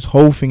you've done this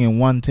whole thing in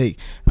one take.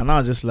 And I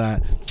was just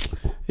like,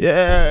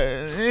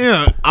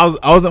 I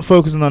wasn't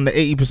focusing on the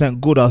 80%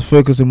 good. I was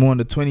focusing more on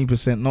the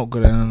 20% not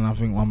good. And then I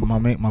think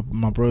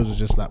my bros was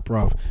just like,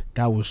 bro,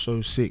 that was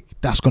so sick.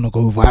 That's going to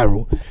go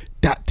viral.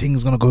 That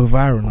thing's going to go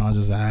viral. And I was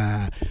just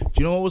like, do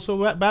you know what was so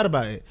bad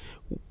about it?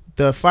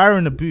 The fire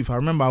in the booth, I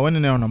remember I went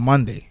in there on a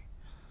Monday.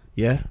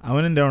 Yeah, I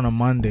went in there on a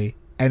Monday,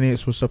 and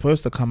it was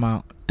supposed to come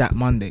out that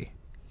Monday.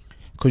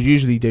 Because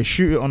usually they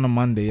shoot it on a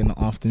Monday in the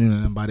afternoon,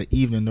 and then by the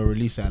evening they'll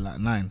release it at like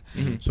 9.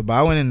 Mm-hmm. So but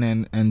I went in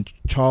there and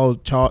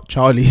Charlie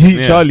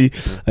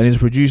and his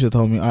producer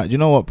told me, do you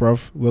know what,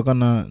 bruv? We're going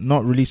to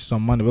not release this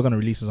on Monday. We're going to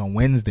release this on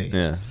Wednesday.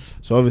 Yeah.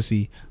 So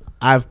obviously,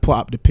 I've put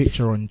up the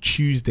picture on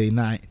Tuesday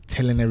night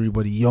telling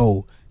everybody,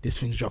 yo, this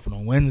thing's dropping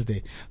on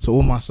Wednesday. So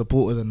all my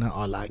supporters and that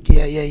are like,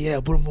 yeah,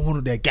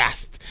 boom, they're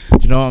gassed. Do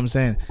you know what I'm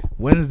saying?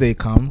 Wednesday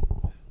come,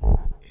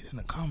 it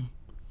didn't come.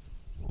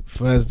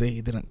 Thursday,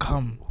 it didn't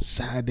come.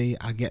 Saturday,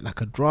 I get like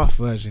a draft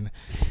version,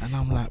 and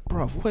I'm like,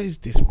 bruv, what is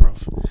this,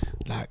 bruv?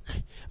 Like,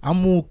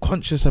 I'm more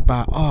conscious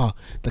about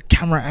the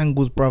camera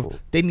angles, bruv.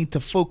 They need to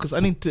focus.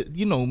 I need to,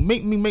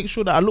 make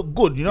sure that I look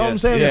good. You know what I'm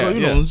saying? Yeah,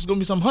 because, there's gonna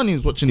be some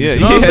honeys watching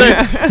this. You know what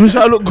I'm saying? Make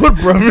sure I look good,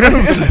 bruv. You know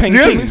what I'm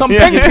saying? Some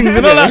paintings,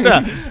 like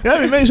that. You know what I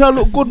mean? Make sure I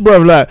look good,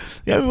 bruv. Like,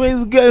 you know what I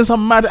mean? Getting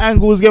some mad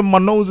angles, getting my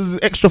nose is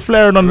extra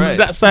flaring on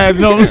that side.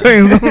 You know what I'm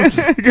saying?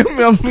 So, you get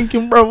me? I'm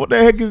thinking, bruv, what the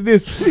heck is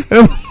this?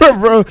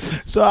 Bro.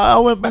 So I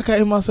went back at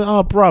him. I said,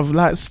 bruv,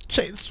 like,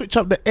 switch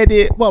up the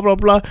edit, blah blah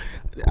blah.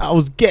 I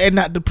was getting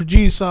at the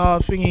producer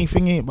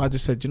thingy, but I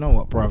just said, you know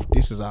what, bruv,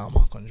 this is out of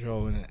my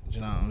control, innit? Do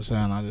you know what I'm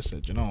saying? I just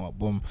said, you know what,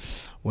 boom,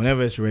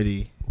 whenever it's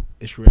ready,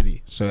 it's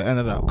ready. So it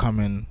ended up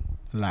coming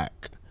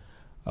like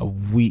a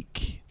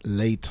week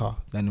later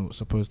than it was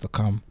supposed to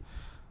come.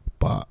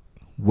 But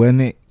when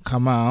it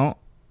come out,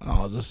 I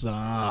was just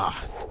I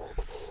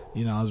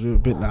was a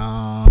bit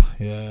like,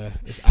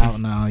 it's out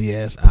now.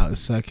 Yeah, it's out.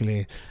 It's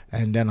circulating.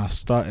 And then I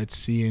started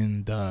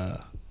seeing the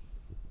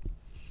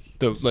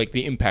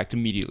impact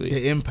immediately.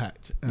 The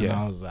impact. And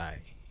I was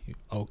like,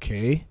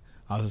 okay.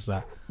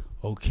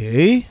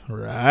 Okay,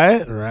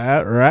 right.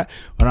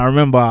 When I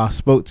remember I was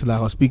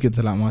speaking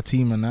to my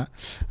team and that,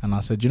 and I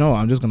said, you know what,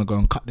 I'm just going to go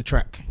and cut the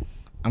track.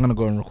 I'm going to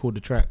go and record the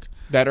track.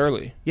 That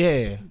early?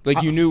 Yeah.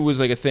 Like you knew it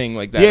was like a thing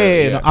like that?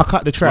 Yeah, no, I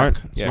cut the track.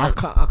 So I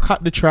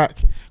cut the track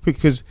quick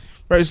because,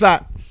 bro, it's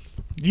like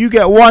you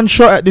get one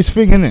shot at this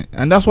thing, innit?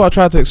 And that's what I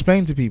try to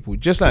explain to people,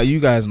 just like you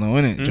guys know,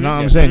 innit? Do you know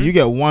what I'm saying? You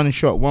get one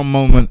shot, one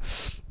moment,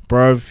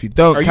 bro. If you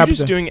don't, are you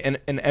just doing an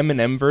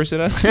Eminem verse at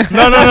us? No.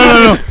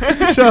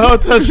 Shout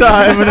out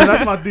Eminem,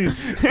 that's my dude.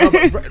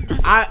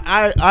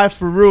 I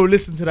for real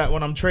listen to that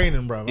when I'm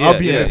training, bro. I'll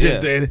be in the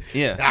gym there.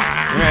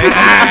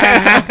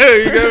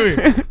 You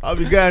get me? I'll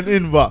be going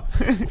in, but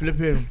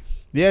flipping.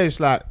 Yeah, it's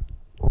like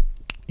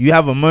you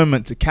have a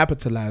moment to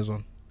capitalize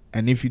on.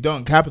 And if you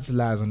don't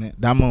capitalize on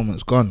it, that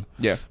moment's gone.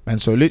 Yeah.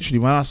 And so literally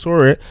when I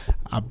saw it,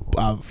 I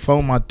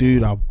phoned my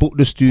dude, I booked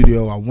the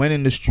studio, I went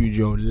in the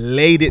studio,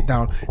 laid it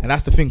down. And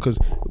that's the thing, because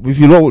if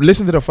you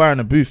listen to the Fire in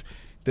the Booth,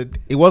 that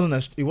it wasn't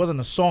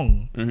a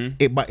song.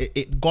 But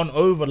it gone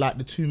over like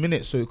the 2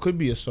 minutes, so it could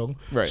be a song.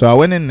 Right. So I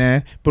went in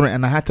there,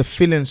 and I had to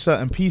fill in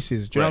certain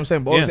pieces. Do you know what I'm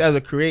saying? But obviously as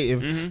a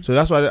creative, so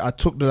that's why I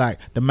took the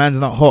man's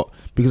not hot,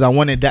 because I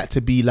wanted that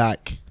to be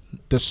like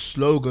the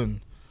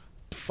slogan.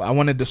 I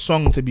wanted the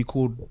song to be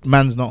called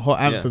 "Man's Not Hot"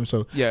 anthem.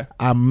 So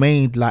I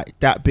made like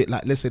that bit,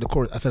 like let's say the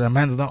chorus. I said, "A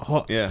man's not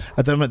hot." Yeah.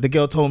 I told the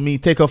girl told me,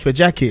 "Take off your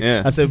jacket."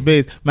 Yeah. I said,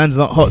 "Babe, man's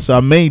not hot." So I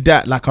made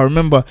that. Like I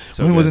remember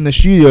when we was in the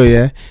studio.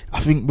 Yeah,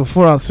 I think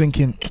before I was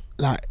thinking,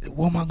 like,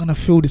 what am I gonna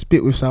fill this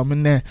bit with? So I'm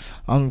in there,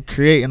 I'm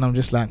creating. I'm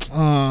just like,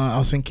 I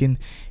was thinking,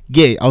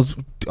 I was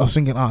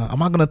thinking,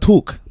 am I gonna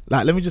talk?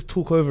 Like, let me just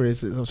talk over it.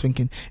 So I was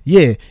thinking,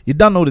 you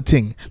done all the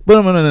thing.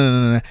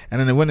 And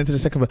then I went into the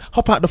second bit,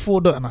 hop out the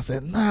 4 and I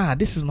said, nah,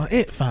 this is not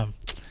it, fam.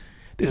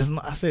 This is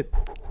not. I said,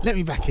 let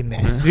me back in there.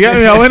 Do you get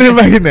me? I went in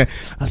back in there.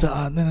 I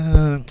said,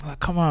 no. Like,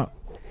 come out.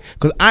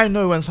 Because I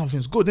know when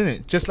something's good,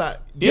 innit? Just like,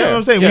 you know what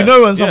I'm saying? We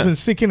know when something's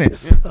sick, innit?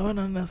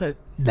 So I said,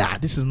 nah,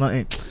 this is not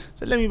it.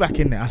 So let me back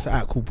in there. I said,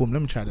 alright, cool, boom, let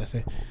me try that.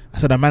 I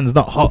said, that man's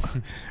not hot.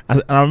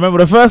 And I remember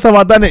the first time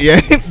I done it,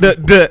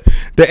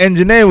 the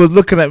engineer was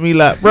looking at me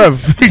like,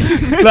 bruv.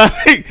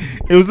 Like,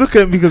 he was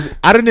looking at me because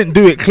I didn't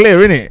do it clear,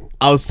 innit?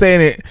 I was saying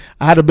it,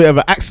 I had a bit of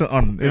an accent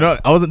on, you know.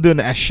 I wasn't doing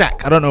it as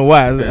Shaq. I don't know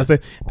why. I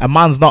said, a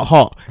man's not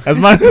hot. As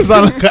man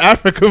sound like an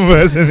African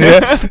version,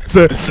 yeah.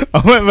 So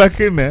I went back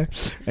in there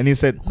and he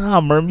said,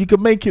 nah, man, you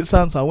can make it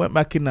sound. So I went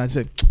back in there and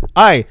said,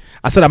 I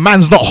said, a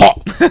man's not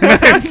hot.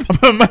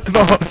 A man's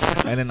not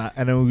hot. And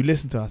then when we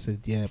listened to it, I said,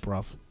 yeah,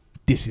 bruv,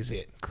 this is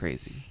it.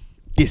 Crazy.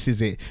 This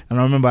is it. And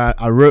I remember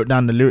I wrote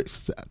down the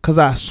lyrics because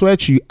I swear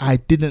to you, I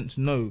didn't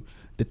know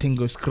the thing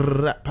goes How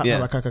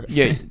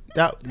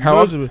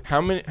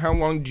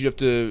long did you have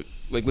to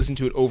like listen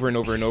to it over and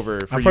over and over?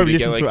 For I probably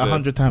listened to it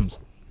 100 times.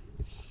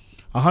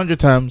 100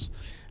 times,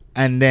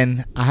 and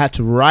then I had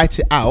to write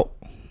it out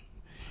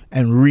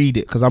and read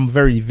it because I'm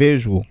very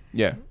visual.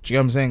 Yeah, do you get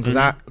what I'm saying? Because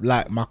I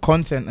like my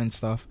content and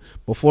stuff.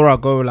 Before I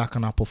go like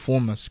and I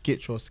perform a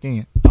sketch or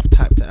skin, I've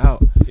typed it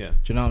out. Yeah, do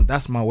you know,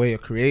 that's my way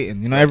of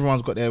creating. You know,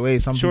 everyone's got their way.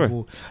 Some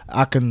people,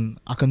 I can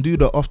do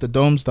the off the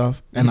dome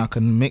stuff and I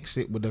can mix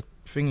it with the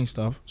thingy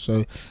stuff.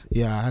 So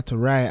yeah, I had to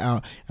write it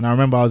out. And I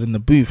remember I was in the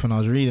booth and I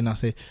was reading. I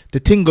said the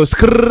thing goes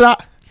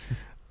pop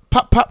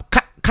pop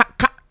cat cat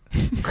cat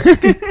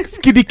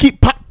skiddy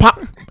keep pop pop,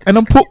 and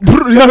I'm put,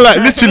 you know, like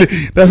literally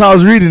that's how I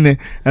was reading it.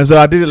 And so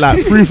I did it like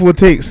 3-4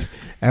 takes,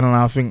 and then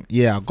I think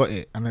I got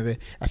it. And then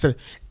I said,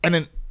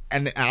 and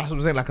that's what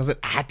I'm saying. Like I said,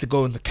 I had to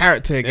go into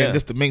character again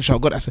just to make sure I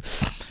got it. I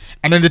said,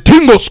 and then the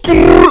thing goes,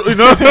 you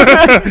know,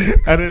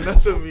 and then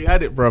that's when we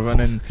had it, bruv. And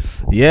then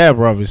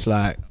bruv, it's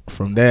like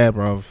from there,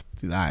 bruv,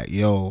 like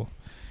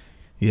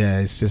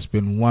it's just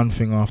been one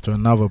thing after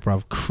another,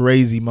 bruv.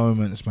 Crazy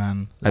moments,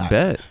 man. Like, I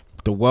bet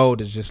the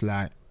world is just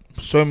like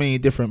so many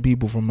different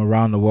people from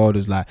around the world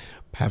is like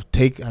has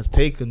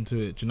taken to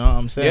it. Do you know what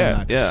I'm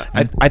saying?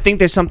 I think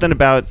there's something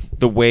about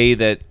the way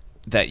that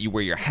you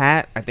wear your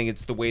hat. I think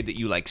it's the way that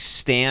you like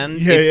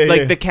stand.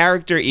 The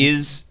character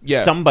is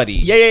somebody.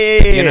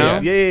 You know?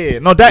 Yeah.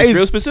 No, that is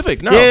real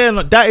specific. No. Yeah,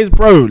 no, that is,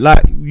 bro.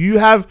 Like you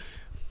have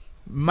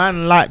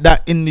man like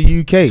that in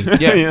the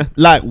UK.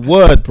 Like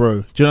word,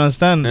 bro. Do you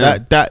understand?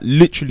 That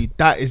literally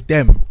that is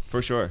them.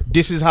 For sure.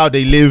 This is how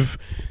they live,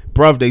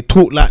 bruv. They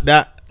talk like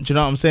that. Do you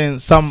know what I'm saying?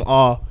 Some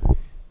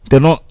they're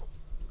not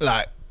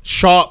like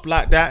sharp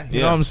like that.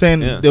 You know what I'm saying?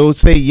 They will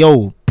say,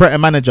 yo, prêt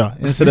manager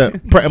instead of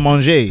prêt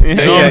manger. You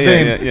know what I'm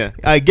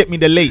saying? Get me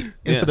the late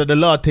instead of the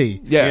latte.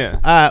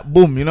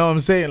 Boom. You know what I'm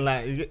saying?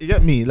 Like you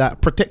get me?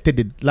 Like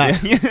protected,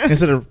 like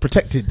instead of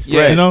protected.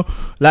 You know,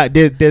 like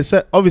there's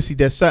obviously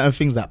there's certain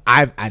things that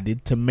I've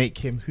added to make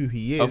him who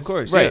he is. Of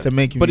course, right? To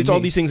make him. But it's all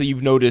these things that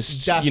you've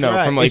noticed. That's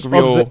from like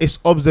real. It's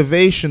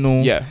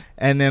observational.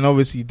 And then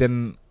obviously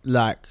then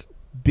like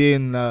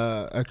being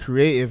a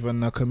creative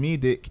and a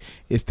comedic,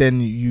 it's then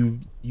you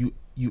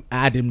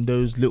add in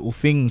those little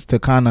things to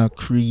kind of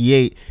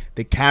create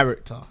the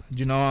character. Do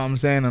you know what I'm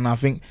saying? And I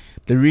think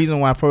the reason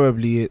why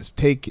probably it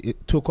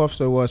took off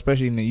so well,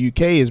 especially in the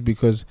UK, is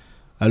because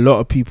a lot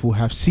of people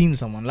have seen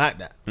someone like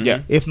that.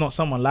 If not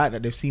someone like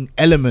that, they've seen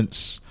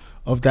elements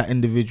of that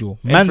individual.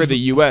 And for the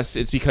US,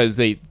 it's because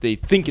they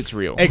think it's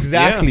real.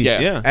 Exactly.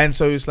 And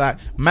so it's like,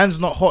 man's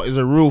not hot is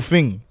a real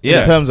thing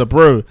in terms of,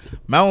 bro,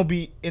 man will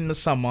be in the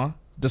summer,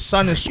 the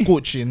sun is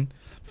scorching,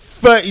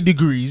 30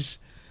 degrees,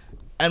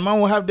 and man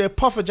will have their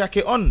puffer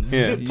jacket on,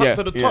 zipped up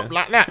to the top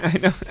like that. I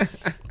know.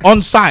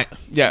 On site,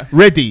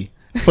 ready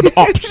for the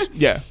ops. Do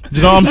you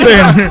know what I'm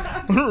saying?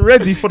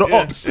 Ready for the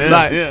ops.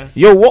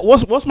 Yo,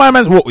 what's my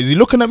man's? What is he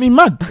looking at me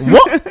mad?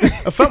 What?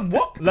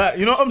 What? Like,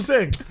 you know what I'm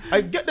saying?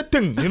 I get the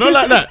thing, you know,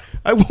 like that.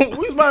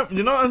 Who's my?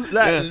 You know,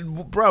 like,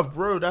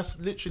 bro, that's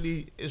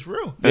literally, it's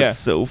real. That's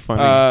so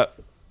funny.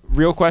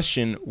 Real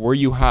question: were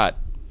you hot?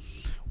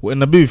 In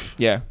the booth?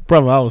 Yeah,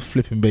 brother, I was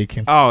flipping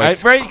bacon. Oh,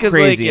 it's right,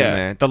 crazy in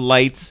there. The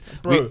lights.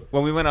 Bro.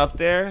 When we went up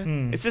there,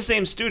 it's the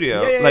same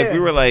studio. Yeah. We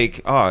were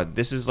like, oh,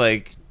 this is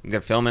like, they're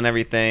filming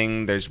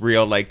everything. There's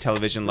real like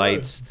television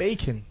lights.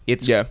 Bacon.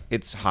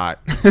 It's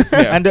hot.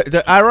 And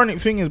the ironic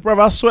thing is, bruv,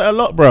 I sweat a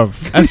lot,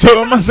 bruv. And so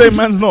when I say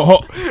man's not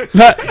hot,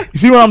 like, you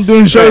see when I'm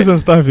doing shows and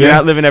stuff, You're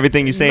not living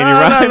everything you say in your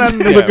rhymes.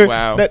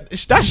 Wow.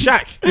 That's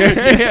Shaq.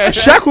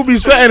 Shaq will be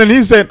sweating and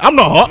he's saying, I'm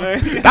not hot.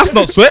 That's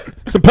not sweat.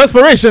 It's a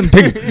perspiration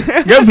thing.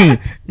 Get me?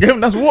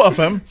 That's water,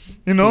 fam.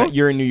 You know?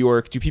 You're in New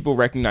York. Do people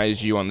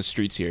recognize you on the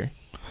streets here?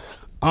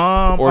 Or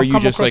I've are you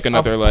just across, like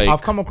another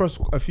I've come across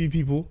a few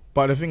people,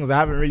 but the thing is, I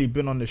haven't really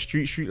been on the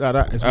street like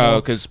that. It's Oh,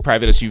 because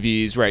private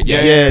SUVs, right?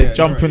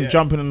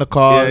 Jumping in the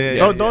car.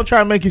 Don't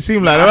try and make it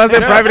seem like that. When I say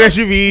private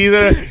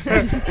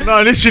SUVs,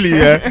 no, literally,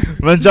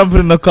 man,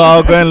 jumping in the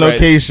car, going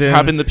location,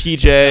 hop in the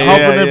PJ, hop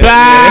in the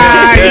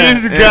black,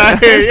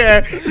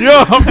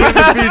 yo, hop in the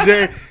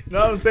PJ. You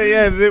know what I'm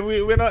saying? Yeah,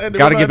 we're not in the.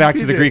 Gotta get back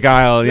to the Greek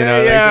Isle, you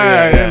know. No,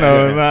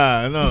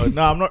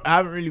 I'm not. I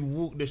haven't really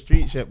walked the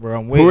streets yet, bro.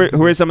 I'm waiting.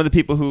 Who are some of the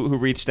people who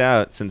reached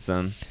out since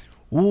then?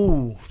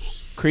 Ooh,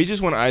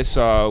 craziest one I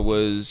saw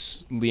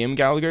was Liam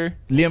Gallagher.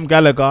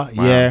 Wow.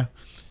 Yeah,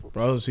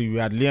 bro. Obviously, we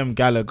had Liam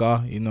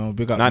Gallagher. You know,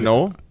 big up. Not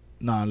Noel.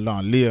 Nah,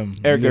 Liam.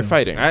 Eric, they're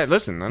fighting. All right,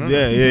 listen. I don't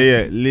know.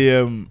 Yeah.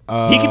 Liam.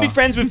 He can be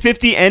friends with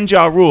 50 and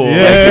Ja Rule.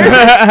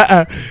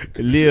 Yeah.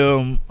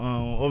 Liam.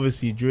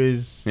 Obviously,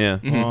 Driz. Yeah.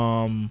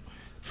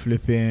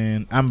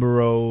 Flipping Amber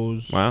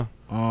Rose. Wow.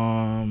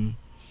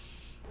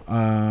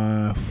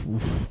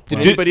 Did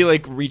anybody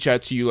like reach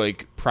out to you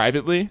like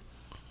privately?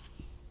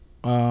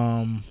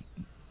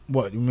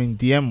 What you mean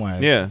DM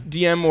wise? Yeah.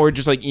 DM or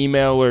just like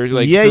email or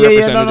like yeah.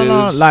 representatives?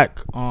 No. Like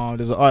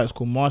there's an artist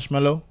called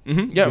Marshmallow.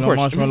 Mm-hmm. Yeah, of course.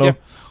 Marshmallow. Yeah.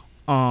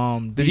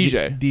 The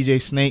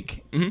DJ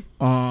Snake.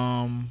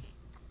 Mm-hmm.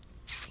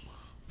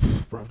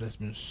 Bro, there's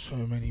been so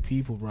many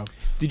people, bro.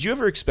 Did you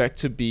ever expect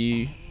to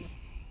be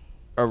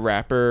a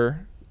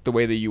rapper the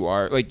way that you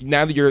are? Like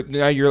now you're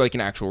like an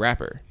actual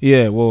rapper.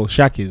 Yeah, well,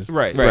 Shaq is.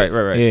 Right.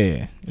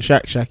 Yeah,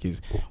 Shaq is.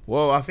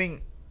 Well, I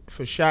think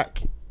for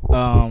Shaq,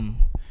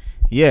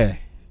 yeah,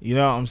 you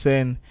know what I'm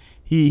saying.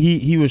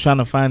 He was trying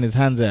to find his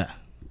hands at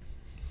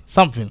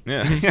something.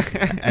 Yeah.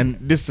 And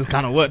this has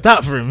kind of worked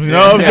out for him. You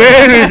know what I'm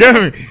saying? You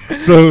get me?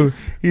 So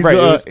he's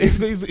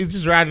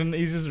just riding.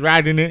 He's just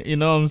riding it. You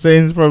know what I'm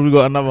saying? He's probably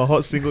got another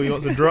hot single he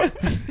wants to drop.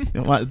 He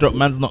might drop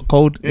 "Man's Not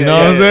Cold." You know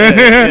what I'm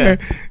saying?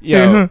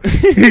 Yeah.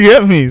 You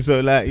get me? So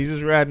like, he's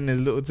just riding his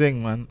little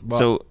thing, man.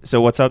 But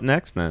So what's up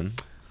next then?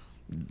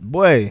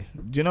 boy,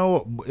 do you know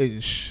what?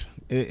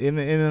 In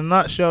a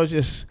nutshell,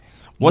 just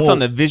What's more, on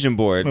the vision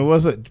board?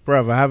 what's it,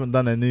 bruv? I haven't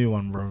done a new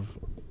one, bruv.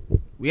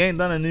 We ain't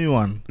done a new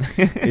one.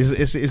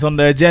 It's on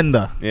the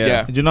agenda.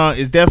 Yeah. Do you know?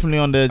 It's definitely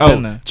on the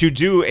agenda. To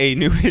do a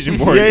new vision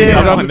board Yeah, is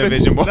yeah, not on the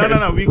vision board.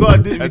 No. We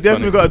definitely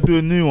funny. gotta do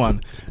a new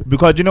one,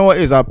 because you know what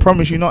it is. I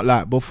promise you, not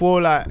like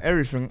before, like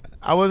everything.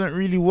 I wasn't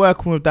really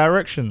working with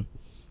direction,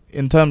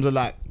 in terms of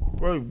like,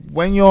 bro,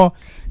 when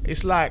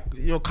it's like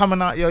you're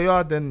coming out your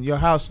yard and your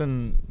house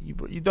and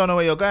you don't know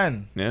where you're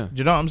going. Yeah. Do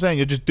you know what I'm saying?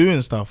 You're just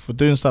doing stuff for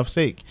doing stuff's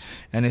sake,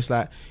 and it's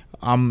like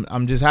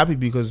I'm just happy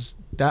because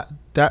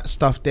that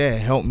stuff there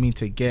helped me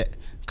to get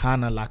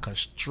kind of like a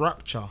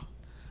structure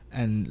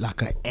and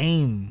like an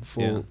aim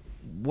for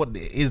what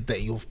it is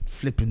that you're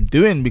flipping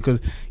doing, because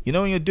you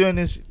know when you're doing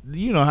this,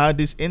 you know how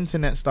this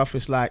internet stuff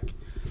is like,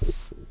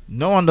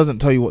 no one doesn't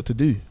tell you what to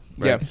do.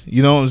 Yeah.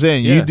 You know what I'm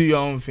saying? Yeah. You do your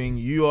own thing.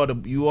 You're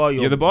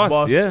the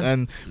boss. Yeah.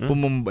 And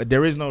boom, but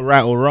there is no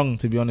right or wrong,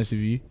 to be honest with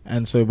you.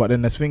 And so, but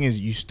then the thing is,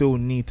 you still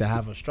need to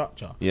have a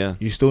structure. Yeah.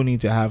 You still need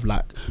to have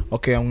like,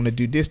 okay, I'm gonna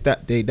do this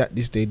that day,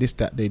 this day, this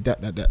that day,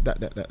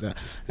 that.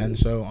 And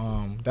so,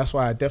 that's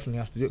why I definitely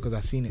have to do it, because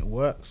I've seen it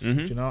works. Mm-hmm.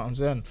 Do you know what I'm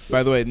saying?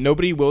 By the way,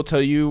 nobody will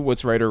tell you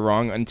what's right or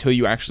wrong until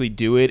you actually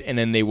do it, and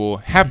then they will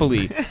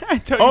happily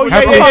Oh,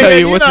 tell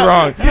you what's know,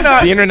 wrong. You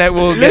know, The internet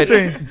will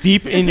get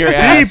deep in your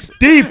ass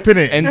deep in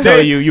it, and tell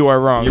you are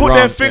wrong. Put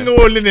their finger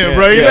all in it,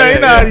 bro. You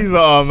know how these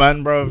are, oh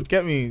man, bro.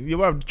 Get me. You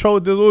have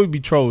trolls. There's always be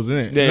trolls,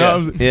 innit? Yeah, you know what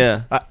I'm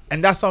saying? Yeah.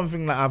 And that's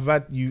something that I've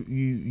had.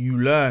 You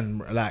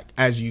learn like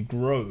as you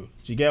grow. Do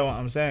you get what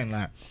I'm saying?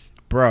 Like,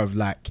 bro,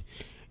 like,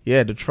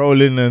 yeah, the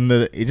trolling and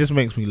it just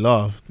makes me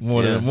laugh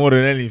more than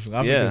anything.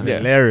 I think it's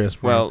hilarious,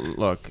 bro. Well,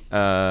 look,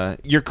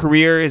 your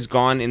career has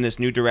gone in this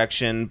new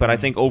direction, but I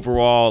think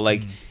overall,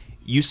 like,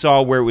 you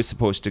saw where it was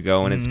supposed to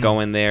go, and it's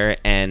going there,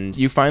 and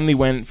You finally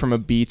went from a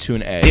B to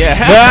an A.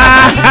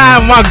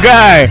 yeah. my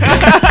guy.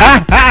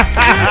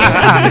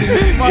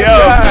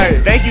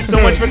 Yo, thank you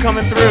so much for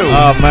coming through.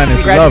 Oh man,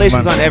 it's Congratulations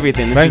love, man. on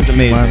everything. This Thank is you,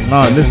 amazing. man.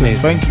 No, listen,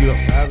 Amazing. thank you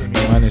for having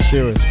me, man. It's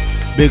serious.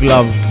 big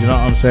love. You know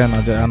what I'm saying?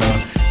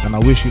 And I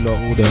wish you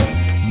lot all the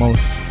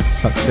most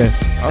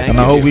success. And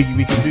I hope we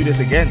can do this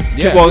again.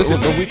 Yeah, well, listen,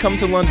 when we come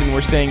to London,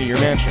 we're staying at your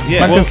mansion.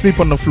 Yeah, Man can sleep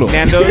on the floor.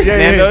 Nando's,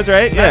 Nando's,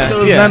 right? Yeah,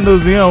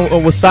 Nando's, you know,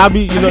 or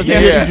wasabi. You know,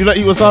 did you like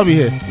eat wasabi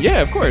here?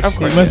 Yeah, of course. You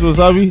mess with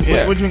wasabi?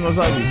 Yeah. What do you drink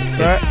wasabi?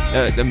 Right?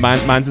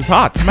 Mine's is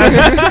hot.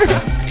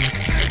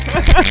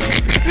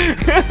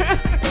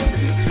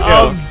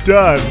 I'm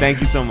done.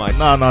 Thank you so much.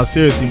 No,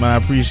 seriously,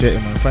 man. I appreciate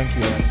it, man. Thank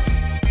you.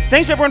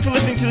 Thanks, everyone, for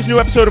listening to this new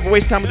episode of A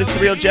Waste of Time with It's The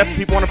Real. Jeff, if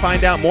people want to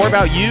find out more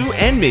about you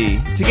and me,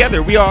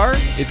 together we are...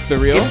 It's The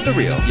Real? It's The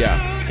Real.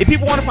 Yeah. If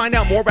people want to find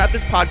out more about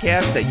this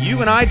podcast that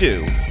you and I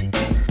do,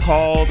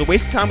 called A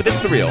Waste of Time with It's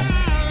The Real,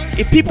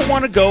 if people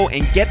want to go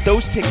and get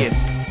those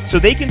tickets so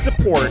they can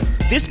support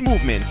this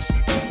movement,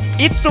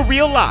 It's The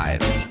Real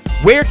Live,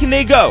 where can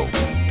they go?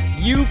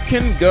 You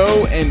can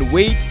go and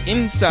wait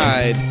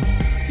inside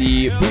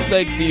the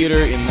Bootleg Theater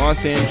in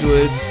Los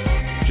Angeles.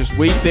 Just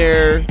wait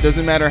there.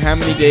 Doesn't matter how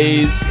many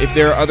days. If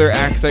there are other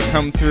acts that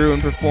come through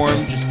and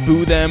perform, just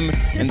boo them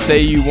and say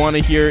you want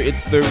to hear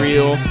It's The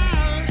Real.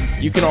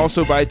 You can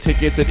also buy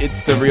tickets at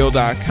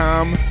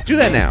itsthereal.com. Do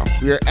that now.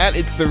 We are at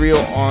It's The Real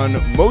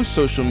on most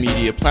social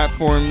media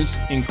platforms,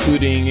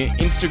 including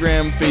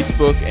Instagram,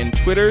 Facebook, and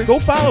Twitter. Go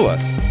follow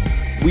us.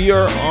 We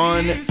are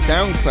on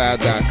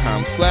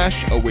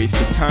soundcloud.com/a waste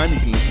of time. You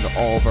can listen to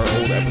all of our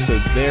old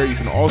episodes there. You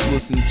can also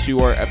listen to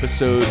our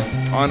episodes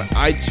on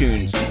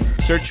iTunes.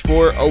 Search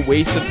for A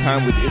Waste of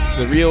Time with It's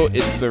The Real.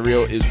 It's The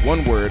Real is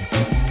one word,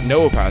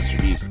 no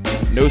apostrophes,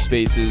 no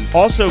spaces.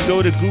 Also,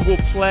 go to Google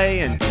Play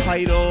and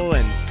Tidal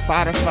and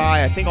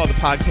Spotify. I think all the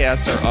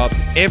podcasts are up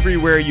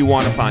everywhere you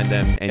want to find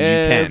them, and you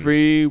can.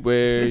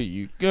 Everywhere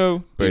you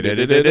go.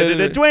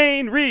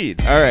 Dwayne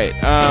Reed. All right.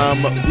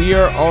 We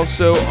are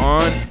also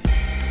on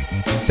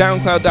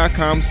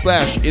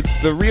SoundCloud.com/It's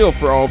The Real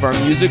for all of our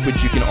music,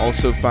 which you can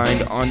also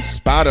find on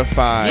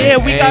Spotify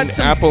and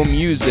Apple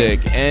Music.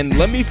 And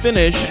let me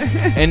finish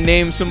and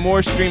name some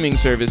more streaming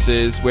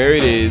services where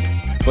it is.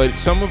 But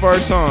some of our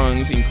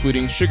songs,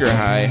 including Sugar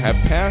High, have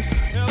passed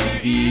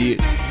the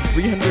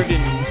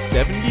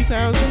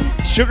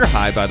 370,000. Sugar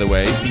High, by the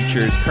way,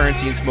 features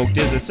Currency and Smoke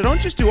DZA, so don't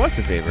just do us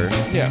a favor.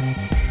 Yeah.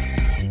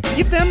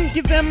 Give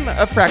them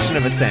a fraction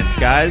of a cent,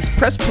 guys.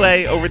 Press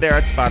play over there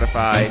at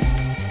Spotify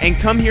and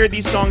come hear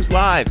these songs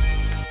live.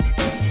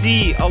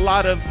 See a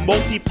lot of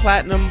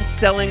multi-platinum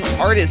selling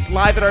artists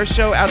live at our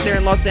show out there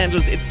in Los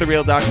Angeles.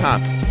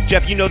 It'sTheReal.com.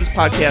 Jeff, you know this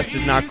podcast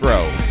does not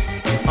grow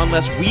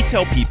unless we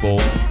tell people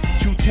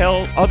to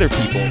tell other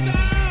people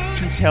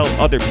to tell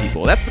other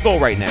people. That's the goal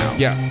right now.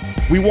 Yeah.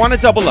 We want to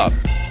double up.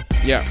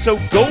 Yeah. So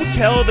go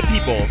tell the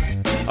people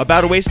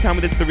about A Waste of Time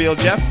with It's The Real.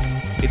 Jeff,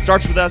 it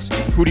starts with us.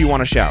 Who do you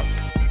want to shout?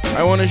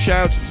 I want to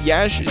shout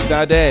Yash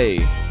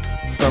Zadeh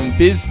from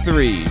Biz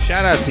 3.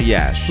 Shout out to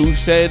Yash. Who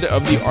said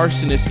of the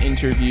Arsonist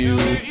interview,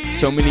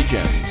 so many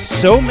gems.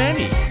 So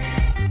many.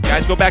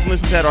 Guys, go back and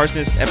listen to that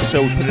Arsonist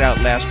episode. We put it out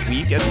last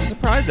week as a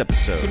surprise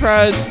episode.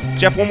 Surprise.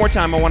 Jeff, one more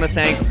time, I want to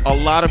thank a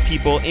lot of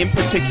people, in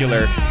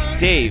particular,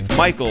 Dave,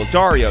 Michael,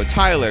 Dario,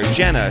 Tyler,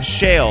 Jenna,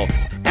 Shale,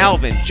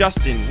 Alvin,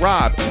 Justin,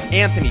 Rob,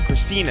 Anthony,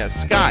 Christina,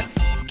 Scott,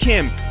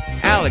 Kim,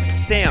 Alex,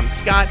 Sam,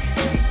 Scott,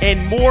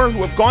 and more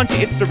who have gone to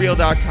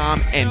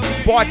It'sTheReal.com and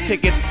bought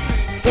tickets,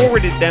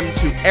 forwarded them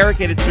to Eric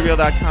at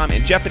It'sTheReal.com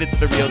and Jeff at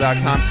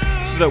It'sTheReal.com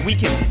so that we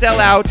can sell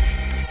out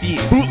the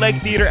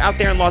Bootleg Theater out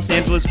there in Los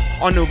Angeles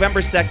on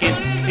November 2nd.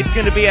 It's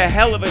going to be a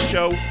hell of a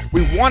show.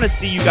 We want to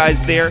see you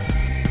guys there.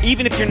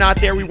 Even if you're not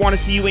there, we want to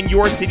see you in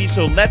your city,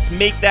 so let's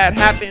make that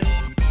happen.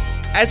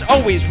 As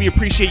always, we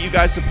appreciate you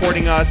guys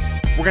supporting us.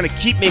 We're going to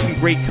keep making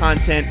great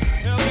content.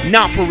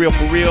 Not for real,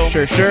 for real.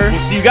 Sure. We'll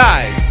see you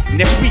guys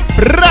next week.